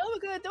 No,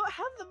 because I don't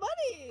have the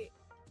money.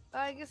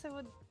 I guess I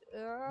would.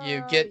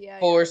 You get yeah,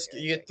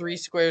 you get 3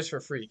 squares for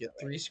free. You get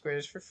 3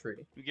 squares for free.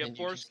 You get And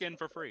 4 just- skin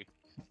for free.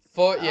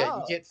 Yeah, you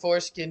Oh. get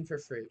 4 skin for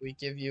free. We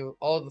give you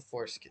all the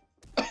 4 skin.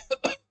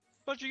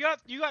 But you got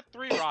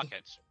 3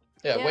 rockets.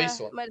 Yeah,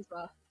 waste one. Might as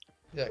well.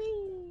 Yeah.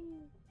 Whee!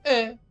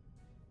 Eh.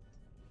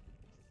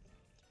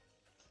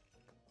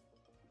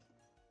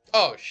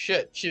 Oh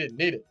shit, she didn't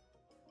need it.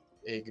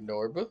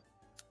 Ignore, boo.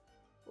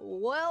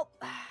 Well,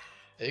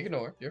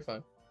 Ignore, you're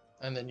fine.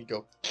 And then you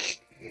go.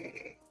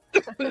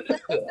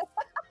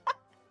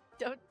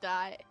 don't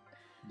die.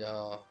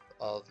 No,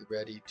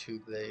 already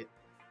too late.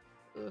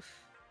 Oof.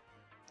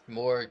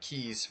 More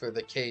keys for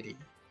the Katie.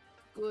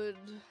 Good.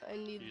 I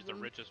need He's the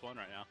them. richest one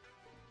right now.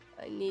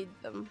 I need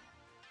them.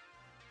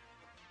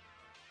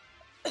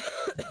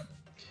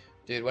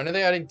 Dude, when are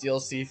they adding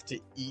DLC to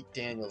eat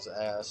Daniel's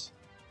ass?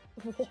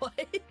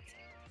 What?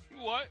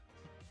 What?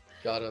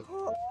 Got him.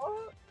 Huh?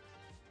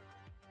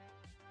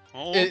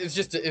 Oh, It was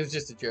just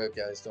a joke,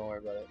 guys. Don't worry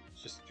about it.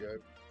 It's just a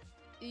joke.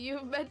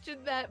 You've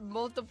mentioned that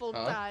multiple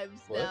Huh?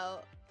 times What? now.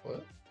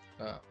 What?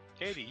 Oh.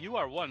 Katie, you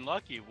are one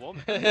lucky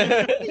woman.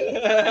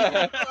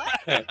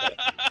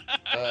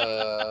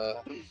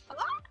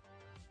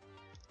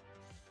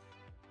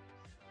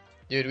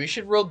 Dude, we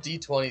should roll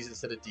D20s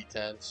instead of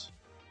D10s.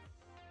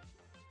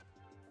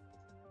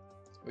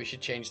 We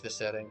should change the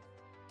setting.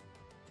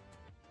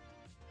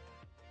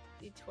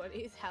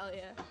 D20s, hell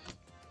yeah.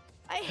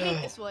 I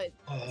hate this one.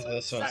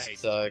 This one I hate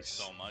sucks.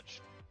 so much.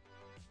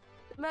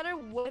 No matter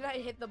when I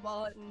hit the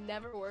ball, it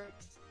never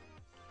works.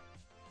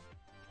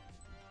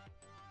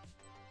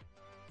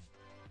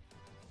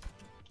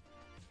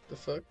 The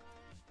fuck?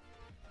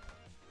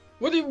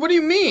 What do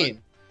you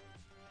mean?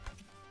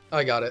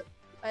 I got it.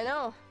 I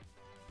know.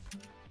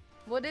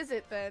 What is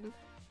it then?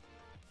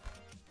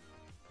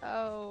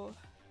 Oh.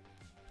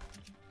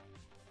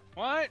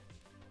 What?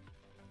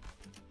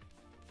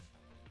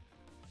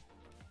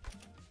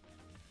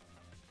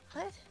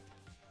 What?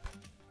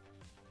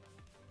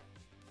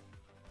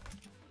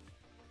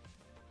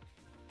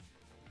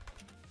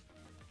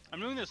 I'm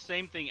doing the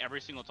same thing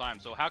every single time,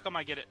 so how come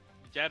I get it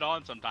dead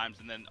on sometimes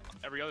and then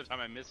every other time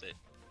I miss it?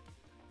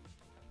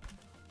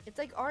 It's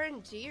like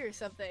RNG or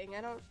something.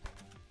 I don't.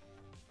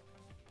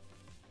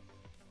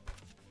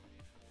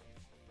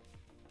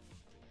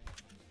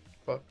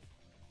 Fuck.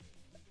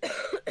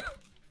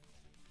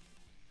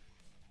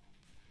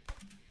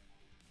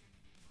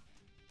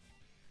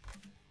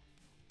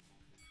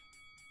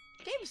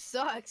 Game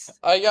sucks.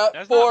 I got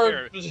That's 4. not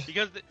fair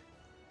because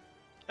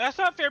that's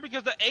not fair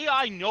because the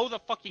AI know the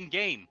fucking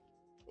game.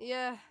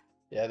 Yeah.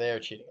 Yeah, they are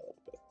cheating a little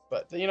bit,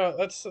 but you know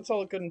that's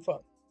all good and fun.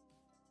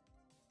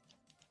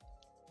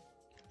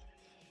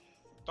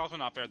 It's also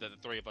not fair that the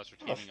three of us are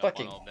Oh, teaming up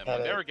fucking on all of them.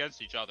 headache. They're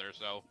against each other,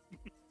 so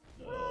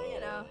Well, you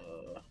know.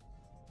 I'm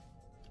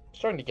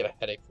starting to get a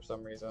headache for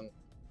some reason.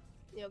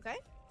 You okay?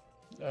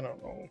 I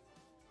don't know.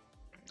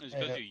 it's I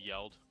because know. you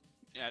yelled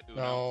at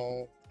Uno.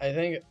 No, I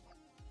think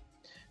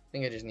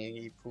I just need to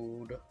eat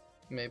food,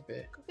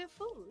 maybe. Go get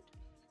food.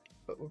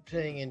 But we're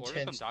playing Order some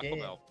intense Taco game.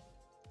 Bell.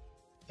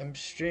 I'm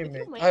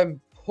streaming. wait?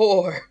 I'm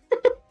poor.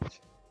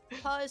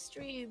 Pause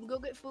stream. Go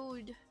get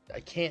food. I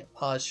can't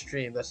pause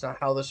stream. That's not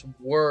how this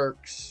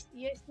works.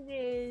 Yes, it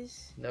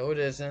is. No, it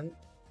isn't.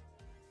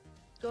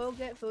 Go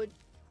get food.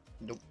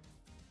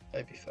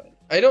 I'd be fine.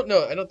 I don't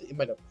know. I don't think it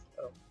might have.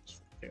 I don't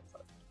think I'm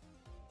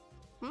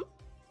fine. Hmm?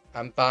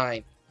 I'm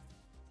fine.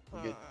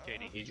 I'm good.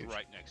 Katie, he's You-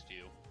 right next to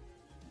you.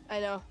 I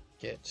know.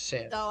 Get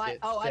Sam. Oh, I- get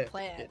oh, I Sam,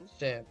 planned. Get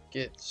Sam.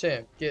 Get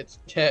Sam. Get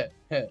Sam.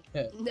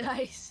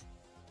 Nice.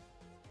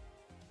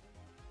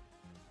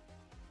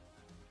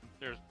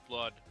 There's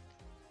blood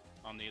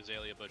on the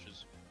azalea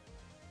bushes.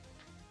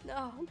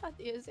 No, not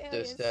the So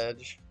azaleas.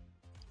 Sage.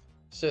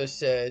 So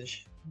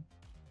Sage.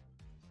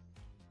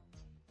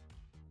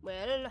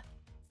 Well,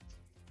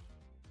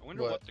 I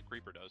wonder What? what the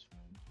creeper does.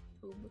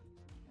 food.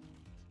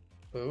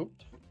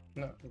 Pooped?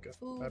 No, I'm good.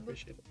 I Foob.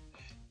 appreciate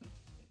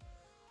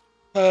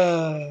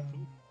it.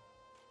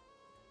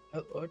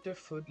 I'll order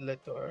food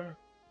later.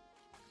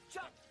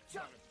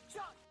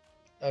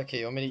 Okay,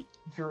 you want me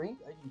to drink?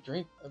 I can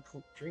drink. I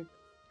can drink.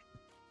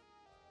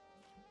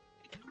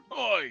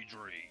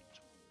 Hydrate.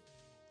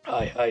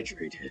 I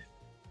hydrated.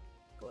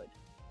 Good.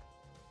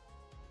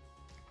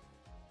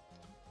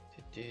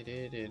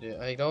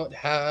 I don't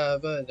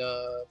have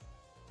enough.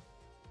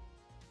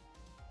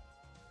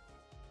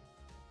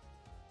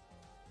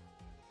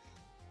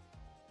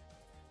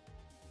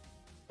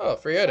 Oh,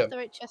 free That's item. the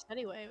right chest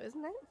anyway,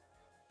 isn't it?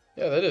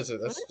 Yeah, that is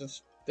it.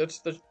 That's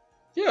the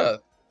yeah.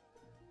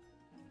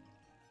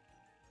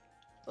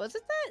 Was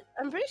it that?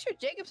 I'm pretty sure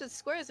Jacob said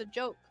square is a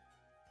joke.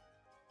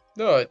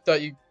 No, I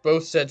thought you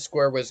both said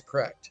square was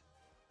correct.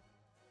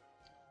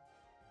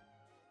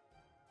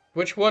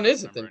 Which one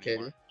is it then, Remember Katie?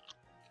 anymore.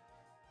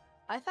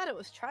 I thought it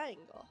was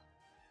triangle.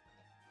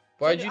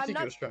 Why'd Katie, you I'm think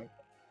not- it was strong?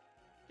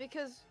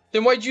 Because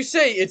Then why'd you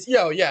say it's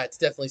yeah, it's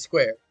definitely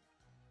square.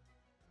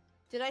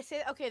 did I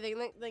say okay?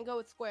 Then go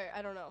with square.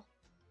 I don't know.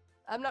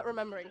 I'm not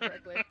remembering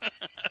correctly.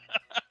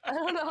 I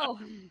don't know.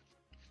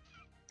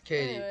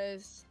 Katie,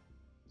 Anyways,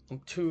 I'm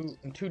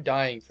too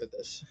dying for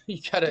this. You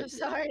gotta I'm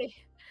sorry.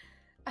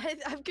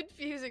 I'm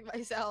confusing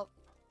myself.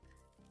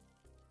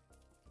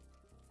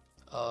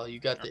 Oh, you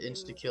got the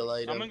insta kill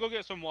I'm item. gonna go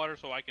get some water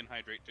so I can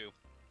hydrate too.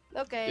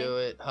 Okay. Do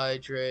it.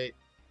 Hydrate.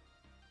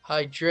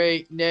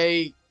 Hydrate,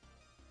 Nate.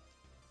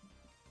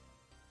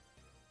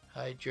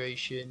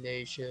 Hydration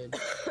Nation.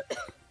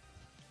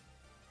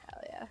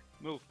 Hell yeah.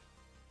 Move.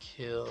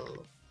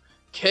 Kill.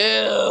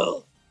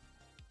 Kill!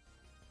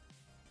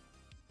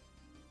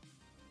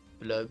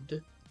 Blood.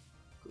 Good.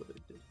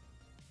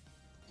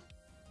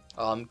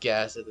 Oh, I'm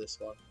gassed at this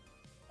one.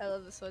 I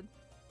love this one.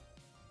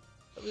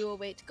 But we will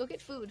wait. Go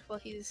get food while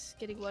he's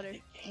getting water.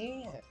 I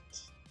can't.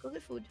 Go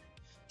get food.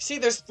 See,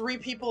 there's 3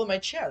 people in my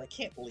chat. I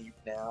can't leave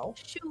now.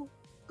 Shoo.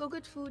 Go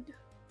get food.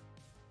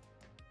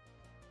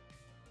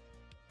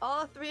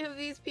 All 3 of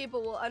these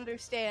people will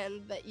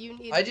understand that you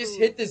need. I just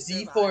food hit the to Z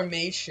survive.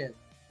 formation.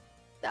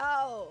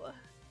 No.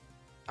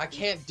 I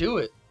can't do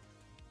it.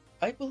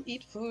 I will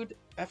eat food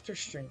after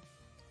stream.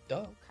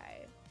 Duh.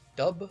 Okay.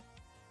 Dub.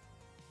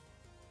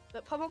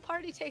 But Pummel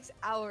Party takes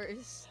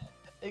hours.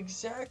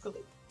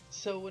 Exactly.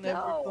 So whenever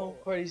No. Pummel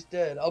Party's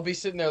dead, I'll be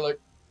sitting there like,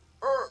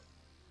 "Arr,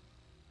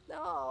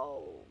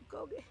 No.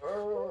 Go get.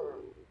 arr."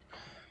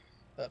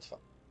 That's fine.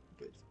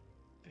 Be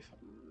fine.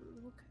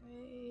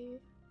 Okay.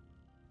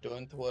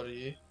 Don't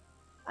worry.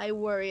 I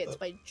worry. It's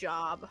my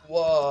job.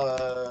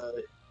 What?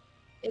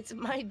 It's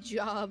my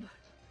job.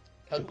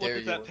 How What dare does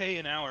you? that pay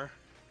an hour?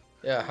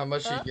 Yeah, how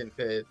much are Huh? you getting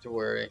paid to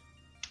worry?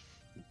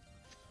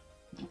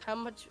 How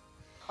much?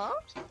 Huh?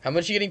 How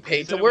much are you getting You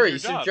paid said to it was worry? your You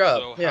said job,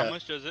 job. so Yeah. how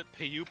much does it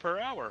pay you per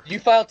hour? Do you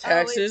file Oh, it-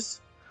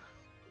 taxes?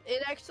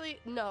 It actually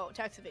no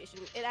tax evasion.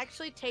 It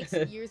actually takes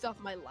years off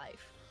my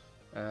life.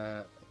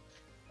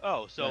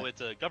 Oh, so Yeah.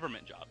 it's a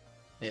government job.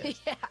 Yes.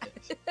 Yeah.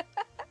 yes.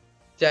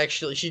 It's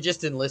actually, she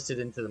just enlisted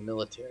into the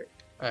military.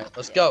 All right,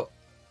 let's Yeah. go.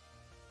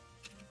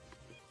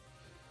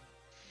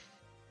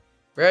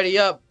 Ready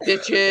up,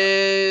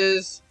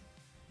 bitches.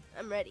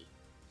 I'm ready.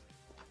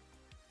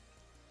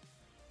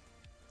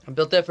 I'm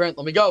built different.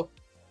 Let me go.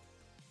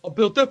 I'm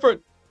built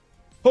different.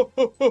 Ho,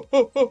 ho, ho,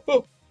 ho, ho,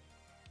 ho.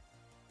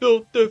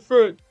 Built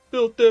different.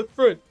 Built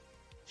different.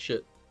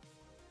 Shit.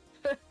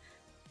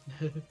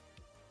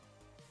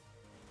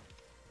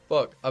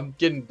 Fuck, I'm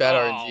getting bad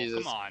oh, RNGs.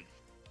 come on.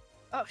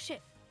 Oh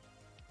shit.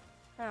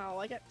 Oh,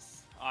 I got.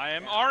 I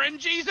am Yeah.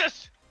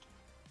 RNGesus!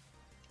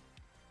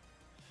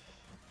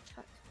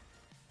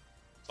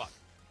 Fuck.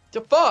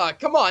 The fuck?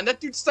 Come on, that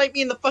dude sniped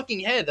me in the fucking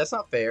head. That's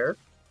not fair.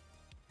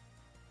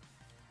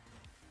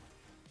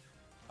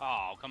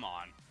 Oh, come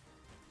on.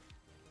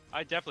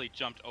 I definitely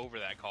jumped over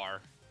that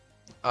car.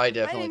 I I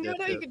definitely didn't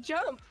know did you too. could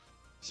jump.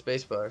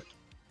 Spacebar.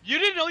 You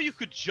didn't know you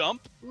could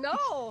jump?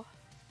 No.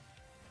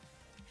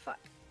 Fuck.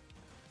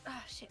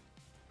 Ah shit.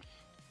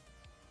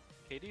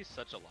 Katie's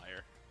such a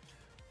liar.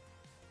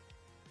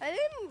 I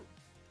didn't.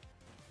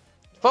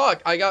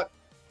 Fuck, I got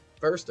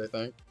first, I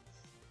think.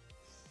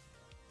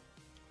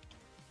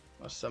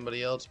 Unless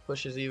somebody else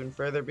pushes even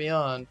further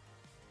beyond.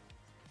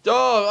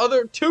 Oh,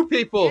 other two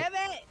people. Damn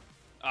it!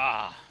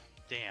 Ah,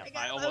 damn.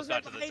 I was almost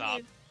right got to the behind top.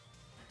 you.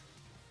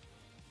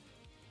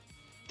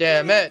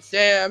 Damn it,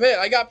 damn it.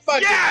 I got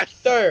fucking Yes!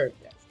 third.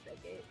 Yes,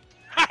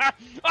 okay.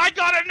 I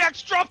got an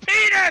extra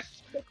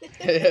penis!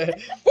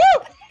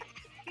 Woo!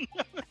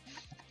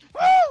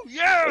 Woo!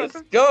 Yeah!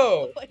 Let's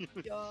go. Oh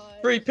my god.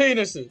 3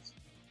 penises.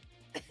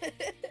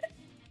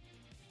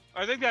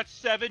 I think that's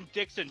 7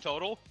 dicks in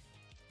total.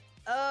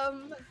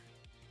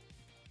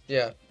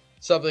 Yeah,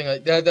 something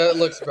like that. That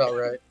looks about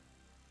right.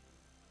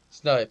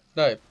 Snipe,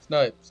 snipe,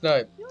 snipe,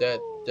 snipe. Dead,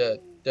 dead,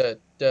 dead,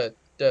 dead,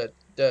 dead,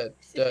 dead,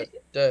 dead,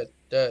 dead,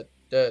 dead,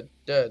 dead,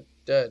 dead,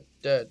 dead,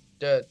 dead,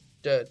 dead,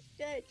 dead,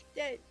 Dead,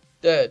 dead.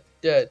 dead,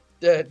 dead,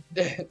 dead,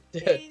 dead,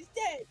 dead. He's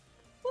dead.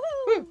 Woo,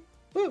 Woo!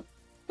 woo,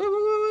 woo, woo,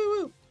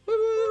 woo, woo,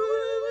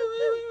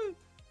 woo.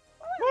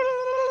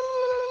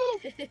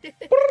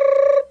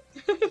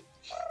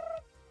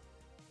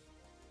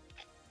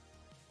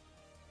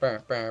 Burr,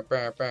 burr,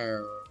 burr,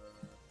 burr.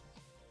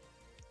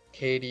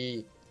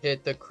 Katie,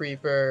 hit the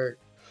creeper.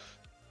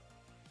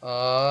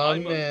 Oh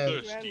I'm a man.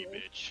 thirsty Rally.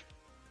 bitch.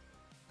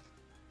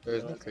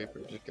 There's no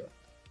creeper. Just go.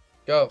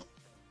 Go.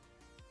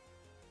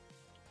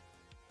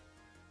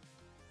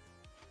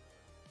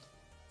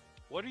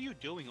 What are you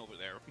doing over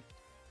there?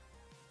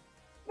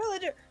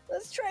 Villager,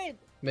 let's trade.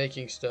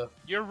 Making stuff.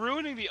 You're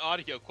ruining the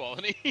audio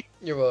quality.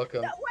 You're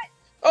welcome. No, what?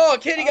 Oh,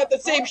 Katie got the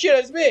same shit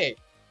as me.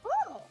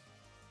 Oh,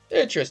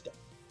 Interesting.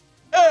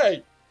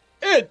 Hey,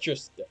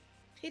 interesting.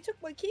 he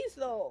took my keys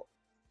though.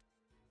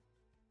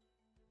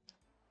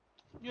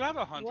 You have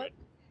 100.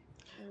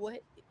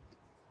 What?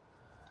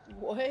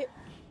 What?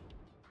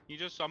 You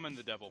just summoned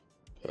the devil.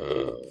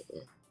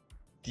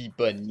 The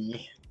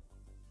bunny.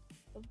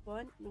 A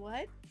bun?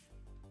 What?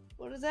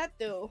 What does that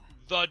do?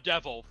 The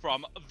devil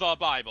from the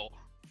Bible.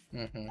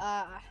 Mm-hmm.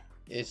 Ah,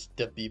 It's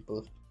the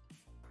people.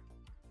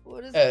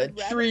 what does A the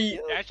rabbit tree.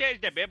 do? That shit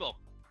is the Bible.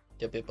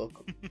 The people.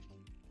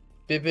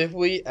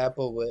 Bibibwe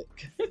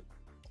Applewick.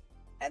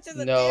 Answer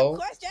the No. damn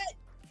question.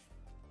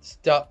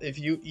 Stop. If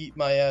you eat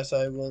my ass,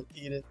 I will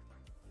eat it.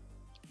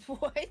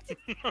 What?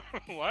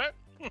 What?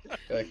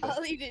 Okay.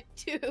 I'll eat it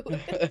too.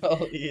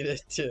 I'll eat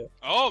it too.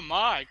 Oh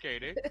my,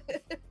 Katie.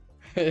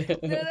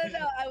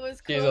 No, I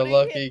was She's a quoting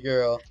lucky him.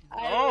 girl. I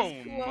was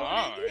Oh, quoting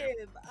my.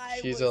 him.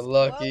 She's was a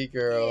lucky quoting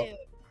girl. him.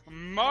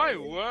 My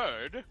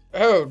word.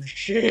 Oh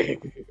shit.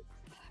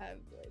 I'm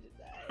going to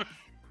die.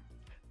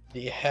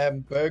 The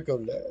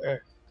Hamburglar.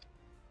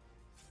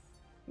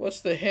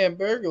 What's the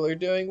Hamburglar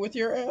doing with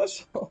your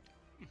asshole?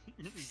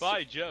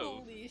 By Jove.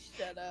 Holy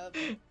shut up.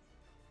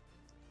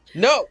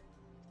 No.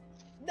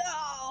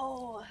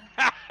 No!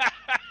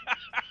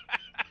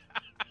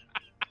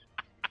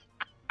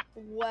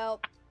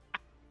 Well,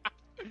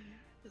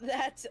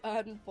 that's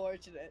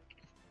unfortunate.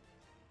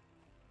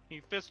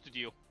 He fisted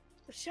you.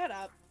 Shut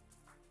up.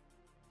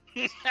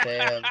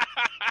 Sam.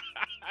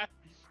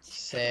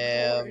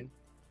 Sam.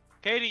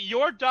 Katie,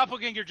 your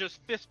doppelganger just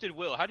fisted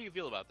Will. How do you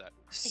feel about that?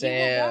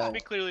 Sam.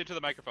 Speak clearly to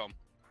the microphone.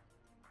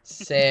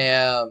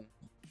 Sam.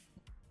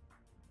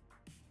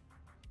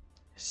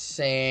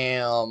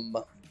 Sam.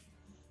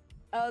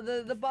 Oh,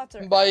 the bots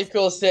are.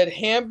 Michael said,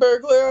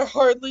 Hamburglar, I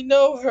hardly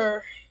know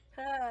her.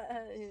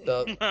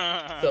 Sup,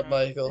 sup,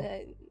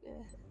 Michael?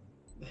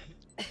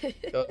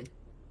 Go.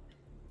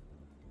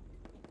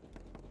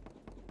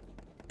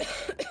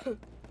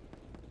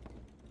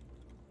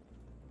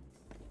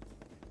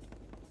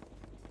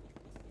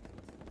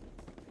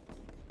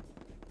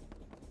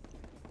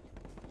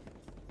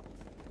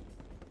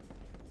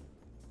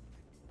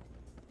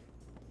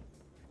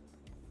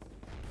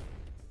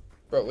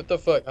 Bro, what the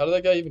fuck? How did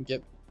that guy even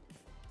get?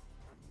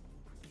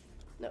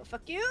 No,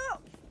 fuck you.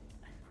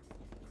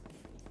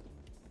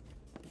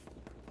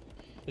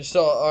 You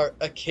saw our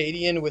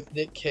Acadian with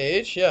Nick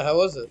Cage? Yeah, how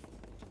was it?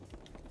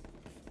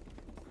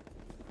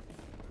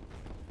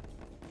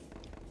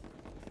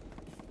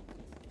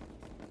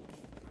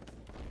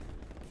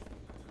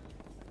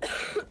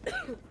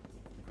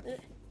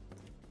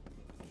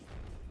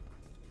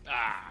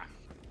 Ah.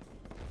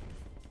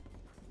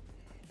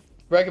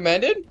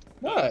 Recommended?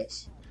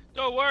 Nice.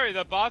 Don't worry,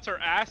 the bots are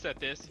ass at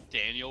this.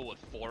 Daniel with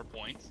 4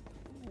 points.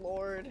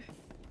 Lord.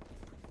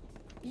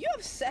 You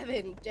have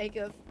 7,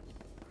 Jacob.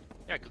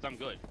 Yeah, because I'm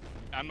good.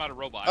 I'm not a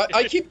robot.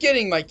 I keep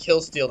getting my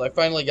kill stealed. I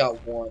finally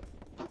got one.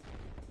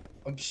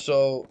 I'm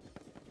so...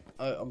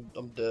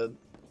 I'm dead.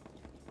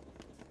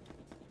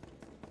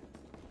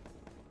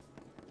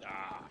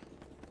 Ah.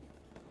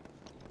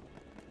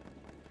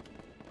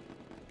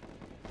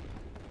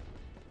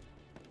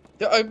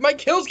 My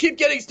kills keep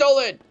getting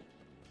stolen!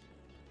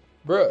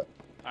 Bruh.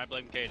 I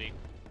blame Katie.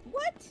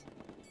 What?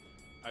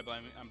 I'm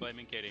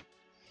blaming Katie.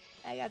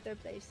 I got their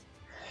place.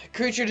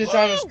 Creature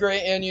design is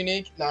great and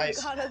unique.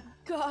 Nice. I got a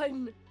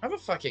gun.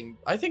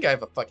 I think I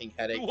have a fucking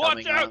headache Watch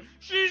coming out! on.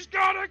 She's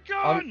got a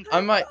gun! I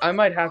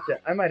might have to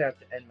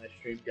end my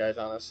stream, guys,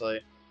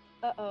 honestly.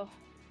 Uh-oh.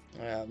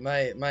 Yeah,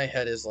 my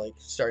head is like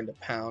starting to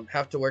pound.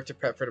 Have to work to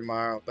prep for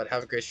tomorrow, but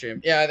have a great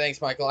stream. Yeah,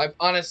 thanks, Michael. I'm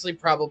honestly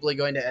probably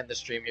going to end the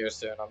stream here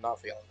soon. I'm not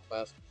feeling the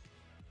best.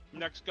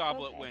 Next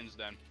goblet Okay. wins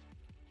then.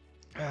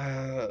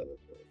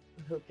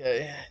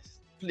 Okay.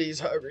 Please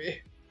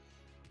hurry.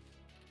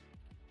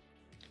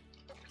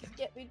 Just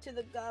get me to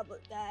the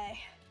goblet guy.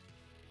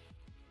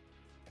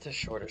 It's a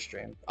shorter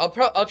stream. I'll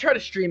try to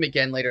stream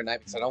again later tonight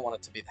because I don't want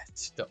it to be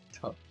that.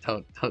 Don't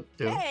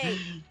do it.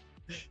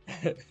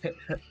 Hey!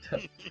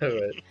 Don't do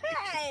it.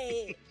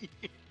 Hey!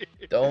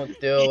 Don't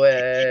do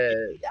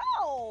it.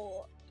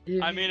 No!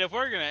 I mean, if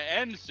we're gonna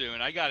end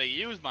soon, I gotta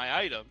use my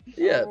item.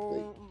 Yeah.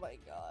 Oh my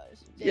gosh.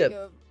 Yeah.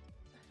 Jacob,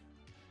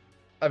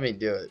 I mean,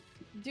 do it.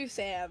 do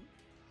Sam.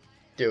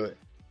 Do it.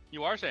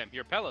 You are Sam.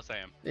 You're Pella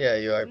Sam. Yeah,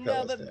 you are. No,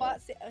 Pella but Sam.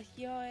 bot Sam.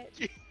 You know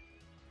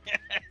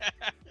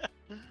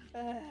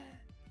what?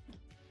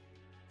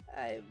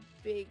 I'm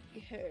big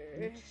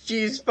her.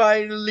 She's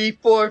finally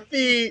 4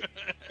 feet.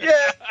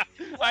 Yeah.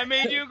 I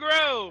made you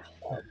grow.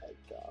 Oh my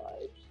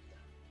gosh.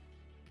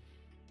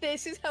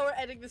 This is how we're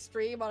ending the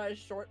stream on a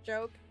short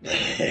joke.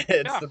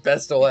 It's the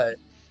best way.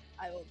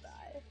 I will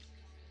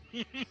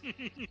die.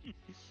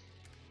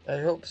 I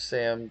hope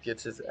Sam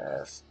gets his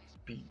ass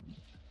beat.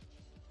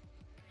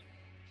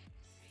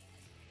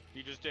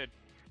 You just did.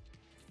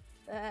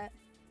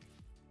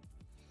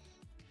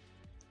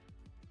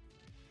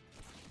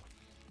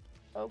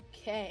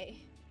 Okay.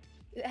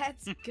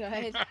 That's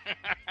good.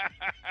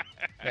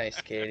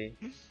 Nice, Katie.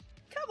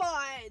 Come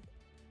on!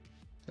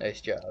 Nice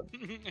job.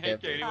 Hey,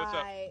 Katie, what's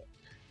up? Hi.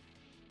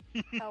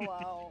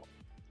 Hello.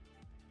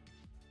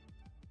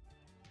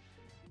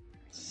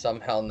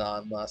 Somehow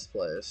not in last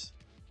place.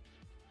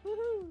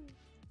 Woohoo!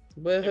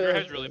 If your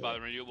head's really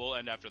bothering you, we'll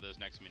end after this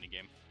next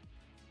minigame.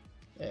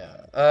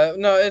 Yeah.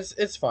 No,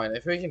 it's fine.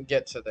 If we can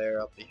get to there,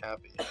 I'll be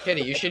happy.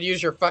 Kitty, you should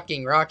use your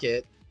fucking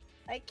rocket.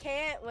 I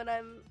can't when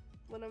I'm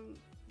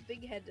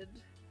big-headed.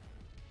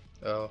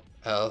 Oh,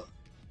 hell.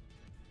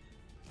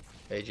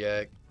 Hey,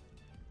 Jack.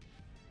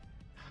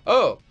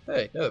 Oh,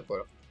 hey, another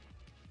portal.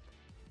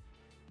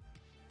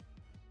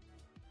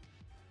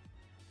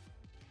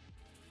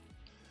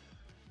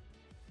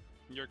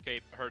 Your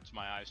cape hurts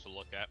my eyes to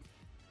look at.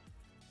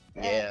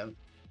 Yeah,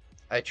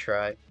 I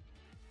try.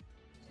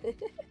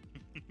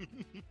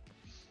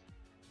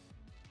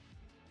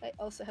 I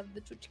also have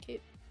the Twitch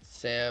cape.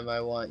 Sam, I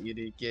want you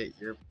to get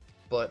your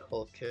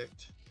butthole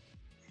kicked.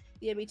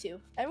 Yeah, me too.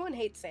 Everyone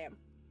hates Sam.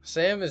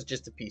 Sam is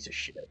just a piece of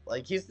shit.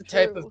 Like, he's the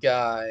type True. of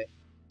guy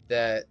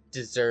that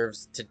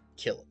deserves to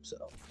kill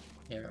himself.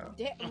 You know?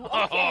 Okay,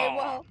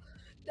 well,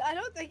 I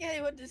don't think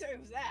anyone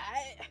deserves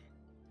that.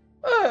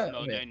 No,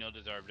 I mean, Daniel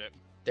deserved it.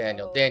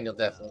 Daniel Oh,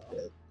 definitely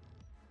did.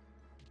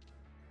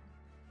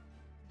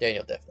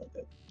 Daniel definitely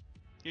did.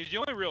 He's the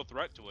only real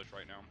threat to us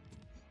right now.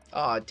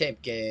 Aw,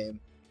 tape game.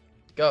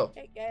 Go.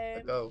 Hey,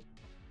 game. Go.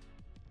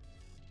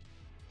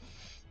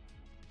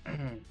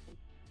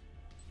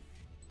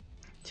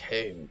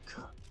 Tank.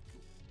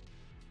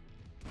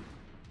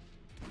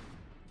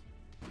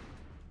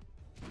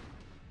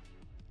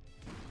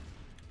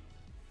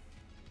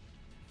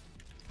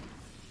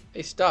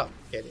 Hey, stop,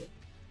 idiot.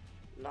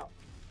 No.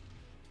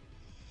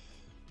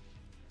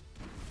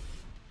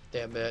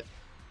 Damn it.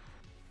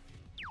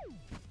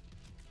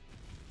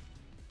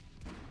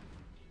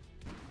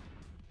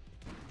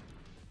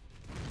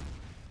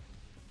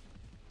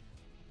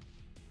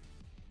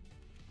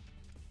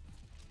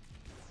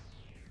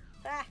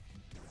 Ah.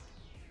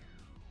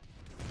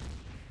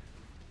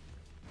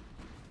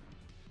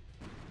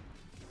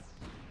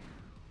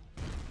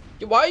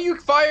 Why are you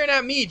firing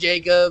at me,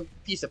 Jacob?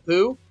 Piece of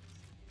poo.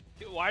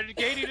 Why did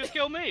Katie just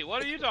kill me?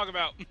 What are you talking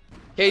about?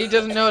 Katie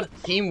doesn't know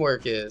what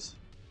teamwork is.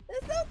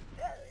 It's not,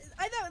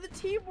 I thought the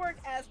teamwork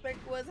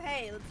aspect was,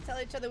 hey, let's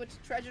tell each other which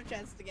treasure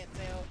chest to get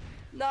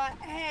to. Not,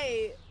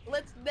 hey,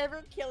 let's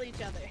never kill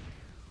each other.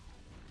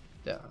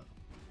 Yeah.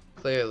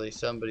 Clearly,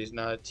 somebody's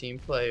not a team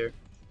player.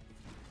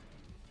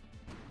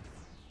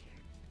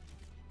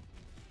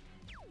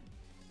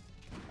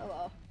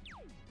 Hello.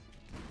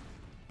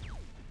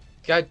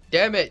 God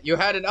damn it! You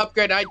had an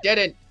upgrade, I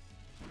didn't.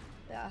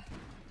 Yeah.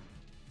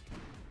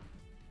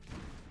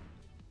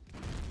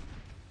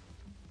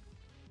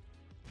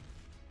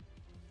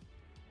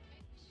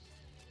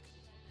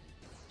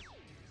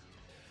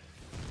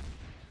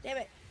 Damn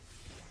it.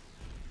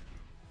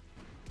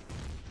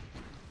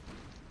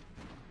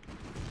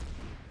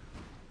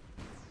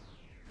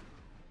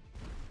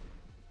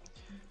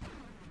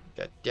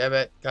 God damn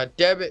it! God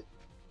damn it!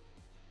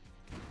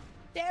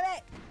 Damn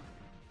it.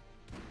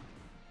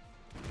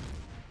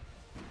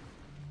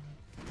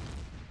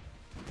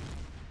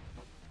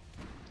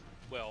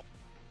 Well,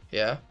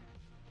 Yeah.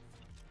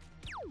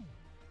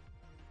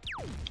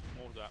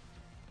 what was that?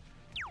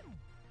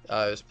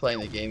 I was playing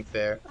the game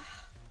fair.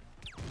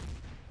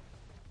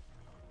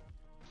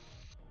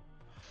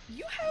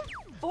 You have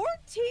 14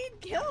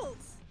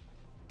 kills.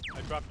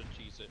 I dropped a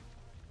cheese it,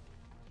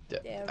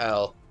 Damn.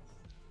 L.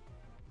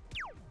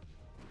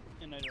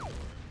 and I don't know where it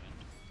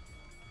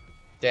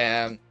went.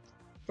 Damn.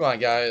 Come on,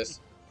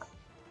 guys.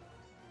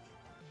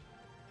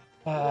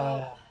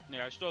 Well,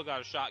 Yeah, I still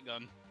got a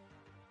shotgun.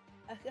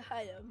 I got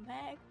a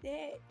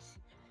magnet.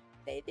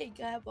 They think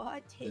I'm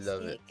autistic.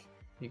 Love it.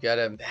 You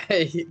gotta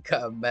you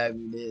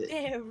magnet.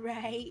 They're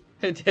right.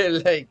 They're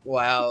like,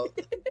 wow.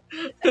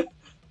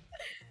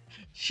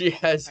 She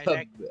has I a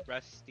like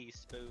rusty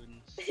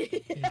spoons.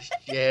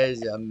 she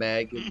has a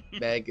maggot.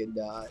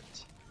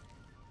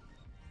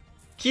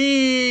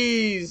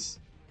 Keys.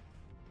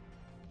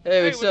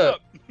 Hey, what's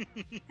up?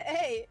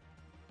 Hey.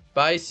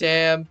 Bye,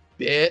 Sam,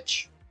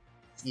 bitch.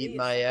 See Eat you,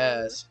 my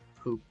sucker. ass,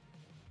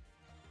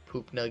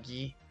 poop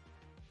nuggy.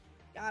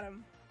 Got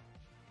him.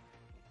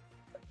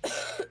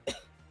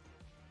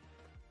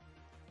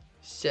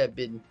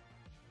 7.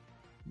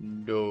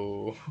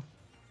 No.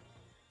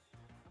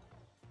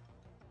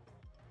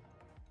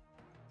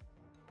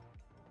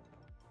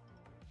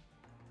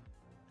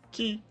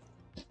 Key.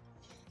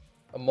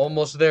 I'm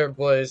almost there,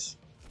 boys.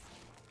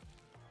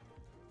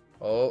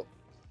 Oh.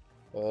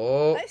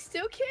 Oh. I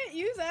still can't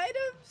use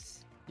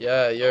items.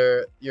 Yeah,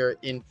 you're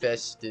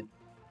infested.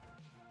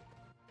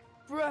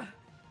 Bruh.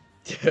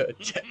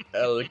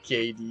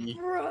 LKD.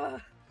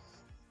 Bruh.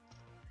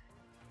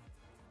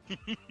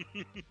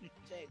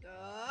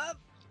 Jacob.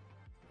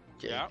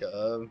 Yeah.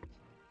 Jacob.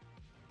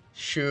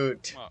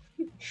 Shoot. What?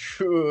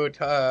 Shoot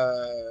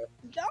her.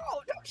 No,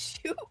 don't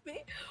shoot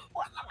me.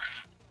 What?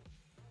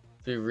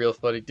 Be real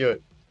funny. Do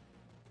it.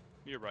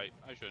 You're right.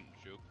 I shouldn't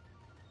shoot.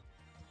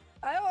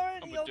 I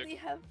already I'm a only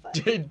have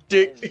 5.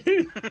 Dick.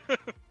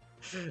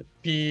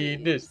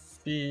 Penis.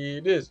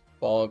 Penis.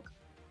 Bonk.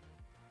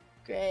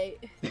 Great.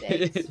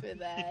 Thanks for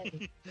that.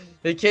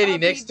 Hey, Katie, I'll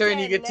be next turn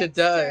you dead get to next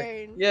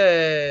die. turn.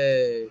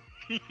 Yay.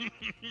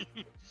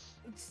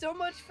 So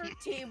much for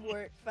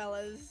teamwork,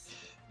 fellas.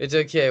 It's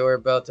okay. We're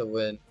about to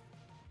win.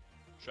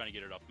 Trying to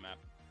get it off the map.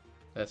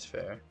 That's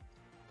fair.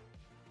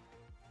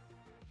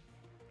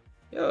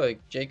 Yo,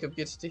 Jacob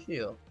gets to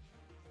heal.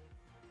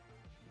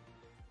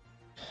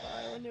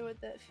 I wonder what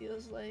that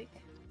feels like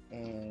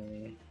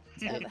Mm,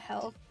 to have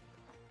health.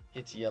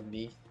 it's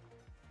yummy.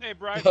 Hey,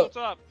 Bryce, Yo. what's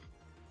up?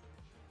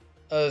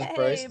 Oh, is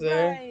Bryce Hey,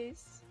 there?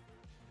 Bryce.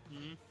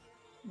 Hmm?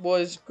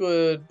 What's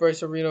good,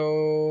 Bryce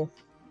Areno?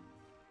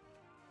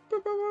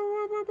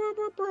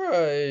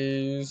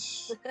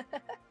 Bryce.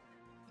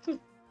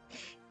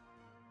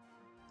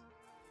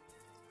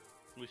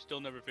 We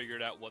still never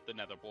figured out what the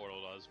nether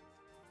portal does.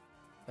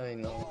 I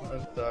know.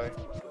 I'm sorry.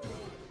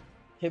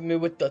 Hit me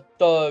with the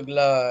thug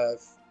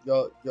life.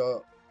 Yo.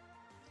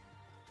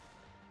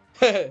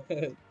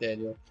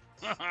 Daniel.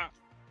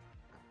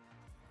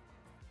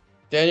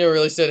 Daniel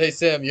really said, "Hey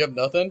Sam, you have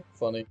nothing?"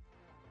 Funny.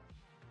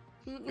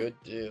 Good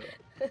deal.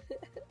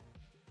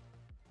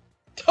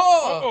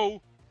 Oh!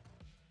 Uh-oh!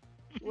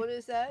 What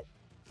is that?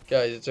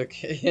 Guys, it's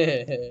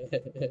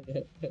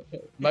okay.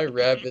 My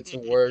rabbit's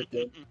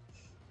working.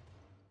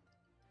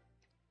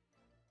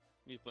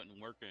 He's putting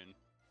work in.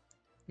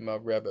 My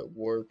rabbit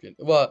working.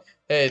 Well,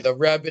 hey, the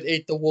rabbit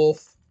ate the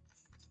wolf.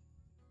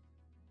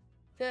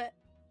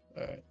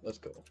 Alright, let's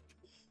go.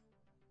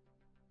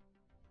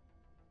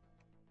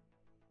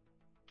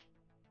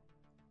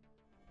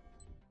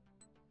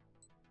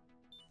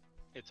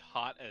 It's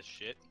hot as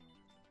shit.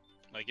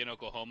 Like in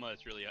Oklahoma,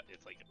 it's really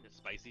it's like it's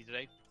spicy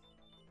today.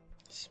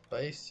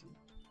 Spicy.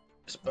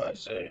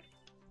 Spicy.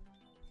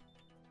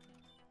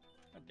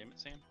 God damn it,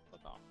 Sam!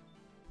 Fuck off.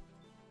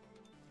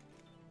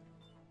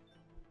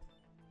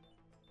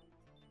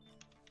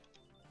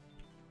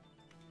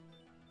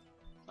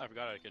 I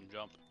forgot I can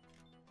jump.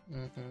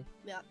 Mm-hmm.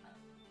 Yeah.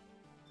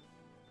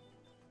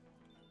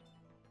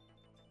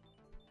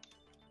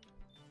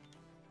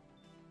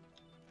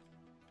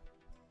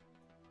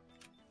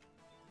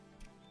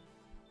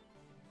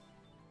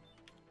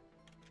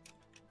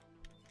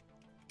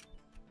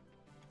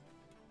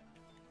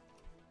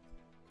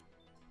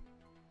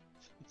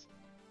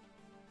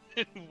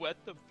 and wet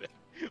the bed.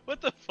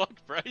 What the fuck,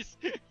 Bryce?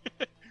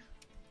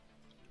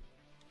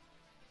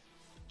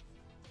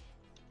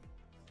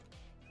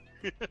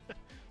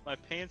 My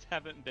pants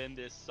haven't been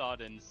this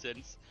sodden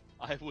since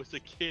I was a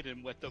kid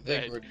and wet the I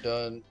bed. think we're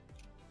done.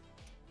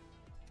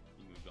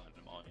 You moved on to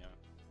them all,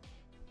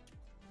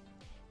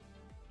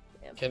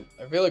 yeah. Damn.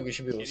 I feel like we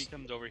should be able Kitty to.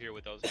 comes over here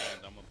with those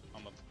hands.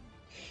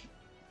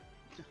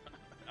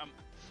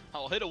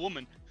 I'll hit a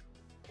woman.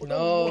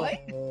 No.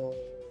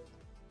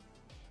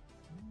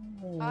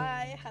 What?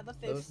 I have a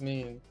That was fist.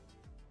 mean.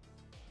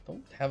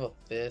 Don't have a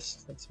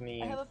fist. That's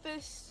mean. I have a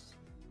fist.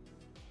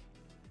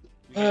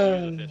 You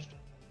can use a fist,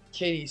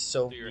 Katie's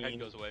so so your head mean.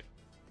 goes away.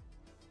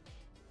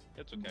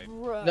 It's okay.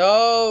 Bruh.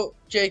 No,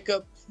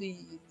 Jacob,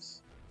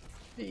 please.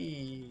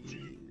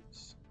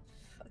 Please.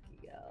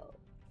 Fucking hell.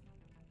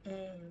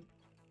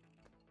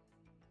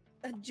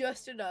 Uh,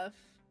 Just enough.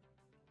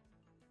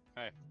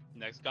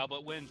 Next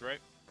goblet wins, right?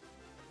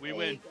 We There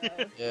win. you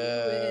go.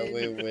 Yeah, You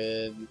we win.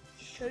 win.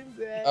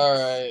 Congrats.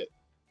 Alright.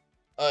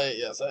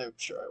 Yes, I'm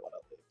sure I want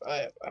to leave. I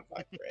have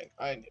my brain.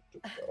 I need to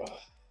go.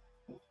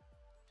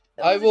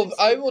 That I was a will. good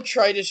I stream. will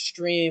try to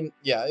stream.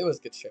 Yeah, it was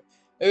a good stream.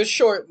 It was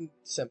short and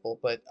simple,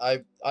 but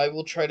I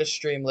will try to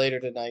stream later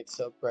tonight.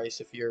 So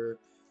Bryce, if you're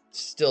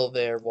still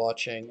there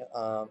watching,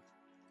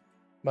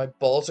 my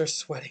balls are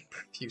sweating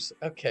profusely.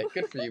 Okay,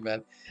 good for you,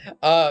 man.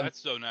 That's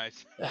so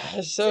nice.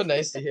 So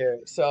nice to hear.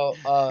 So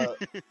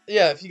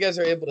yeah, if you guys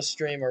are able to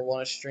stream or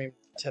want to stream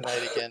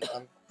tonight again,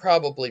 I'm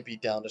probably be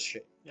down to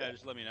stream. Yeah,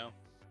 just let me know.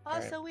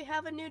 Also, we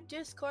have a new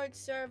Discord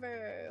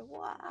server.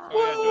 Wow.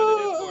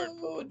 Oh, yeah,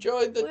 Whoa,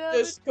 join the We have a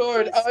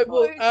Discord. I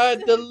will Discord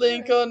add the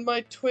link server. on my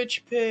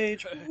Twitch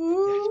page. Yes, become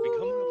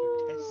one of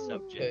our test Woo.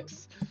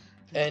 subjects.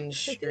 End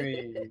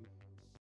stream.